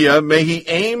about media. May he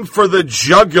aim for the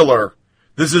jugular.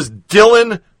 This is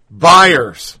Dylan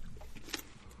Byers.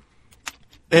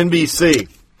 NBC.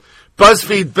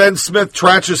 BuzzFeed Ben Smith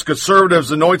trashes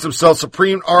conservatives, anoints himself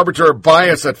supreme arbiter of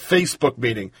bias at Facebook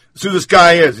meeting. That's who this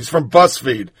guy is. He's from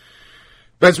BuzzFeed.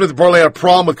 Ben Smith reportedly had a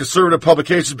problem with conservative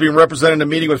publications being represented in a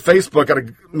meeting with Facebook at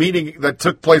a meeting that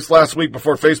took place last week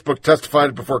before Facebook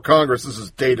testified before Congress. This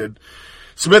is dated.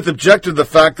 Smith objected to the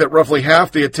fact that roughly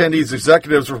half the attendees'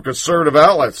 executives were from conservative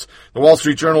outlets. The Wall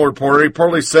Street Journal reporter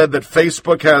reportedly said that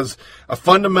Facebook has a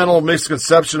fundamental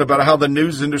misconception about how the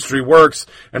news industry works,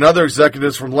 and other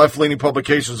executives from left-leaning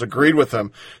publications agreed with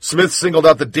him. Smith singled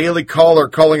out the Daily Caller,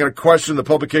 calling it a question of the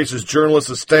publication's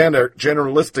journalistic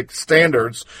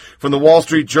standards. From the Wall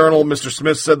Street Journal, Mr.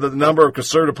 Smith said that the number of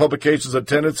conservative publications'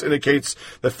 attendance indicates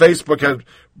that Facebook had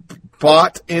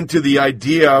bought into the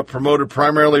idea, promoted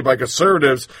primarily by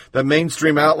conservatives, that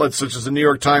mainstream outlets such as the New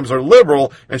York Times are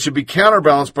liberal and should be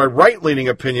counterbalanced by right-leaning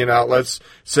opinion outlets,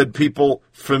 said people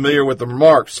familiar with the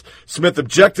remarks. Smith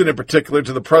objected in particular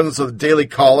to the presence of the Daily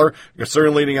Caller, a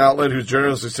conservative leading outlet whose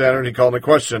journalistic standard he called into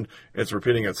question. It's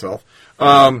repeating itself.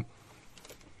 Not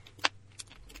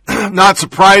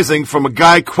surprising from a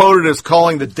guy quoted as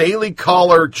calling the Daily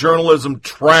Caller journalism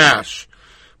trash.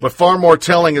 But far more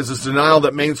telling is his denial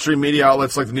that mainstream media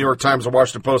outlets like the New York Times or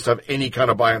Washington Post have any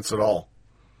kind of bias at all.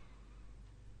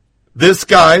 This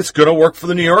guy's going to work for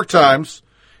the New York Times,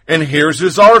 and here's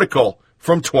his article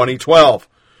from 2012.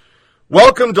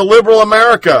 Welcome to liberal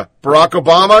America. Barack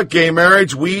Obama, gay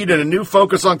marriage, weed, and a new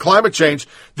focus on climate change.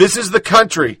 This is the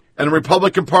country, and the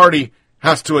Republican Party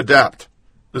has to adapt.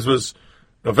 This was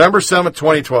November 7th,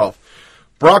 2012.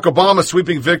 Barack Obama's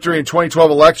sweeping victory in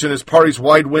 2012 election, his party's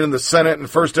wide win in the Senate, and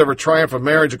first ever triumph of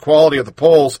marriage equality at the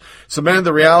polls cemented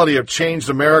the reality of changed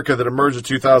America that emerged in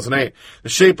 2008. The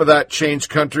shape of that changed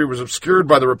country was obscured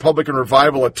by the Republican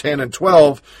revival of 10 and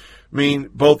 12, mean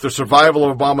both the survival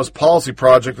of Obama's policy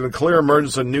project and the clear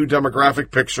emergence of a new demographic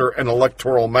picture and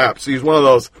electoral map. See, he's one of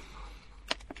those.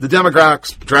 The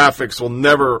demographics will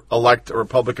never elect a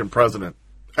Republican president,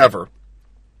 ever.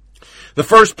 The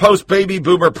first post-baby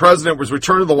boomer president was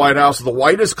returned to the White House with the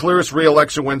whitest, clearest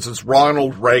re-election win since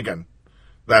Ronald Reagan.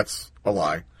 That's a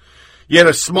lie. Yet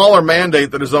a smaller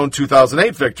mandate than his own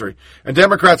 2008 victory. And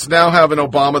Democrats now have in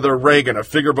Obama their Reagan, a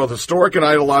figure both historic and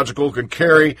ideological who can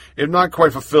carry, if not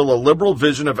quite fulfill, a liberal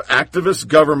vision of activist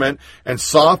government and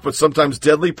soft but sometimes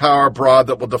deadly power abroad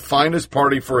that will define his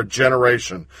party for a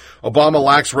generation. Obama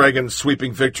lacks Reagan's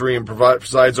sweeping victory and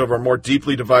presides over a more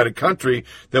deeply divided country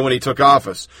than when he took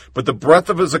office. But the breadth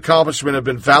of his accomplishment have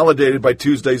been validated by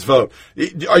Tuesday's vote.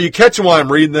 Are you catching why I'm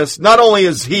reading this? Not only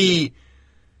is he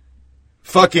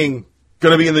fucking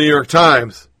going to be in the New York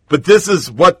Times, but this is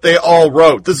what they all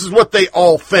wrote. This is what they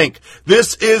all think.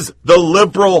 This is the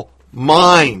liberal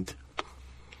mind.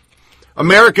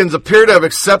 Americans appear to have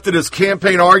accepted his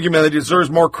campaign argument that he deserves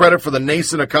more credit for the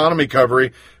nascent economy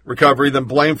recovery than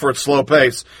blame for its slow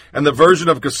pace, and the version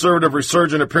of conservative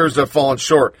resurgence appears to have fallen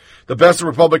short. The best the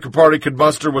Republican Party could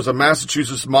muster was a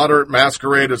Massachusetts moderate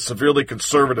masquerade as severely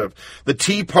conservative. The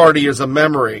Tea Party is a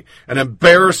memory, an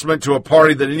embarrassment to a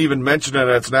party that didn't even mention it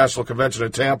at its national convention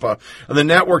in Tampa. And the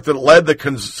network that led the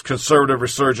conservative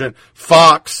resurgence,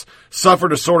 Fox,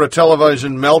 suffered a sort of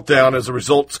television meltdown as the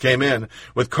results came in,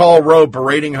 with Karl Rove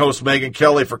berating host Megyn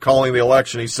Kelly for calling the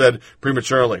election, he said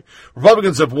prematurely.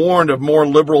 Republicans have warned of more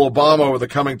liberal Obama over the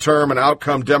coming term, an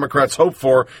outcome Democrats hope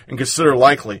for and consider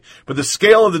likely. But the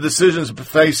scale of the decisions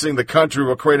facing the country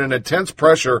will create an intense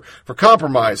pressure for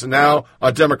compromise, and now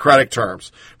on Democratic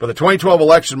terms. But the 2012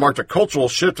 election marked a cultural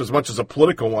shift as much as a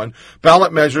political one.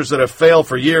 Ballot measures that have failed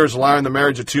for years, allowing the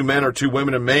marriage of 2 men or 2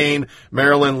 women in Maine,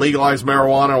 Maryland, legalized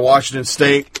marijuana in Washington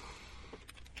State,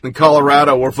 and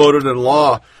Colorado were voted in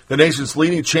law. The nation's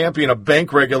leading champion of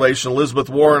bank regulation, Elizabeth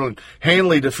Warren,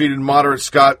 handily defeated moderate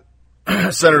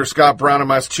Senator Scott Brown in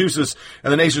Massachusetts,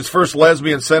 and the nation's first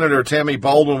lesbian senator, Tammy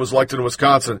Baldwin, was elected in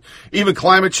Wisconsin. Even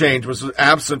climate change was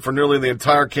absent for nearly the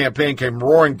entire campaign, came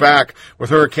roaring back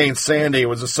with Hurricane Sandy, and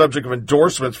was the subject of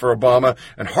endorsements for Obama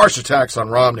and harsh attacks on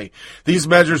Romney. These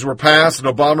measures were passed, and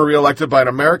Obama reelected by an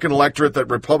American electorate that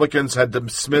Republicans had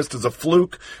dismissed as a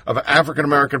fluke of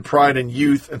African-American pride and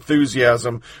youth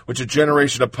enthusiasm, which a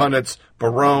generation of pundits,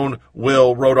 Barone,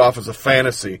 Will, wrote off as a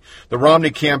fantasy. The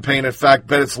Romney campaign, in fact,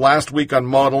 bet its last week on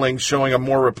modeling, showing a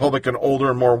more Republican,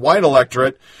 older, and more white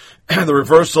electorate, and the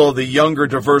reversal of the younger,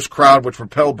 diverse crowd which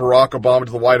propelled Barack Obama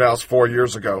to the White House 4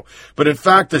 years ago. But in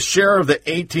fact, the share of the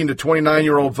 18 to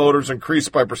 29-year-old voters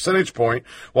increased by a percentage point,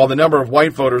 while the number of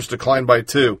white voters declined by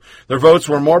 2. Their votes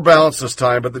were more balanced this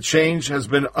time, but the change has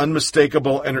been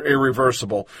unmistakable and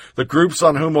irreversible. The groups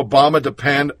on whom Obama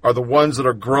depend are the ones that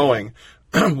are growing.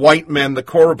 White men, the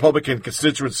core Republican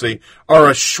constituency, are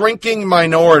a shrinking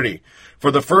minority. For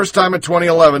the first time in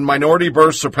 2011, minority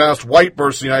births surpassed white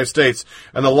births in the United States,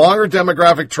 and the longer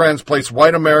demographic trends place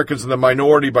white Americans in the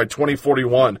minority by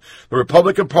 2041. The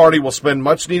Republican Party will spend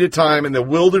much-needed time in the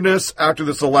wilderness after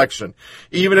this election.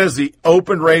 Even as the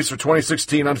open race for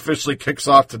 2016 unofficially kicks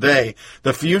off today,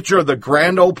 the future of the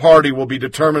grand old party will be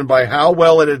determined by how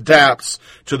well it adapts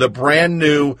to the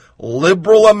brand-new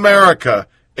liberal America,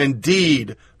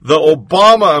 indeed, the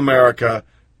Obama America,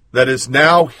 that is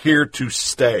now here to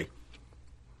stay.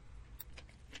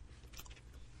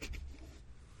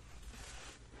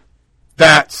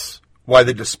 That's why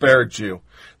they disparage you.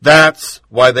 That's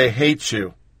why they hate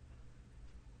you.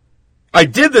 I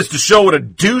did this to show what a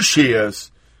douche he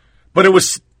is, but it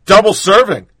was double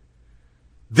serving.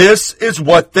 This is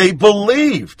what they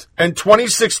believed, and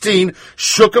 2016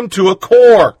 shook them to a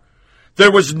core.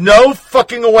 There was no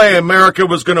fucking way America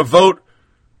was going to vote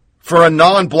for a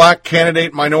non-black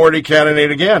candidate, minority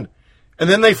candidate again. And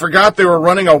then they forgot they were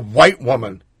running a white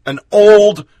woman, an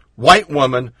old white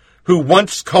woman who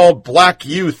once called black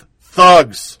youth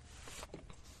thugs.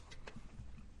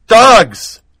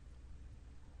 Thugs!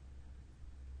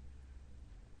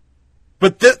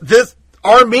 But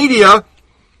our media,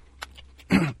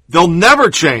 they'll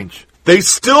never change. They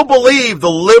still believe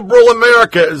the liberal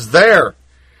America is there.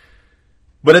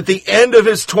 But at the end of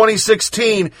his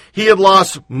 2016, he had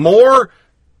lost more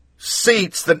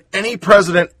seats than any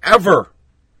president ever.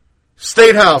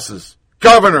 State houses,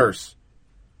 governors.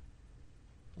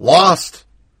 Lost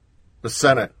the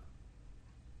Senate.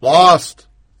 Lost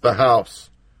the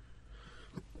House.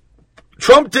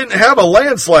 Trump didn't have a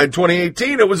landslide in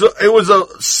 2018. It was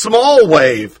a small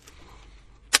wave.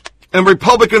 And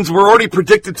Republicans were already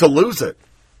predicted to lose it.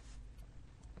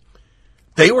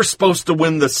 They were supposed to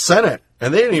win the Senate,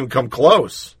 and they didn't even come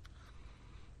close.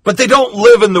 But they don't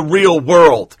live in the real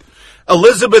world.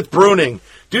 Elizabeth Bruning,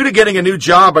 due to getting a new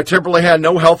job, I temporarily had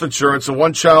no health insurance, and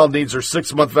one child needs her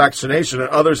 6-month vaccination, and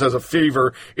others has a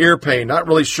fever, ear pain. Not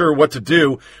really sure what to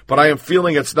do, but I am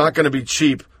feeling it's not going to be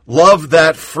cheap. Love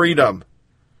that freedom.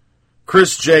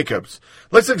 Chris Jacobs.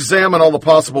 Let's examine all the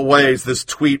possible ways this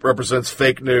tweet represents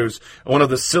fake news, one of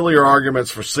the sillier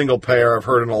arguments for single payer I've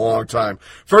heard in a long time.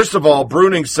 First of all,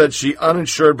 Bruning said she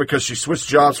uninsured because she switched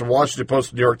jobs from Washington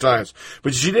Post to New York Times,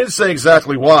 but she didn't say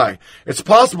exactly why. It's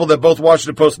possible that both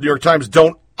Washington Post and New York Times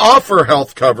don't offer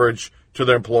health coverage to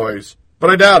their employees, but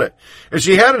I doubt it. If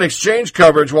she had an exchange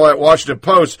coverage while at Washington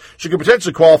Post, she could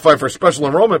potentially qualify for a special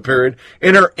enrollment period,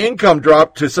 and her income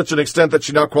dropped to such an extent that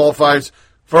she now qualifies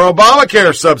for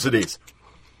Obamacare subsidies.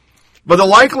 But the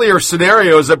likelier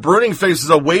scenario is that Bruning faces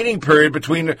a waiting period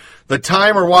between the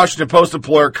time her Washington Post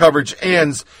employer coverage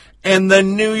ends and the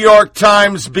New York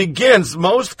Times begins.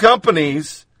 Most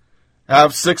companies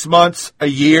have 6 months, a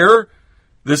year.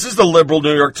 This is the liberal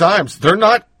New York Times. They're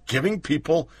not giving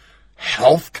people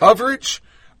health coverage?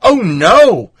 Oh,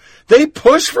 no. They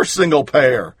push for single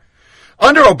payer.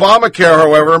 Under Obamacare,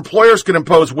 however, employers can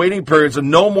impose waiting periods of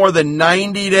no more than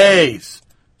 90 days.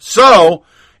 So,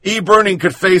 E. Bruning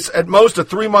could face at most a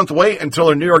 3-month wait until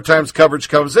her New York Times coverage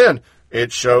comes in.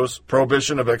 It shows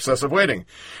prohibition of excessive waiting.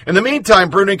 In the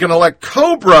meantime, Bruning can elect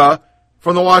COBRA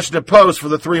from the Washington Post for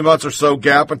the 3 months or so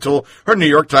gap until her New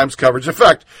York Times coverage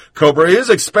effect. COBRA is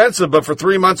expensive, but for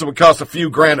 3 months it would cost a few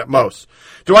grand at most.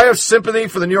 Do I have sympathy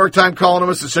for the New York Times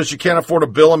columnist that says she can't afford a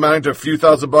bill amounting to a few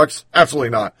 $1,000s? Absolutely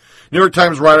not. New York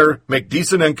Times writer make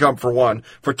decent income, for one.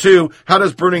 For two, how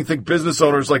does Bruning think business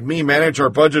owners like me manage our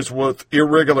budgets with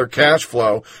irregular cash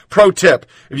flow? Pro tip,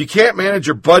 if you can't manage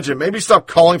your budget, maybe stop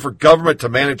calling for government to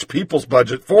manage people's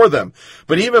budget for them.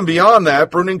 But even beyond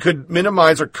that, Bruning could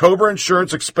minimize her COBRA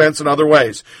insurance expense in other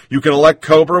ways. You can elect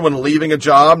COBRA when leaving a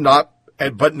job,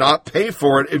 but not pay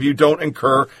for it if you don't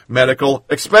incur medical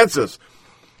expenses.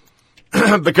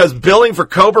 Because billing for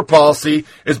COBRA policy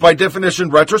is by definition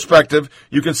retrospective,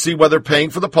 you can see whether paying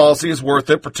for the policy is worth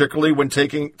it, particularly when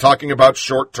talking about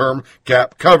short-term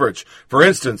gap coverage. For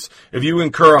instance, if you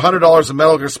incur $100 in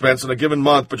medical expense in a given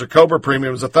month, but your COBRA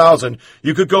premium is $1,000,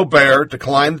 you could go bare,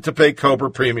 decline to pay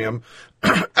COBRA premium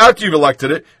after you've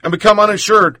elected it, and become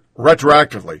uninsured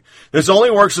retroactively. This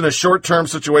only works in a short-term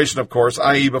situation, of course,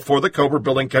 i.e. before the COBRA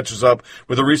billing catches up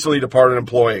with a recently departed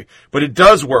employee. But it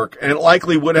does work, and it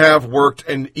likely would have worked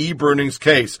in E. Bruning's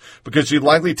case, because she'd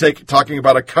likely talking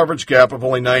about a coverage gap of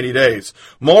only 90 days.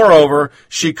 Moreover,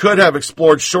 she could have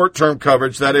explored short-term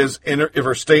coverage, that is, if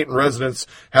her state and residence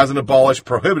hasn't abolished,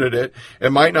 prohibited it.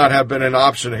 It might not have been an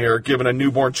option here, given a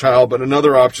newborn child, but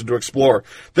another option to explore.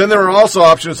 Then there are also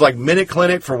options like Minute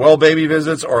Clinic for well baby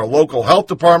visits or a local health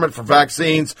department for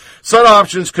vaccines. Some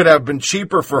options could have been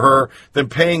cheaper for her than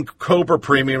paying COBRA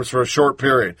premiums for a short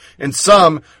period. In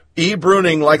sum, E.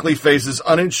 Bruning likely faces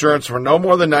uninsurance for no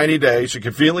more than 90 days. She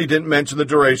conveniently didn't mention the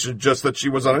duration, just that she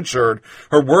was uninsured.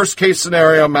 Her worst case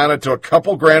scenario amounted to a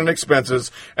couple grand in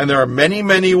expenses, and there are many,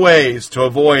 many ways to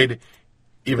avoid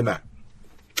even that.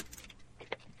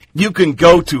 You can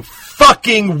go to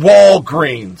fucking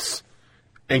Walgreens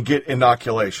and get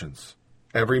inoculations.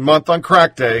 Every month on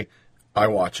Crack Day, I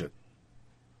watch it.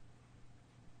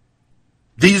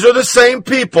 These are the same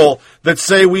people that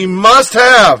say we must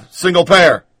have single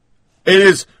payer. It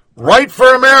is right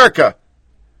for America.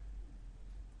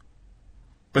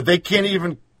 But they can't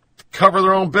even cover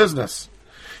their own business.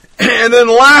 And then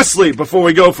lastly, before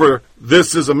we go for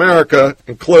This Is America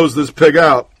and close this pig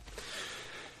out,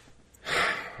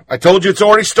 I told you it's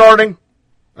already starting.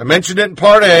 I mentioned it in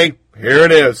Part A. Here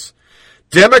it is.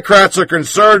 Democrats are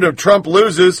concerned if Trump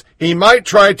loses, he might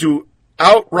try to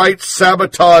outright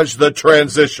sabotage the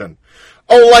transition.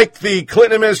 Oh, like the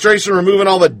Clinton administration removing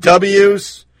all the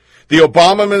W's? The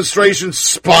Obama administration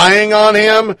spying on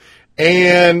him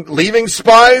and leaving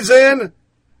spies in?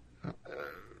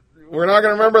 We're not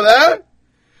going to remember that?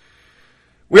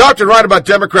 We often write about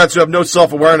Democrats who have no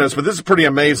self-awareness, but this is pretty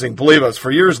amazing. Believe us,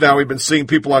 for years now we've been seeing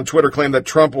people on Twitter claim that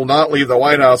Trump will not leave the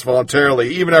White House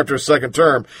voluntarily, even after a second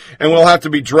term, and will have to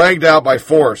be dragged out by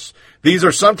force. These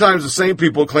are sometimes the same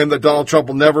people who claim that Donald Trump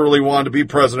will never really want to be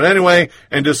president anyway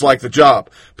and dislike the job.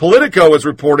 Politico is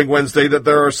reporting Wednesday that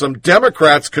there are some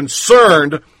Democrats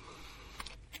concerned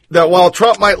that while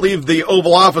Trump might leave the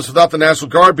Oval Office without the National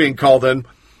Guard being called in,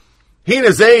 he and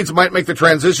his aides might make the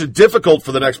transition difficult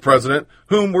for the next president,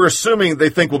 whom we're assuming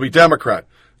they think will be Democrat.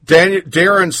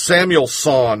 Darren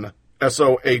Samuelson,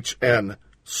 S-O-H-N,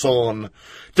 Son.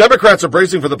 Democrats are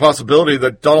bracing for the possibility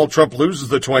that Donald Trump loses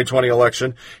the 2020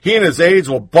 election. He and his aides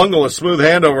will bungle a smooth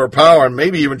handover of power and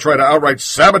maybe even try to outright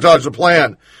sabotage the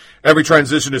plan. Every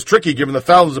transition is tricky given the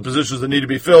thousands of positions that need to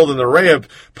be filled and the array of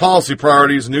policy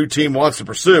priorities the new team wants to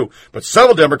pursue. But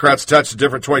several Democrats attached to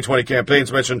different 2020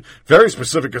 campaigns mentioned very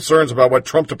specific concerns about what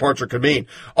Trump departure could mean.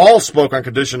 All spoke on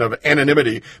condition of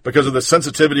anonymity because of the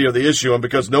sensitivity of the issue and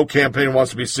because no campaign wants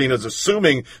to be seen as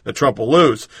assuming that Trump will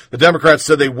lose. The Democrats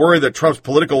said they worry that Trump's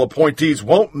political appointees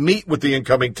won't meet with the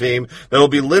incoming team, there will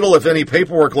be little, if any,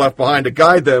 paperwork left behind to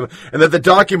guide them, and that the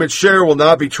documents shared will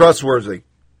not be trustworthy.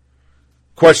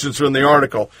 Questions from the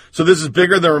article. So this is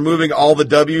bigger than removing all the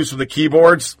W's from the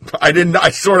keyboards? I did not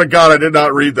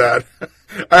read that.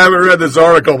 I haven't read this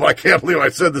article, but I can't believe I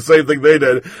said the same thing they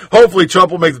did. Hopefully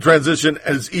Trump will make the transition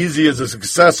as easy as his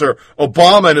successor,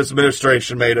 Obama and his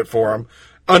administration, made it for him.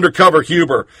 Undercover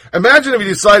Huber. Imagine if he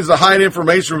decides to hide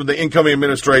information from the incoming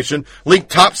administration, leak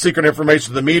top-secret information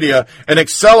to the media, and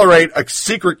accelerate a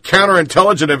secret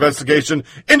counterintelligence investigation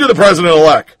into the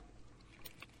president-elect.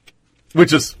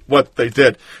 Which is what they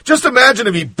did. Just imagine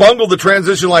if he bungled the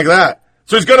transition like that.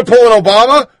 So he's going to pull an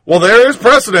Obama? Well, there is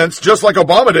precedence, just like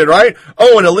Obama did, right?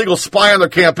 Oh, an illegal spy on their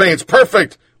campaigns.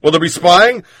 Perfect. Will there be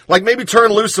spying? Like maybe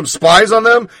turn loose some spies on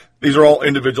them? These are all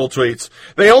individual tweets.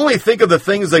 They only think of the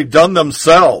things they've done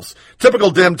themselves.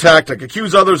 Typical Dem tactic.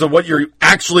 Accuse others of what you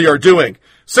actually are doing.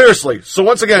 Seriously. So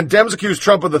once again, Dems accuse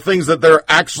Trump of the things that they're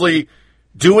actually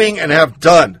doing and have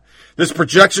done. This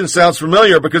projection sounds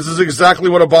familiar because this is exactly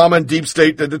what Obama and Deep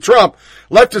State did to Trump.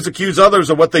 Leftists accuse others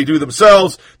of what they do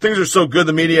themselves. Things are so good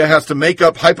the media has to make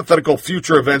up hypothetical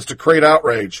future events to create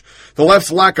outrage. The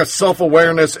left's lack of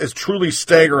self-awareness is truly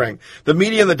staggering. The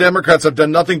media and the Democrats have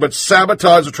done nothing but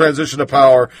sabotage the transition to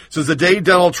power since the day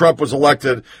Donald Trump was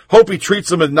elected. Hope he treats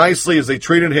them as nicely as they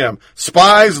treated him.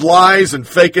 Spies, lies, and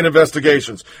fake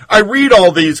investigations. I read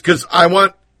all these because I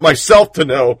want myself to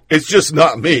know it's just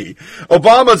not me.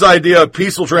 Obama's idea of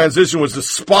peaceful transition was to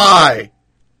spy.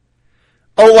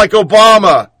 Oh, like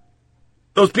Obama.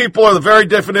 Those people are the very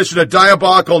definition of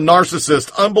diabolical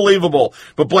narcissist. Unbelievable.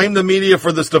 But blame the media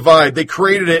for this divide. They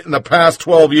created it in the past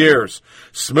 12 years.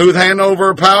 Smooth handover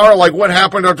of power, like what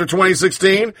happened after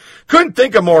 2016? Couldn't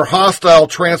think of more hostile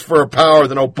transfer of power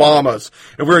than Obama's.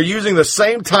 If we were using the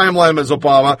same timeline as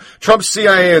Obama, Trump's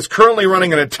CIA is currently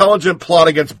running an intelligent plot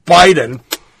against Biden.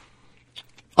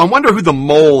 I wonder who the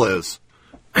mole is.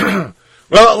 Well,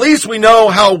 at least we know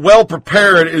how well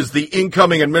prepared is the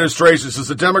incoming administration, since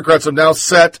the Democrats have now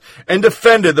set and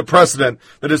defended the precedent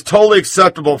that is totally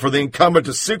acceptable for the incumbent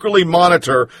to secretly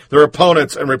monitor their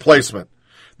opponents and replacement.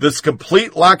 This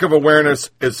complete lack of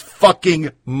awareness is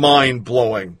fucking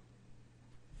mind-blowing.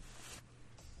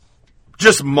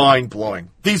 Just mind-blowing.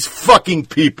 These fucking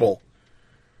people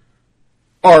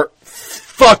are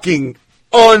fucking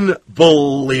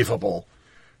unbelievable.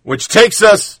 Which takes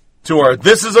us to our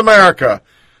This Is America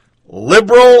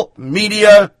liberal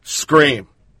media scream.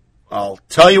 I'll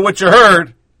tell you what you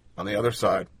heard on the other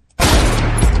side.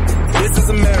 This is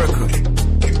America.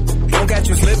 Don't catch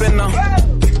you slipping now.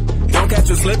 Don't catch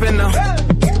you slipping now.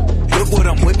 Look what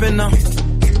I'm whipping now.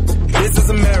 This is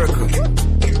America.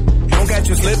 Don't catch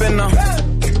you slipping now.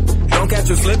 Don't catch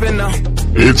you slipping now.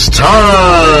 It's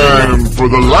time for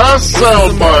the last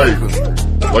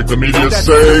soundbite. Like the media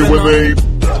say when they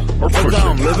are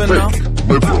pushing fake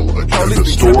liberal agenda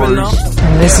stories.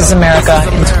 This is America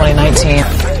in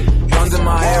 2019. Guns in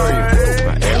my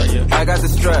area. I got the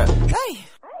strap.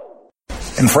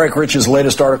 In Frank Rich's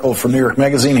latest article from New York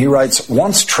Magazine, he writes,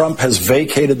 once Trump has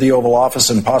vacated the Oval Office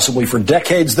and possibly for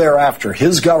decades thereafter,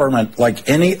 his government, like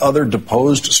any other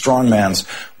deposed strongman's,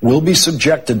 will be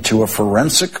subjected to a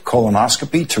forensic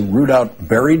colonoscopy to root out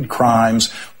buried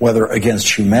crimes, whether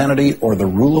against humanity or the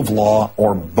rule of law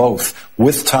or both.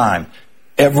 With time,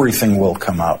 everything will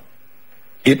come out.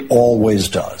 It always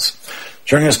does.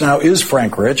 Joining us now is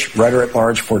Frank Rich,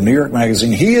 writer-at-large for New York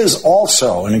Magazine. He is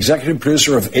also an executive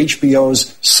producer of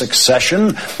HBO's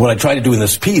Succession. What I try to do in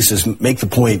this piece is make the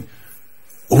point,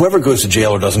 whoever goes to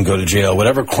jail or doesn't go to jail,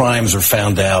 whatever crimes are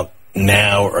found out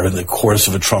now or in the course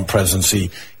of a Trump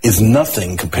presidency is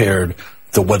nothing compared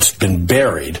to what's been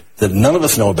buried that none of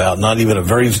us know about, not even a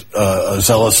very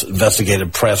zealous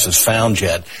investigative press has found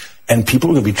yet. And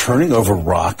people are going to be turning over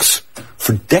rocks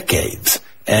for decades.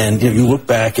 And you look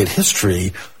back at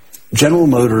history, General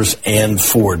Motors and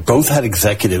Ford both had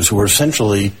executives who were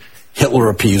essentially Hitler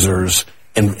appeasers,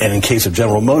 and in case of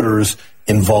General Motors,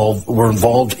 were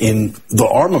involved in the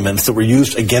armaments that were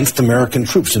used against American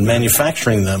troops and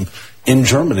manufacturing them in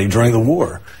Germany during the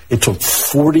war. It took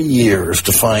 40 years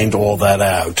to find all that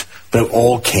out, but it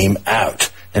all came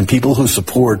out. And people who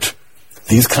support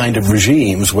these kind of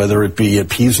regimes, whether it be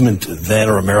appeasement then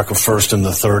or America First in the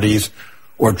 30s,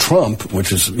 or Trump,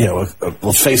 which is,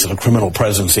 let's face it, a criminal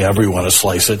presidency, however you want to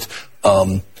slice it,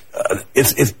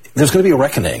 there's going to be a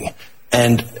reckoning.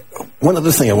 And one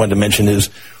other thing I wanted to mention is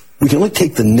we can only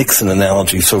take the Nixon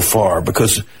analogy so far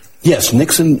because, yes,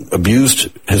 Nixon abused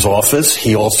his office.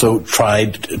 He also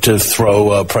tried to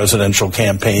throw a presidential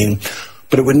campaign,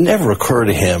 but it would never occur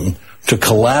to him to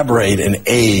collaborate and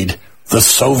aid the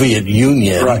Soviet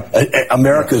Union,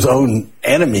 America's own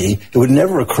enemy. It would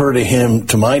never occur to him,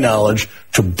 to my knowledge,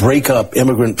 to break up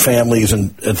immigrant families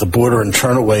at the border and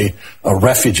turn away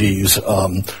refugees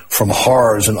from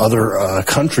horrors in other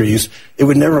countries. It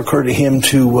would never occur to him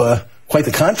to, quite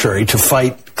the contrary, to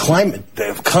fight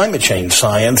climate change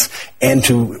science and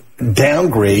to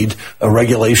downgrade a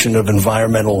regulation of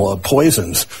environmental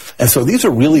poisons. And so these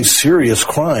are really serious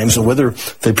crimes, and whether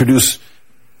they produce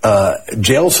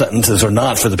jail sentences or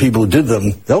not for the people who did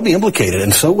them, they'll be implicated,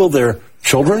 and so will their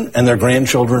children and their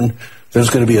grandchildren.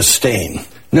 There's going to be a stain.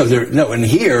 And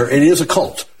here it is a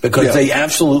cult because they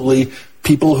absolutely,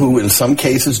 people who in some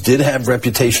cases did have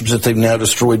reputations that they've now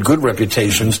destroyed, good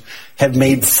reputations, have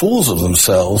made fools of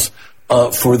themselves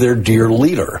for their dear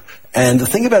leader. And the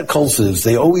thing about cults is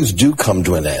they always do come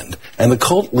to an end. And the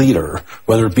cult leader,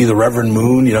 whether it be the Reverend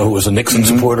Moon, who was a Nixon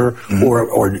supporter,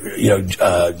 or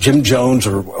Jim Jones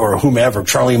or whomever,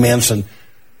 Charlie Manson,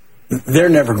 they're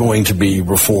never going to be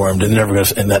reformed, and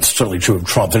and that's certainly true of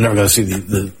Trump. They're never going to see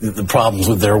the problems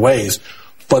with their ways.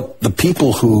 But the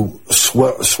people who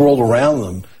swirled around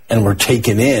them and were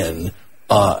taken in,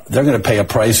 they're going to pay a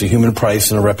price, a human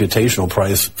price and a reputational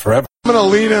price forever. I'm going to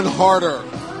lean in harder.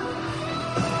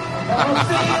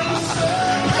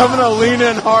 I'm going to lean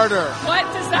in harder. What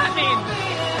does that mean?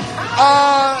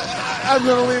 I'm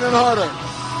going to lean in harder.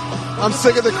 I'm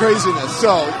sick of the craziness.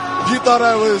 So, if you thought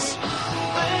I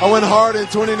went hard in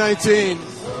 2019,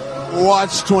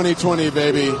 watch 2020,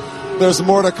 baby. There's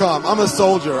more to come. I'm a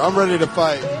soldier. I'm ready to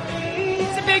fight.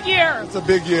 It's a big year. It's a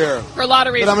big year. For a lot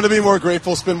of reasons. But I'm going to be more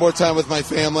grateful, spend more time with my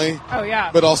family. Oh,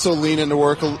 yeah. But also lean into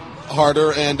work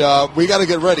harder, and we got to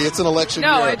get ready. It's an election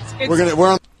year. We're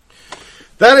on.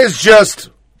 That is just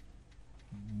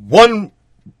the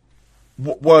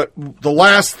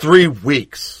last 3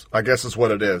 weeks, I guess is what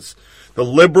it is. The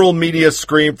liberal media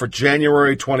scream for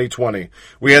January 2020.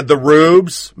 We had the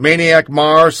Rubes. Maniac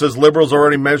Maher says liberals are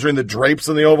already measuring the drapes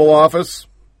in the Oval Office.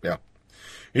 Yeah.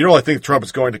 You don't really think Trump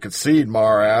is going to concede,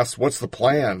 Maher asked. What's the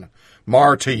plan?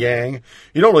 Maher to Yang.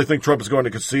 You don't really think Trump is going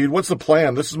to concede? What's the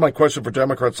plan? This is my question for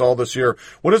Democrats all this year.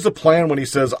 What is the plan when he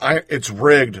says, it's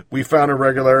rigged, we found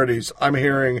irregularities,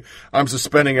 I'm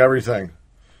suspending everything?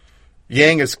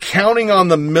 Yang is counting on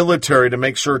the military to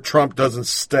make sure Trump doesn't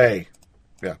stay.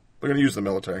 Yeah, they're going to use the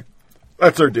military.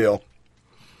 That's their deal.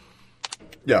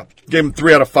 Yeah, gave him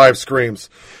 3 out of 5 screams.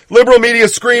 Liberal media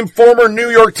scream. Former New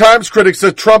York Times critic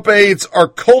said Trump aides are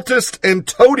cultists and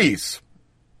toadies.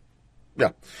 Yeah.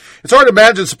 It's hard to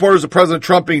imagine supporters of President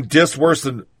Trump being dissed worse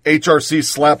than HRC's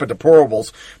slap at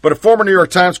deplorables, but a former New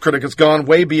York Times critic has gone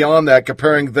way beyond that,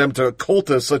 comparing them to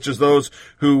cultists such as those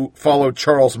who followed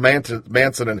Charles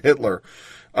Manson and Hitler.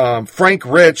 Frank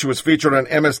Rich, who was featured on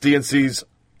MSDNC's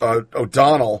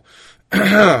O'Donnell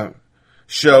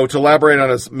show to elaborate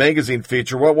on his magazine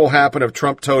feature, what will happen if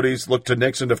Trump toadies look to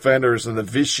Nixon defenders and the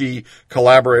Vichy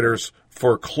collaborators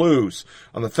for clues?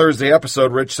 On the Thursday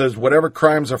episode, Rich says whatever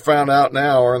crimes are found out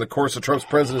now or in the course of Trump's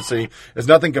presidency is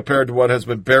nothing compared to what has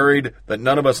been buried that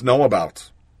none of us know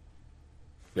about.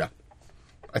 Yeah.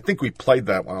 I think we played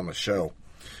that one on the show.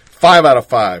 5 out of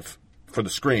 5 for the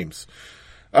screams.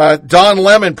 Don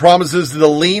Lemon promises to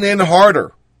lean in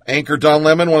harder. Anchor Don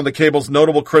Lemon, one of the cable's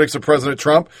notable critics of President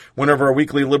Trump, went over a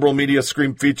weekly liberal media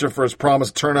scream feature for his promise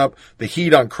to turn up the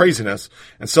heat on craziness.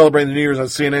 And celebrating the New Year's on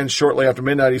CNN shortly after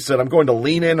midnight, he said, I'm going to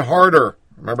lean in harder.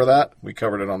 Remember that? We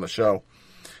covered it on the show.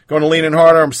 Going to lean in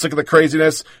harder. I'm sick of the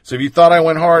craziness. So if you thought I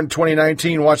went hard in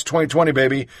 2019, watch 2020,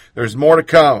 baby. There's more to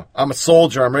come. I'm a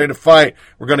soldier. I'm ready to fight.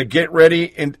 We're going to get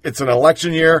ready. And it's an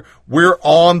election year. We're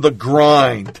on the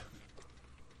grind.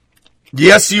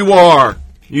 Yes, you are.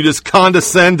 You just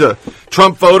condescend to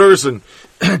Trump voters and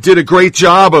did a great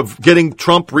job of getting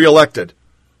Trump reelected.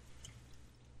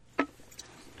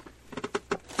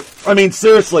 I mean,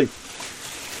 seriously.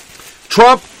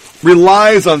 Trump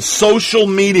relies on social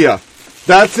media.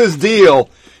 That's his deal.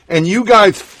 And you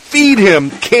guys feed him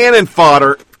cannon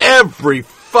fodder every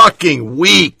fucking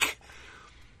week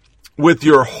with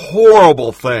your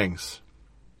horrible things.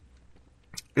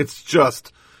 It's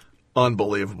just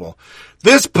Unbelievable.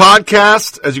 This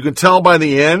podcast, as you can tell by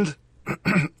the end,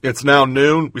 it's now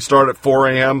noon. We started at 4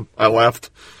 a.m. I left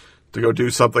to go do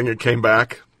something and came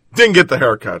back. Didn't get the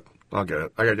haircut. I'll get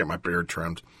it. I got to get my beard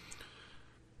trimmed.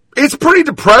 It's pretty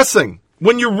depressing.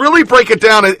 When you really break it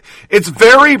down, it's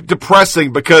very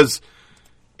depressing because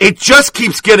it just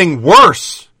keeps getting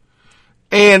worse.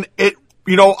 And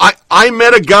I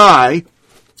met a guy.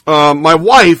 My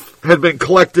wife had been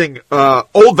collecting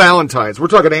old Valentines. We're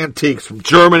talking antiques from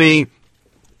Germany.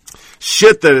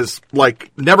 Shit that is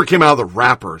like never came out of the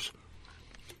wrappers.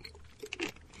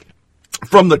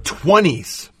 From the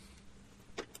 20s.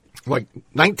 Like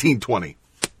 1920.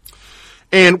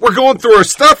 And we're going through our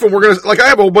stuff and we're going to, like, I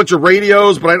have a whole bunch of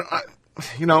radios, but I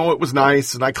it was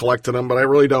nice and I collected them, but I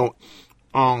really don't,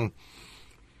 I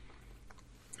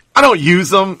don't use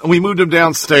them. We moved them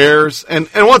downstairs. And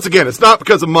once again, it's not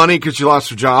because of money, because she lost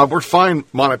her job. We're fine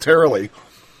monetarily.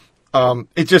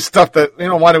 It's just stuff that,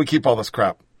 why do we keep all this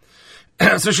crap?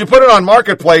 So she put it on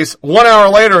Marketplace. 1 hour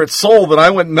later, it's sold, and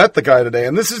I went and met the guy today.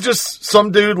 And this is just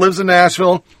some dude, lives in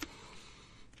Nashville.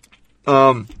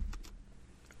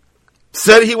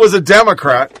 Said he was a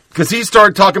Democrat because he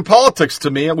started talking politics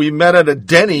to me. And we met at a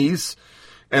Denny's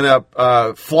in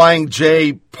a Flying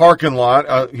J parking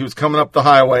lot. He was coming up the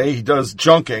highway. He does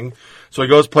junking. So he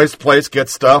goes place to place,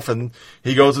 gets stuff, and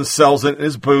he goes and sells it in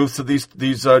his booth to these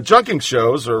junking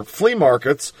shows or flea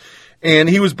markets. And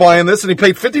he was buying this, and he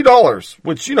paid $50,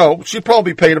 which, she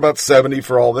probably paid about $70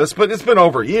 for all this, but it's been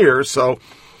over years. So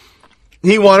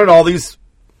he wanted all these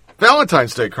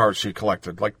Valentine's Day cards she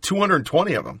collected, like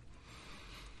 220 of them.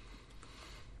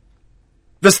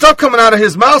 The stuff coming out of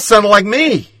his mouth sounded like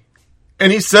me.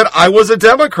 And he said I was a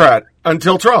Democrat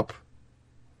until Trump.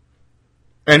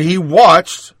 And he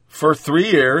watched for 3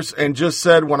 years and just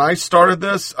said, when I started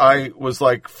this, I was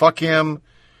like, fuck him.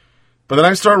 But then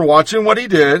I started watching what he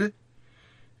did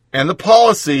and the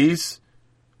policies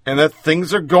and that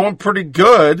things are going pretty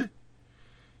good.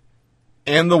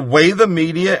 And the way the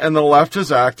media and the left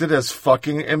has acted has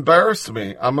fucking embarrassed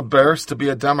me. I'm embarrassed to be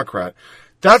a Democrat.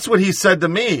 That's what he said to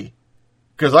me.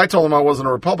 Because I told him I wasn't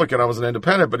a Republican, I was an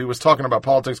independent, but he was talking about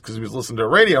politics because he was listening to a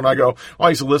radio, and I go, I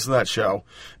used to listen to that show.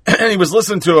 And he was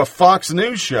listening to a Fox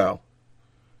News show.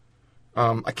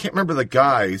 I can't remember the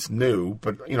guy's new,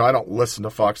 but, I don't listen to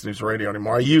Fox News radio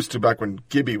anymore. I used to back when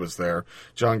Gibby was there,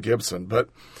 John Gibson.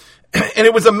 And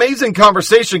it was amazing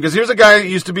conversation, because here's a guy that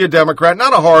used to be a Democrat,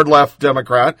 not a hard left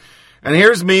Democrat, and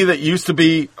here's me that used to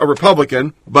be a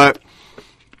Republican, but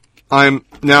I'm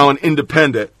now an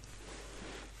independent.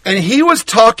 And he was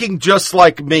talking just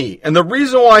like me. And the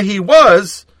reason why he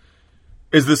was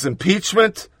is this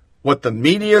impeachment, what the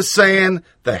media is saying,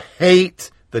 the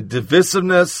hate, the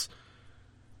divisiveness.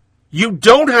 You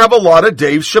don't have a lot of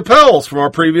Dave Chappelle's from our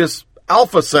previous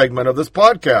Alpha segment of this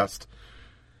podcast.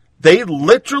 They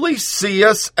literally see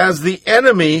us as the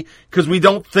enemy because we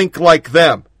don't think like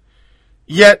them.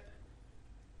 Yet,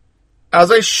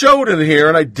 as I showed in here,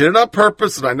 and I did it on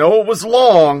purpose, and I know it was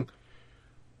long,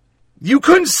 you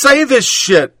couldn't say this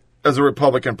shit as a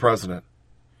Republican president.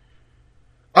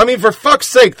 I mean, for fuck's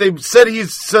sake, they said he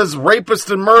says rapists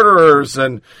and murderers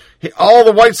and all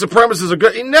the white supremacists are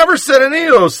good. He never said any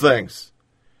of those things.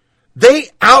 They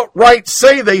outright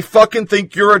say they fucking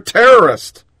think you're a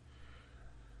terrorist.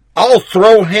 I'll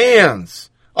throw hands.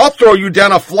 I'll throw you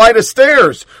down a flight of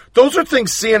stairs. Those are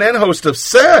things CNN hosts have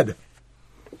said.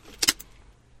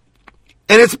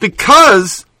 And it's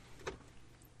because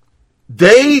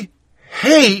they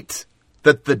hate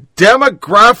that the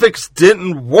demographics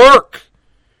didn't work.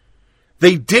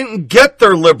 They didn't get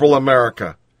their liberal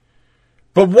America.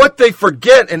 But what they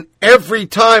forget, and every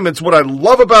time, it's what I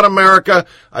love about America,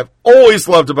 I've always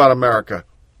loved about America.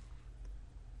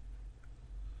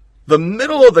 The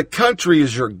middle of the country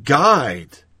is your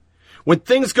guide. When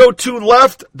things go too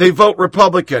left, they vote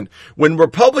Republican. When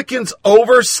Republicans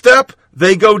overstep,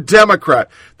 they go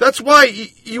Democrat. That's why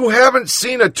you haven't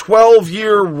seen a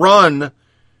 12-year run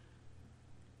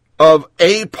of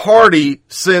a party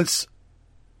since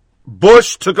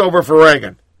Bush took over for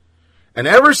Reagan. And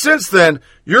ever since then,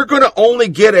 you're going to only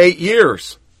get 8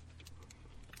 years.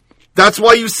 That's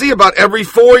why you see about every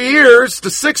 4 years to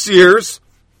 6 years,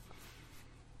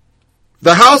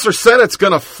 the House or Senate's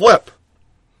going to flip.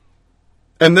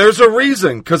 And there's a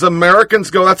reason, because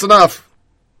Americans go, that's enough.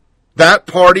 That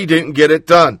party didn't get it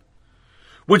done.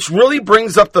 Which really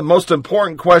brings up the most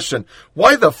important question.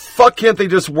 Why the fuck can't they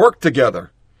just work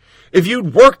together? If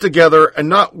you'd work together and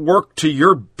not work to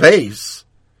your base,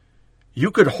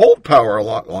 you could hold power a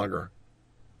lot longer.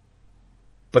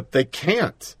 But they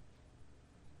can't.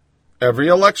 Every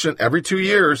election, every 2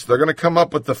 years, they're going to come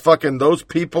up with the fucking, those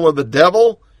people are the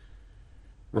devil.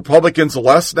 Republicans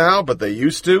less now, but they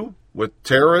used to with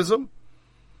terrorism.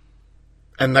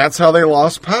 And that's how they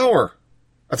lost power.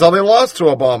 That's how they lost to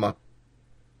Obama.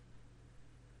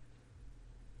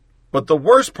 But the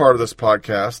worst part of this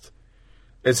podcast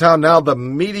is how now the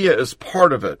media is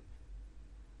part of it.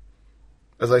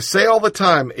 As I say all the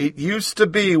time, it used to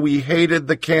be we hated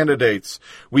the candidates.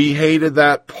 We hated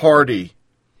that party.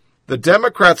 The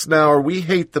Democrats now are we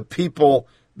hate the people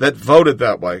that voted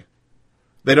that way.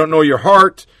 They don't know your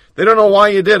heart. They don't know why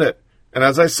you did it. And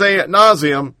as I say ad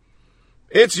nauseum,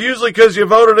 it's usually because you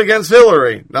voted against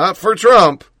Hillary, not for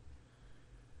Trump.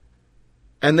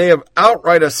 And they have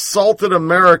outright assaulted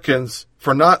Americans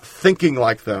for not thinking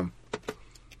like them.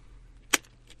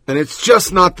 And it's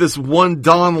just not this one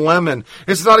Don Lemon.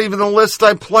 It's not even the list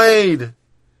I played.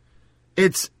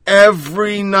 It's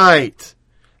every night.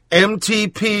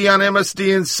 MTP on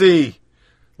MSDNC.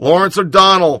 Lawrence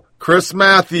O'Donnell, Chris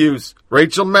Matthews,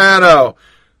 Rachel Maddow,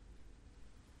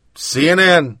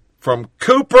 CNN, from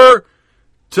Cooper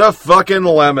to fucking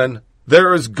Lemon.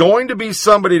 There is going to be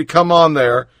somebody to come on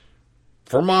there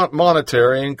for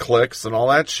monetary and clicks and all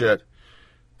that shit.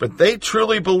 But they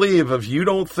truly believe if you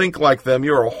don't think like them,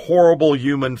 you're a horrible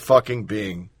human fucking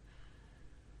being.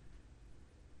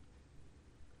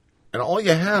 And all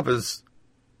you have is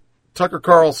Tucker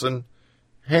Carlson,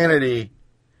 Hannity,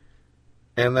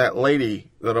 and that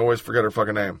lady that I always forget her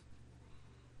fucking name.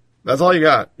 That's all you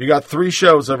got. You got 3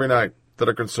 shows every night that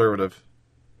are conservative.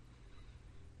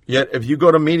 Yet if you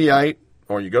go to Mediaite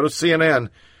or you go to CNN,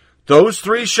 those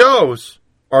 3 shows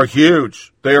are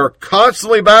huge. They are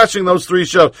constantly bashing those 3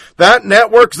 shows. That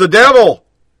network's the devil.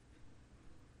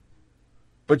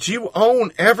 But you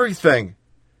own everything.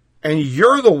 And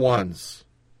you're the ones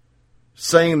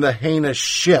saying the heinous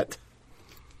shit.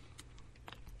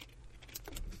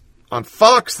 On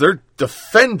Fox, they're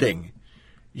defending.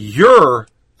 You're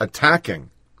attacking.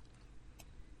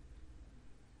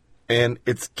 And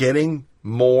it's getting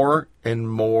more and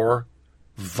more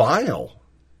vile.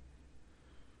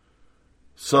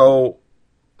 So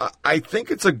I think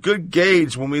it's a good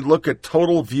gauge when we look at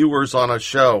total viewers on a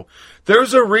show.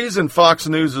 There's a reason Fox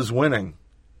News is winning.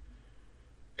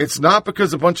 It's not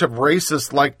because a bunch of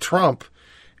racists like Trump.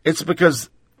 It's because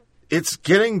it's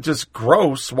getting just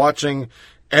gross watching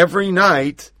every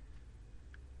night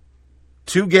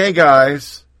 2 gay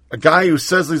guys, a guy who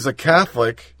says he's a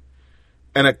Catholic,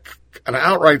 and an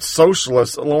outright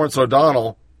socialist, Lawrence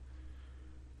O'Donnell,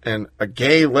 and a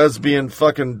gay lesbian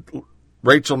fucking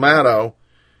Rachel Maddow,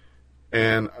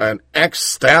 and an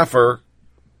ex-staffer,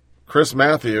 Chris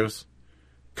Matthews,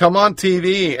 come on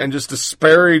TV and just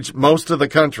disparage most of the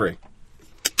country.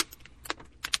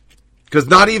 Because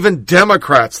not even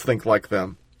Democrats think like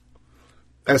them.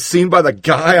 As seen by the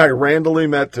guy I randomly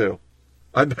met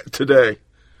today.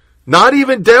 Not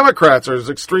even Democrats are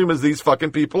as extreme as these fucking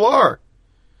people are.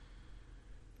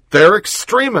 They're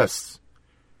extremists.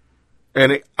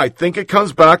 And I think it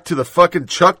comes back to the fucking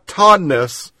Chuck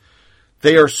Todd-ness.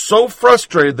 They are so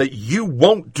frustrated that you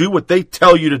won't do what they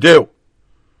tell you to do.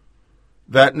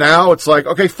 That now it's like,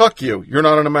 okay, fuck you. You're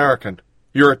not an American.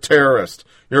 You're a terrorist.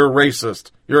 You're a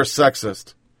racist. You're a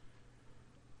sexist.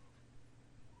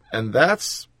 And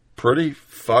that's pretty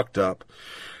fucked up.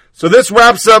 So this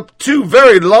wraps up 2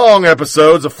 very long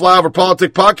episodes of Flyover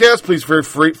Politic Podcast. Please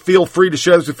feel free to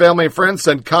share this with family and friends.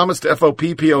 Send comments to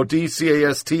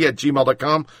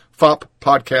foppodcast@gmail.com,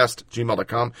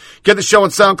 foppodcast@gmail.com. Get the show on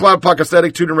SoundCloud, Podcast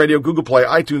Addict, TuneIn Radio, Google Play,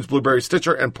 iTunes, Blueberry,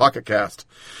 Stitcher, and Pocket Cast.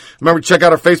 Remember to check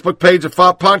out our Facebook page at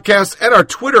Fop Podcast and our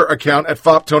Twitter account at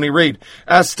Fop Tony Reed.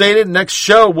 As stated, next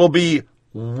show will be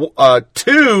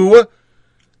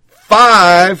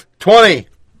 2/5/20.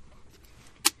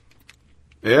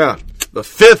 Yeah, the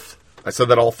 5th. I said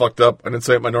that all fucked up. I didn't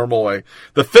say it my normal way.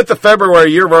 The 5th of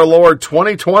February, year of our Lord,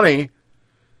 2020.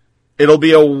 It'll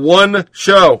be a 1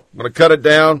 show. I'm going to cut it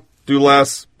down, do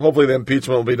less. Hopefully the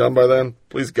impeachment will be done by then.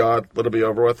 Please God, let it be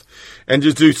over with. And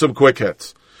just do some quick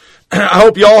hits. I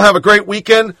hope you all have a great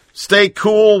weekend. Stay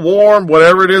cool, warm,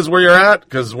 whatever it is where you're at.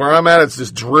 Because where I'm at, it's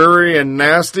just dreary and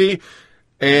nasty.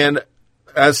 And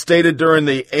as stated during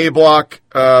the A block,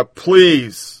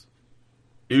 please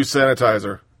use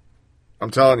sanitizer. I'm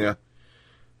telling you,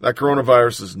 that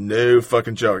coronavirus is no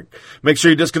fucking joke. Make sure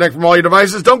you disconnect from all your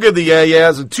devices. Don't give the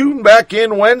yeah-yeahs. And tune back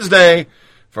in Wednesday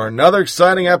for another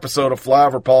exciting episode of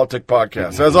Flyover Politic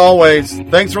Podcast. As always,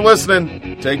 thanks for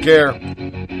listening. Take care.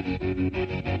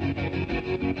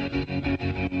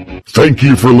 Thank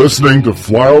you for listening to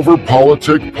Flyover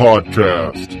Politic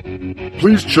Podcast.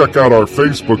 Please check out our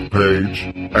Facebook page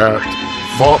at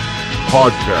Fop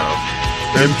Podcast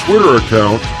and Twitter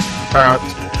account at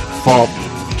Fop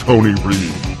Tony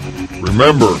Reed.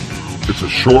 Remember, It's a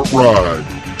short ride.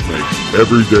 Make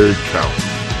every day count.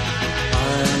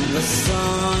 I'm the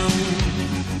sun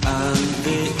and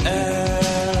the air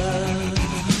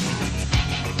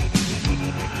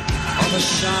of a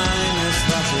shyness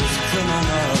that is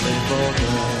criminally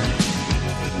vulgar.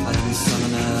 I am sun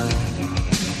and air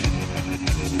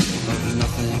of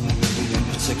nothing in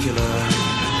particular.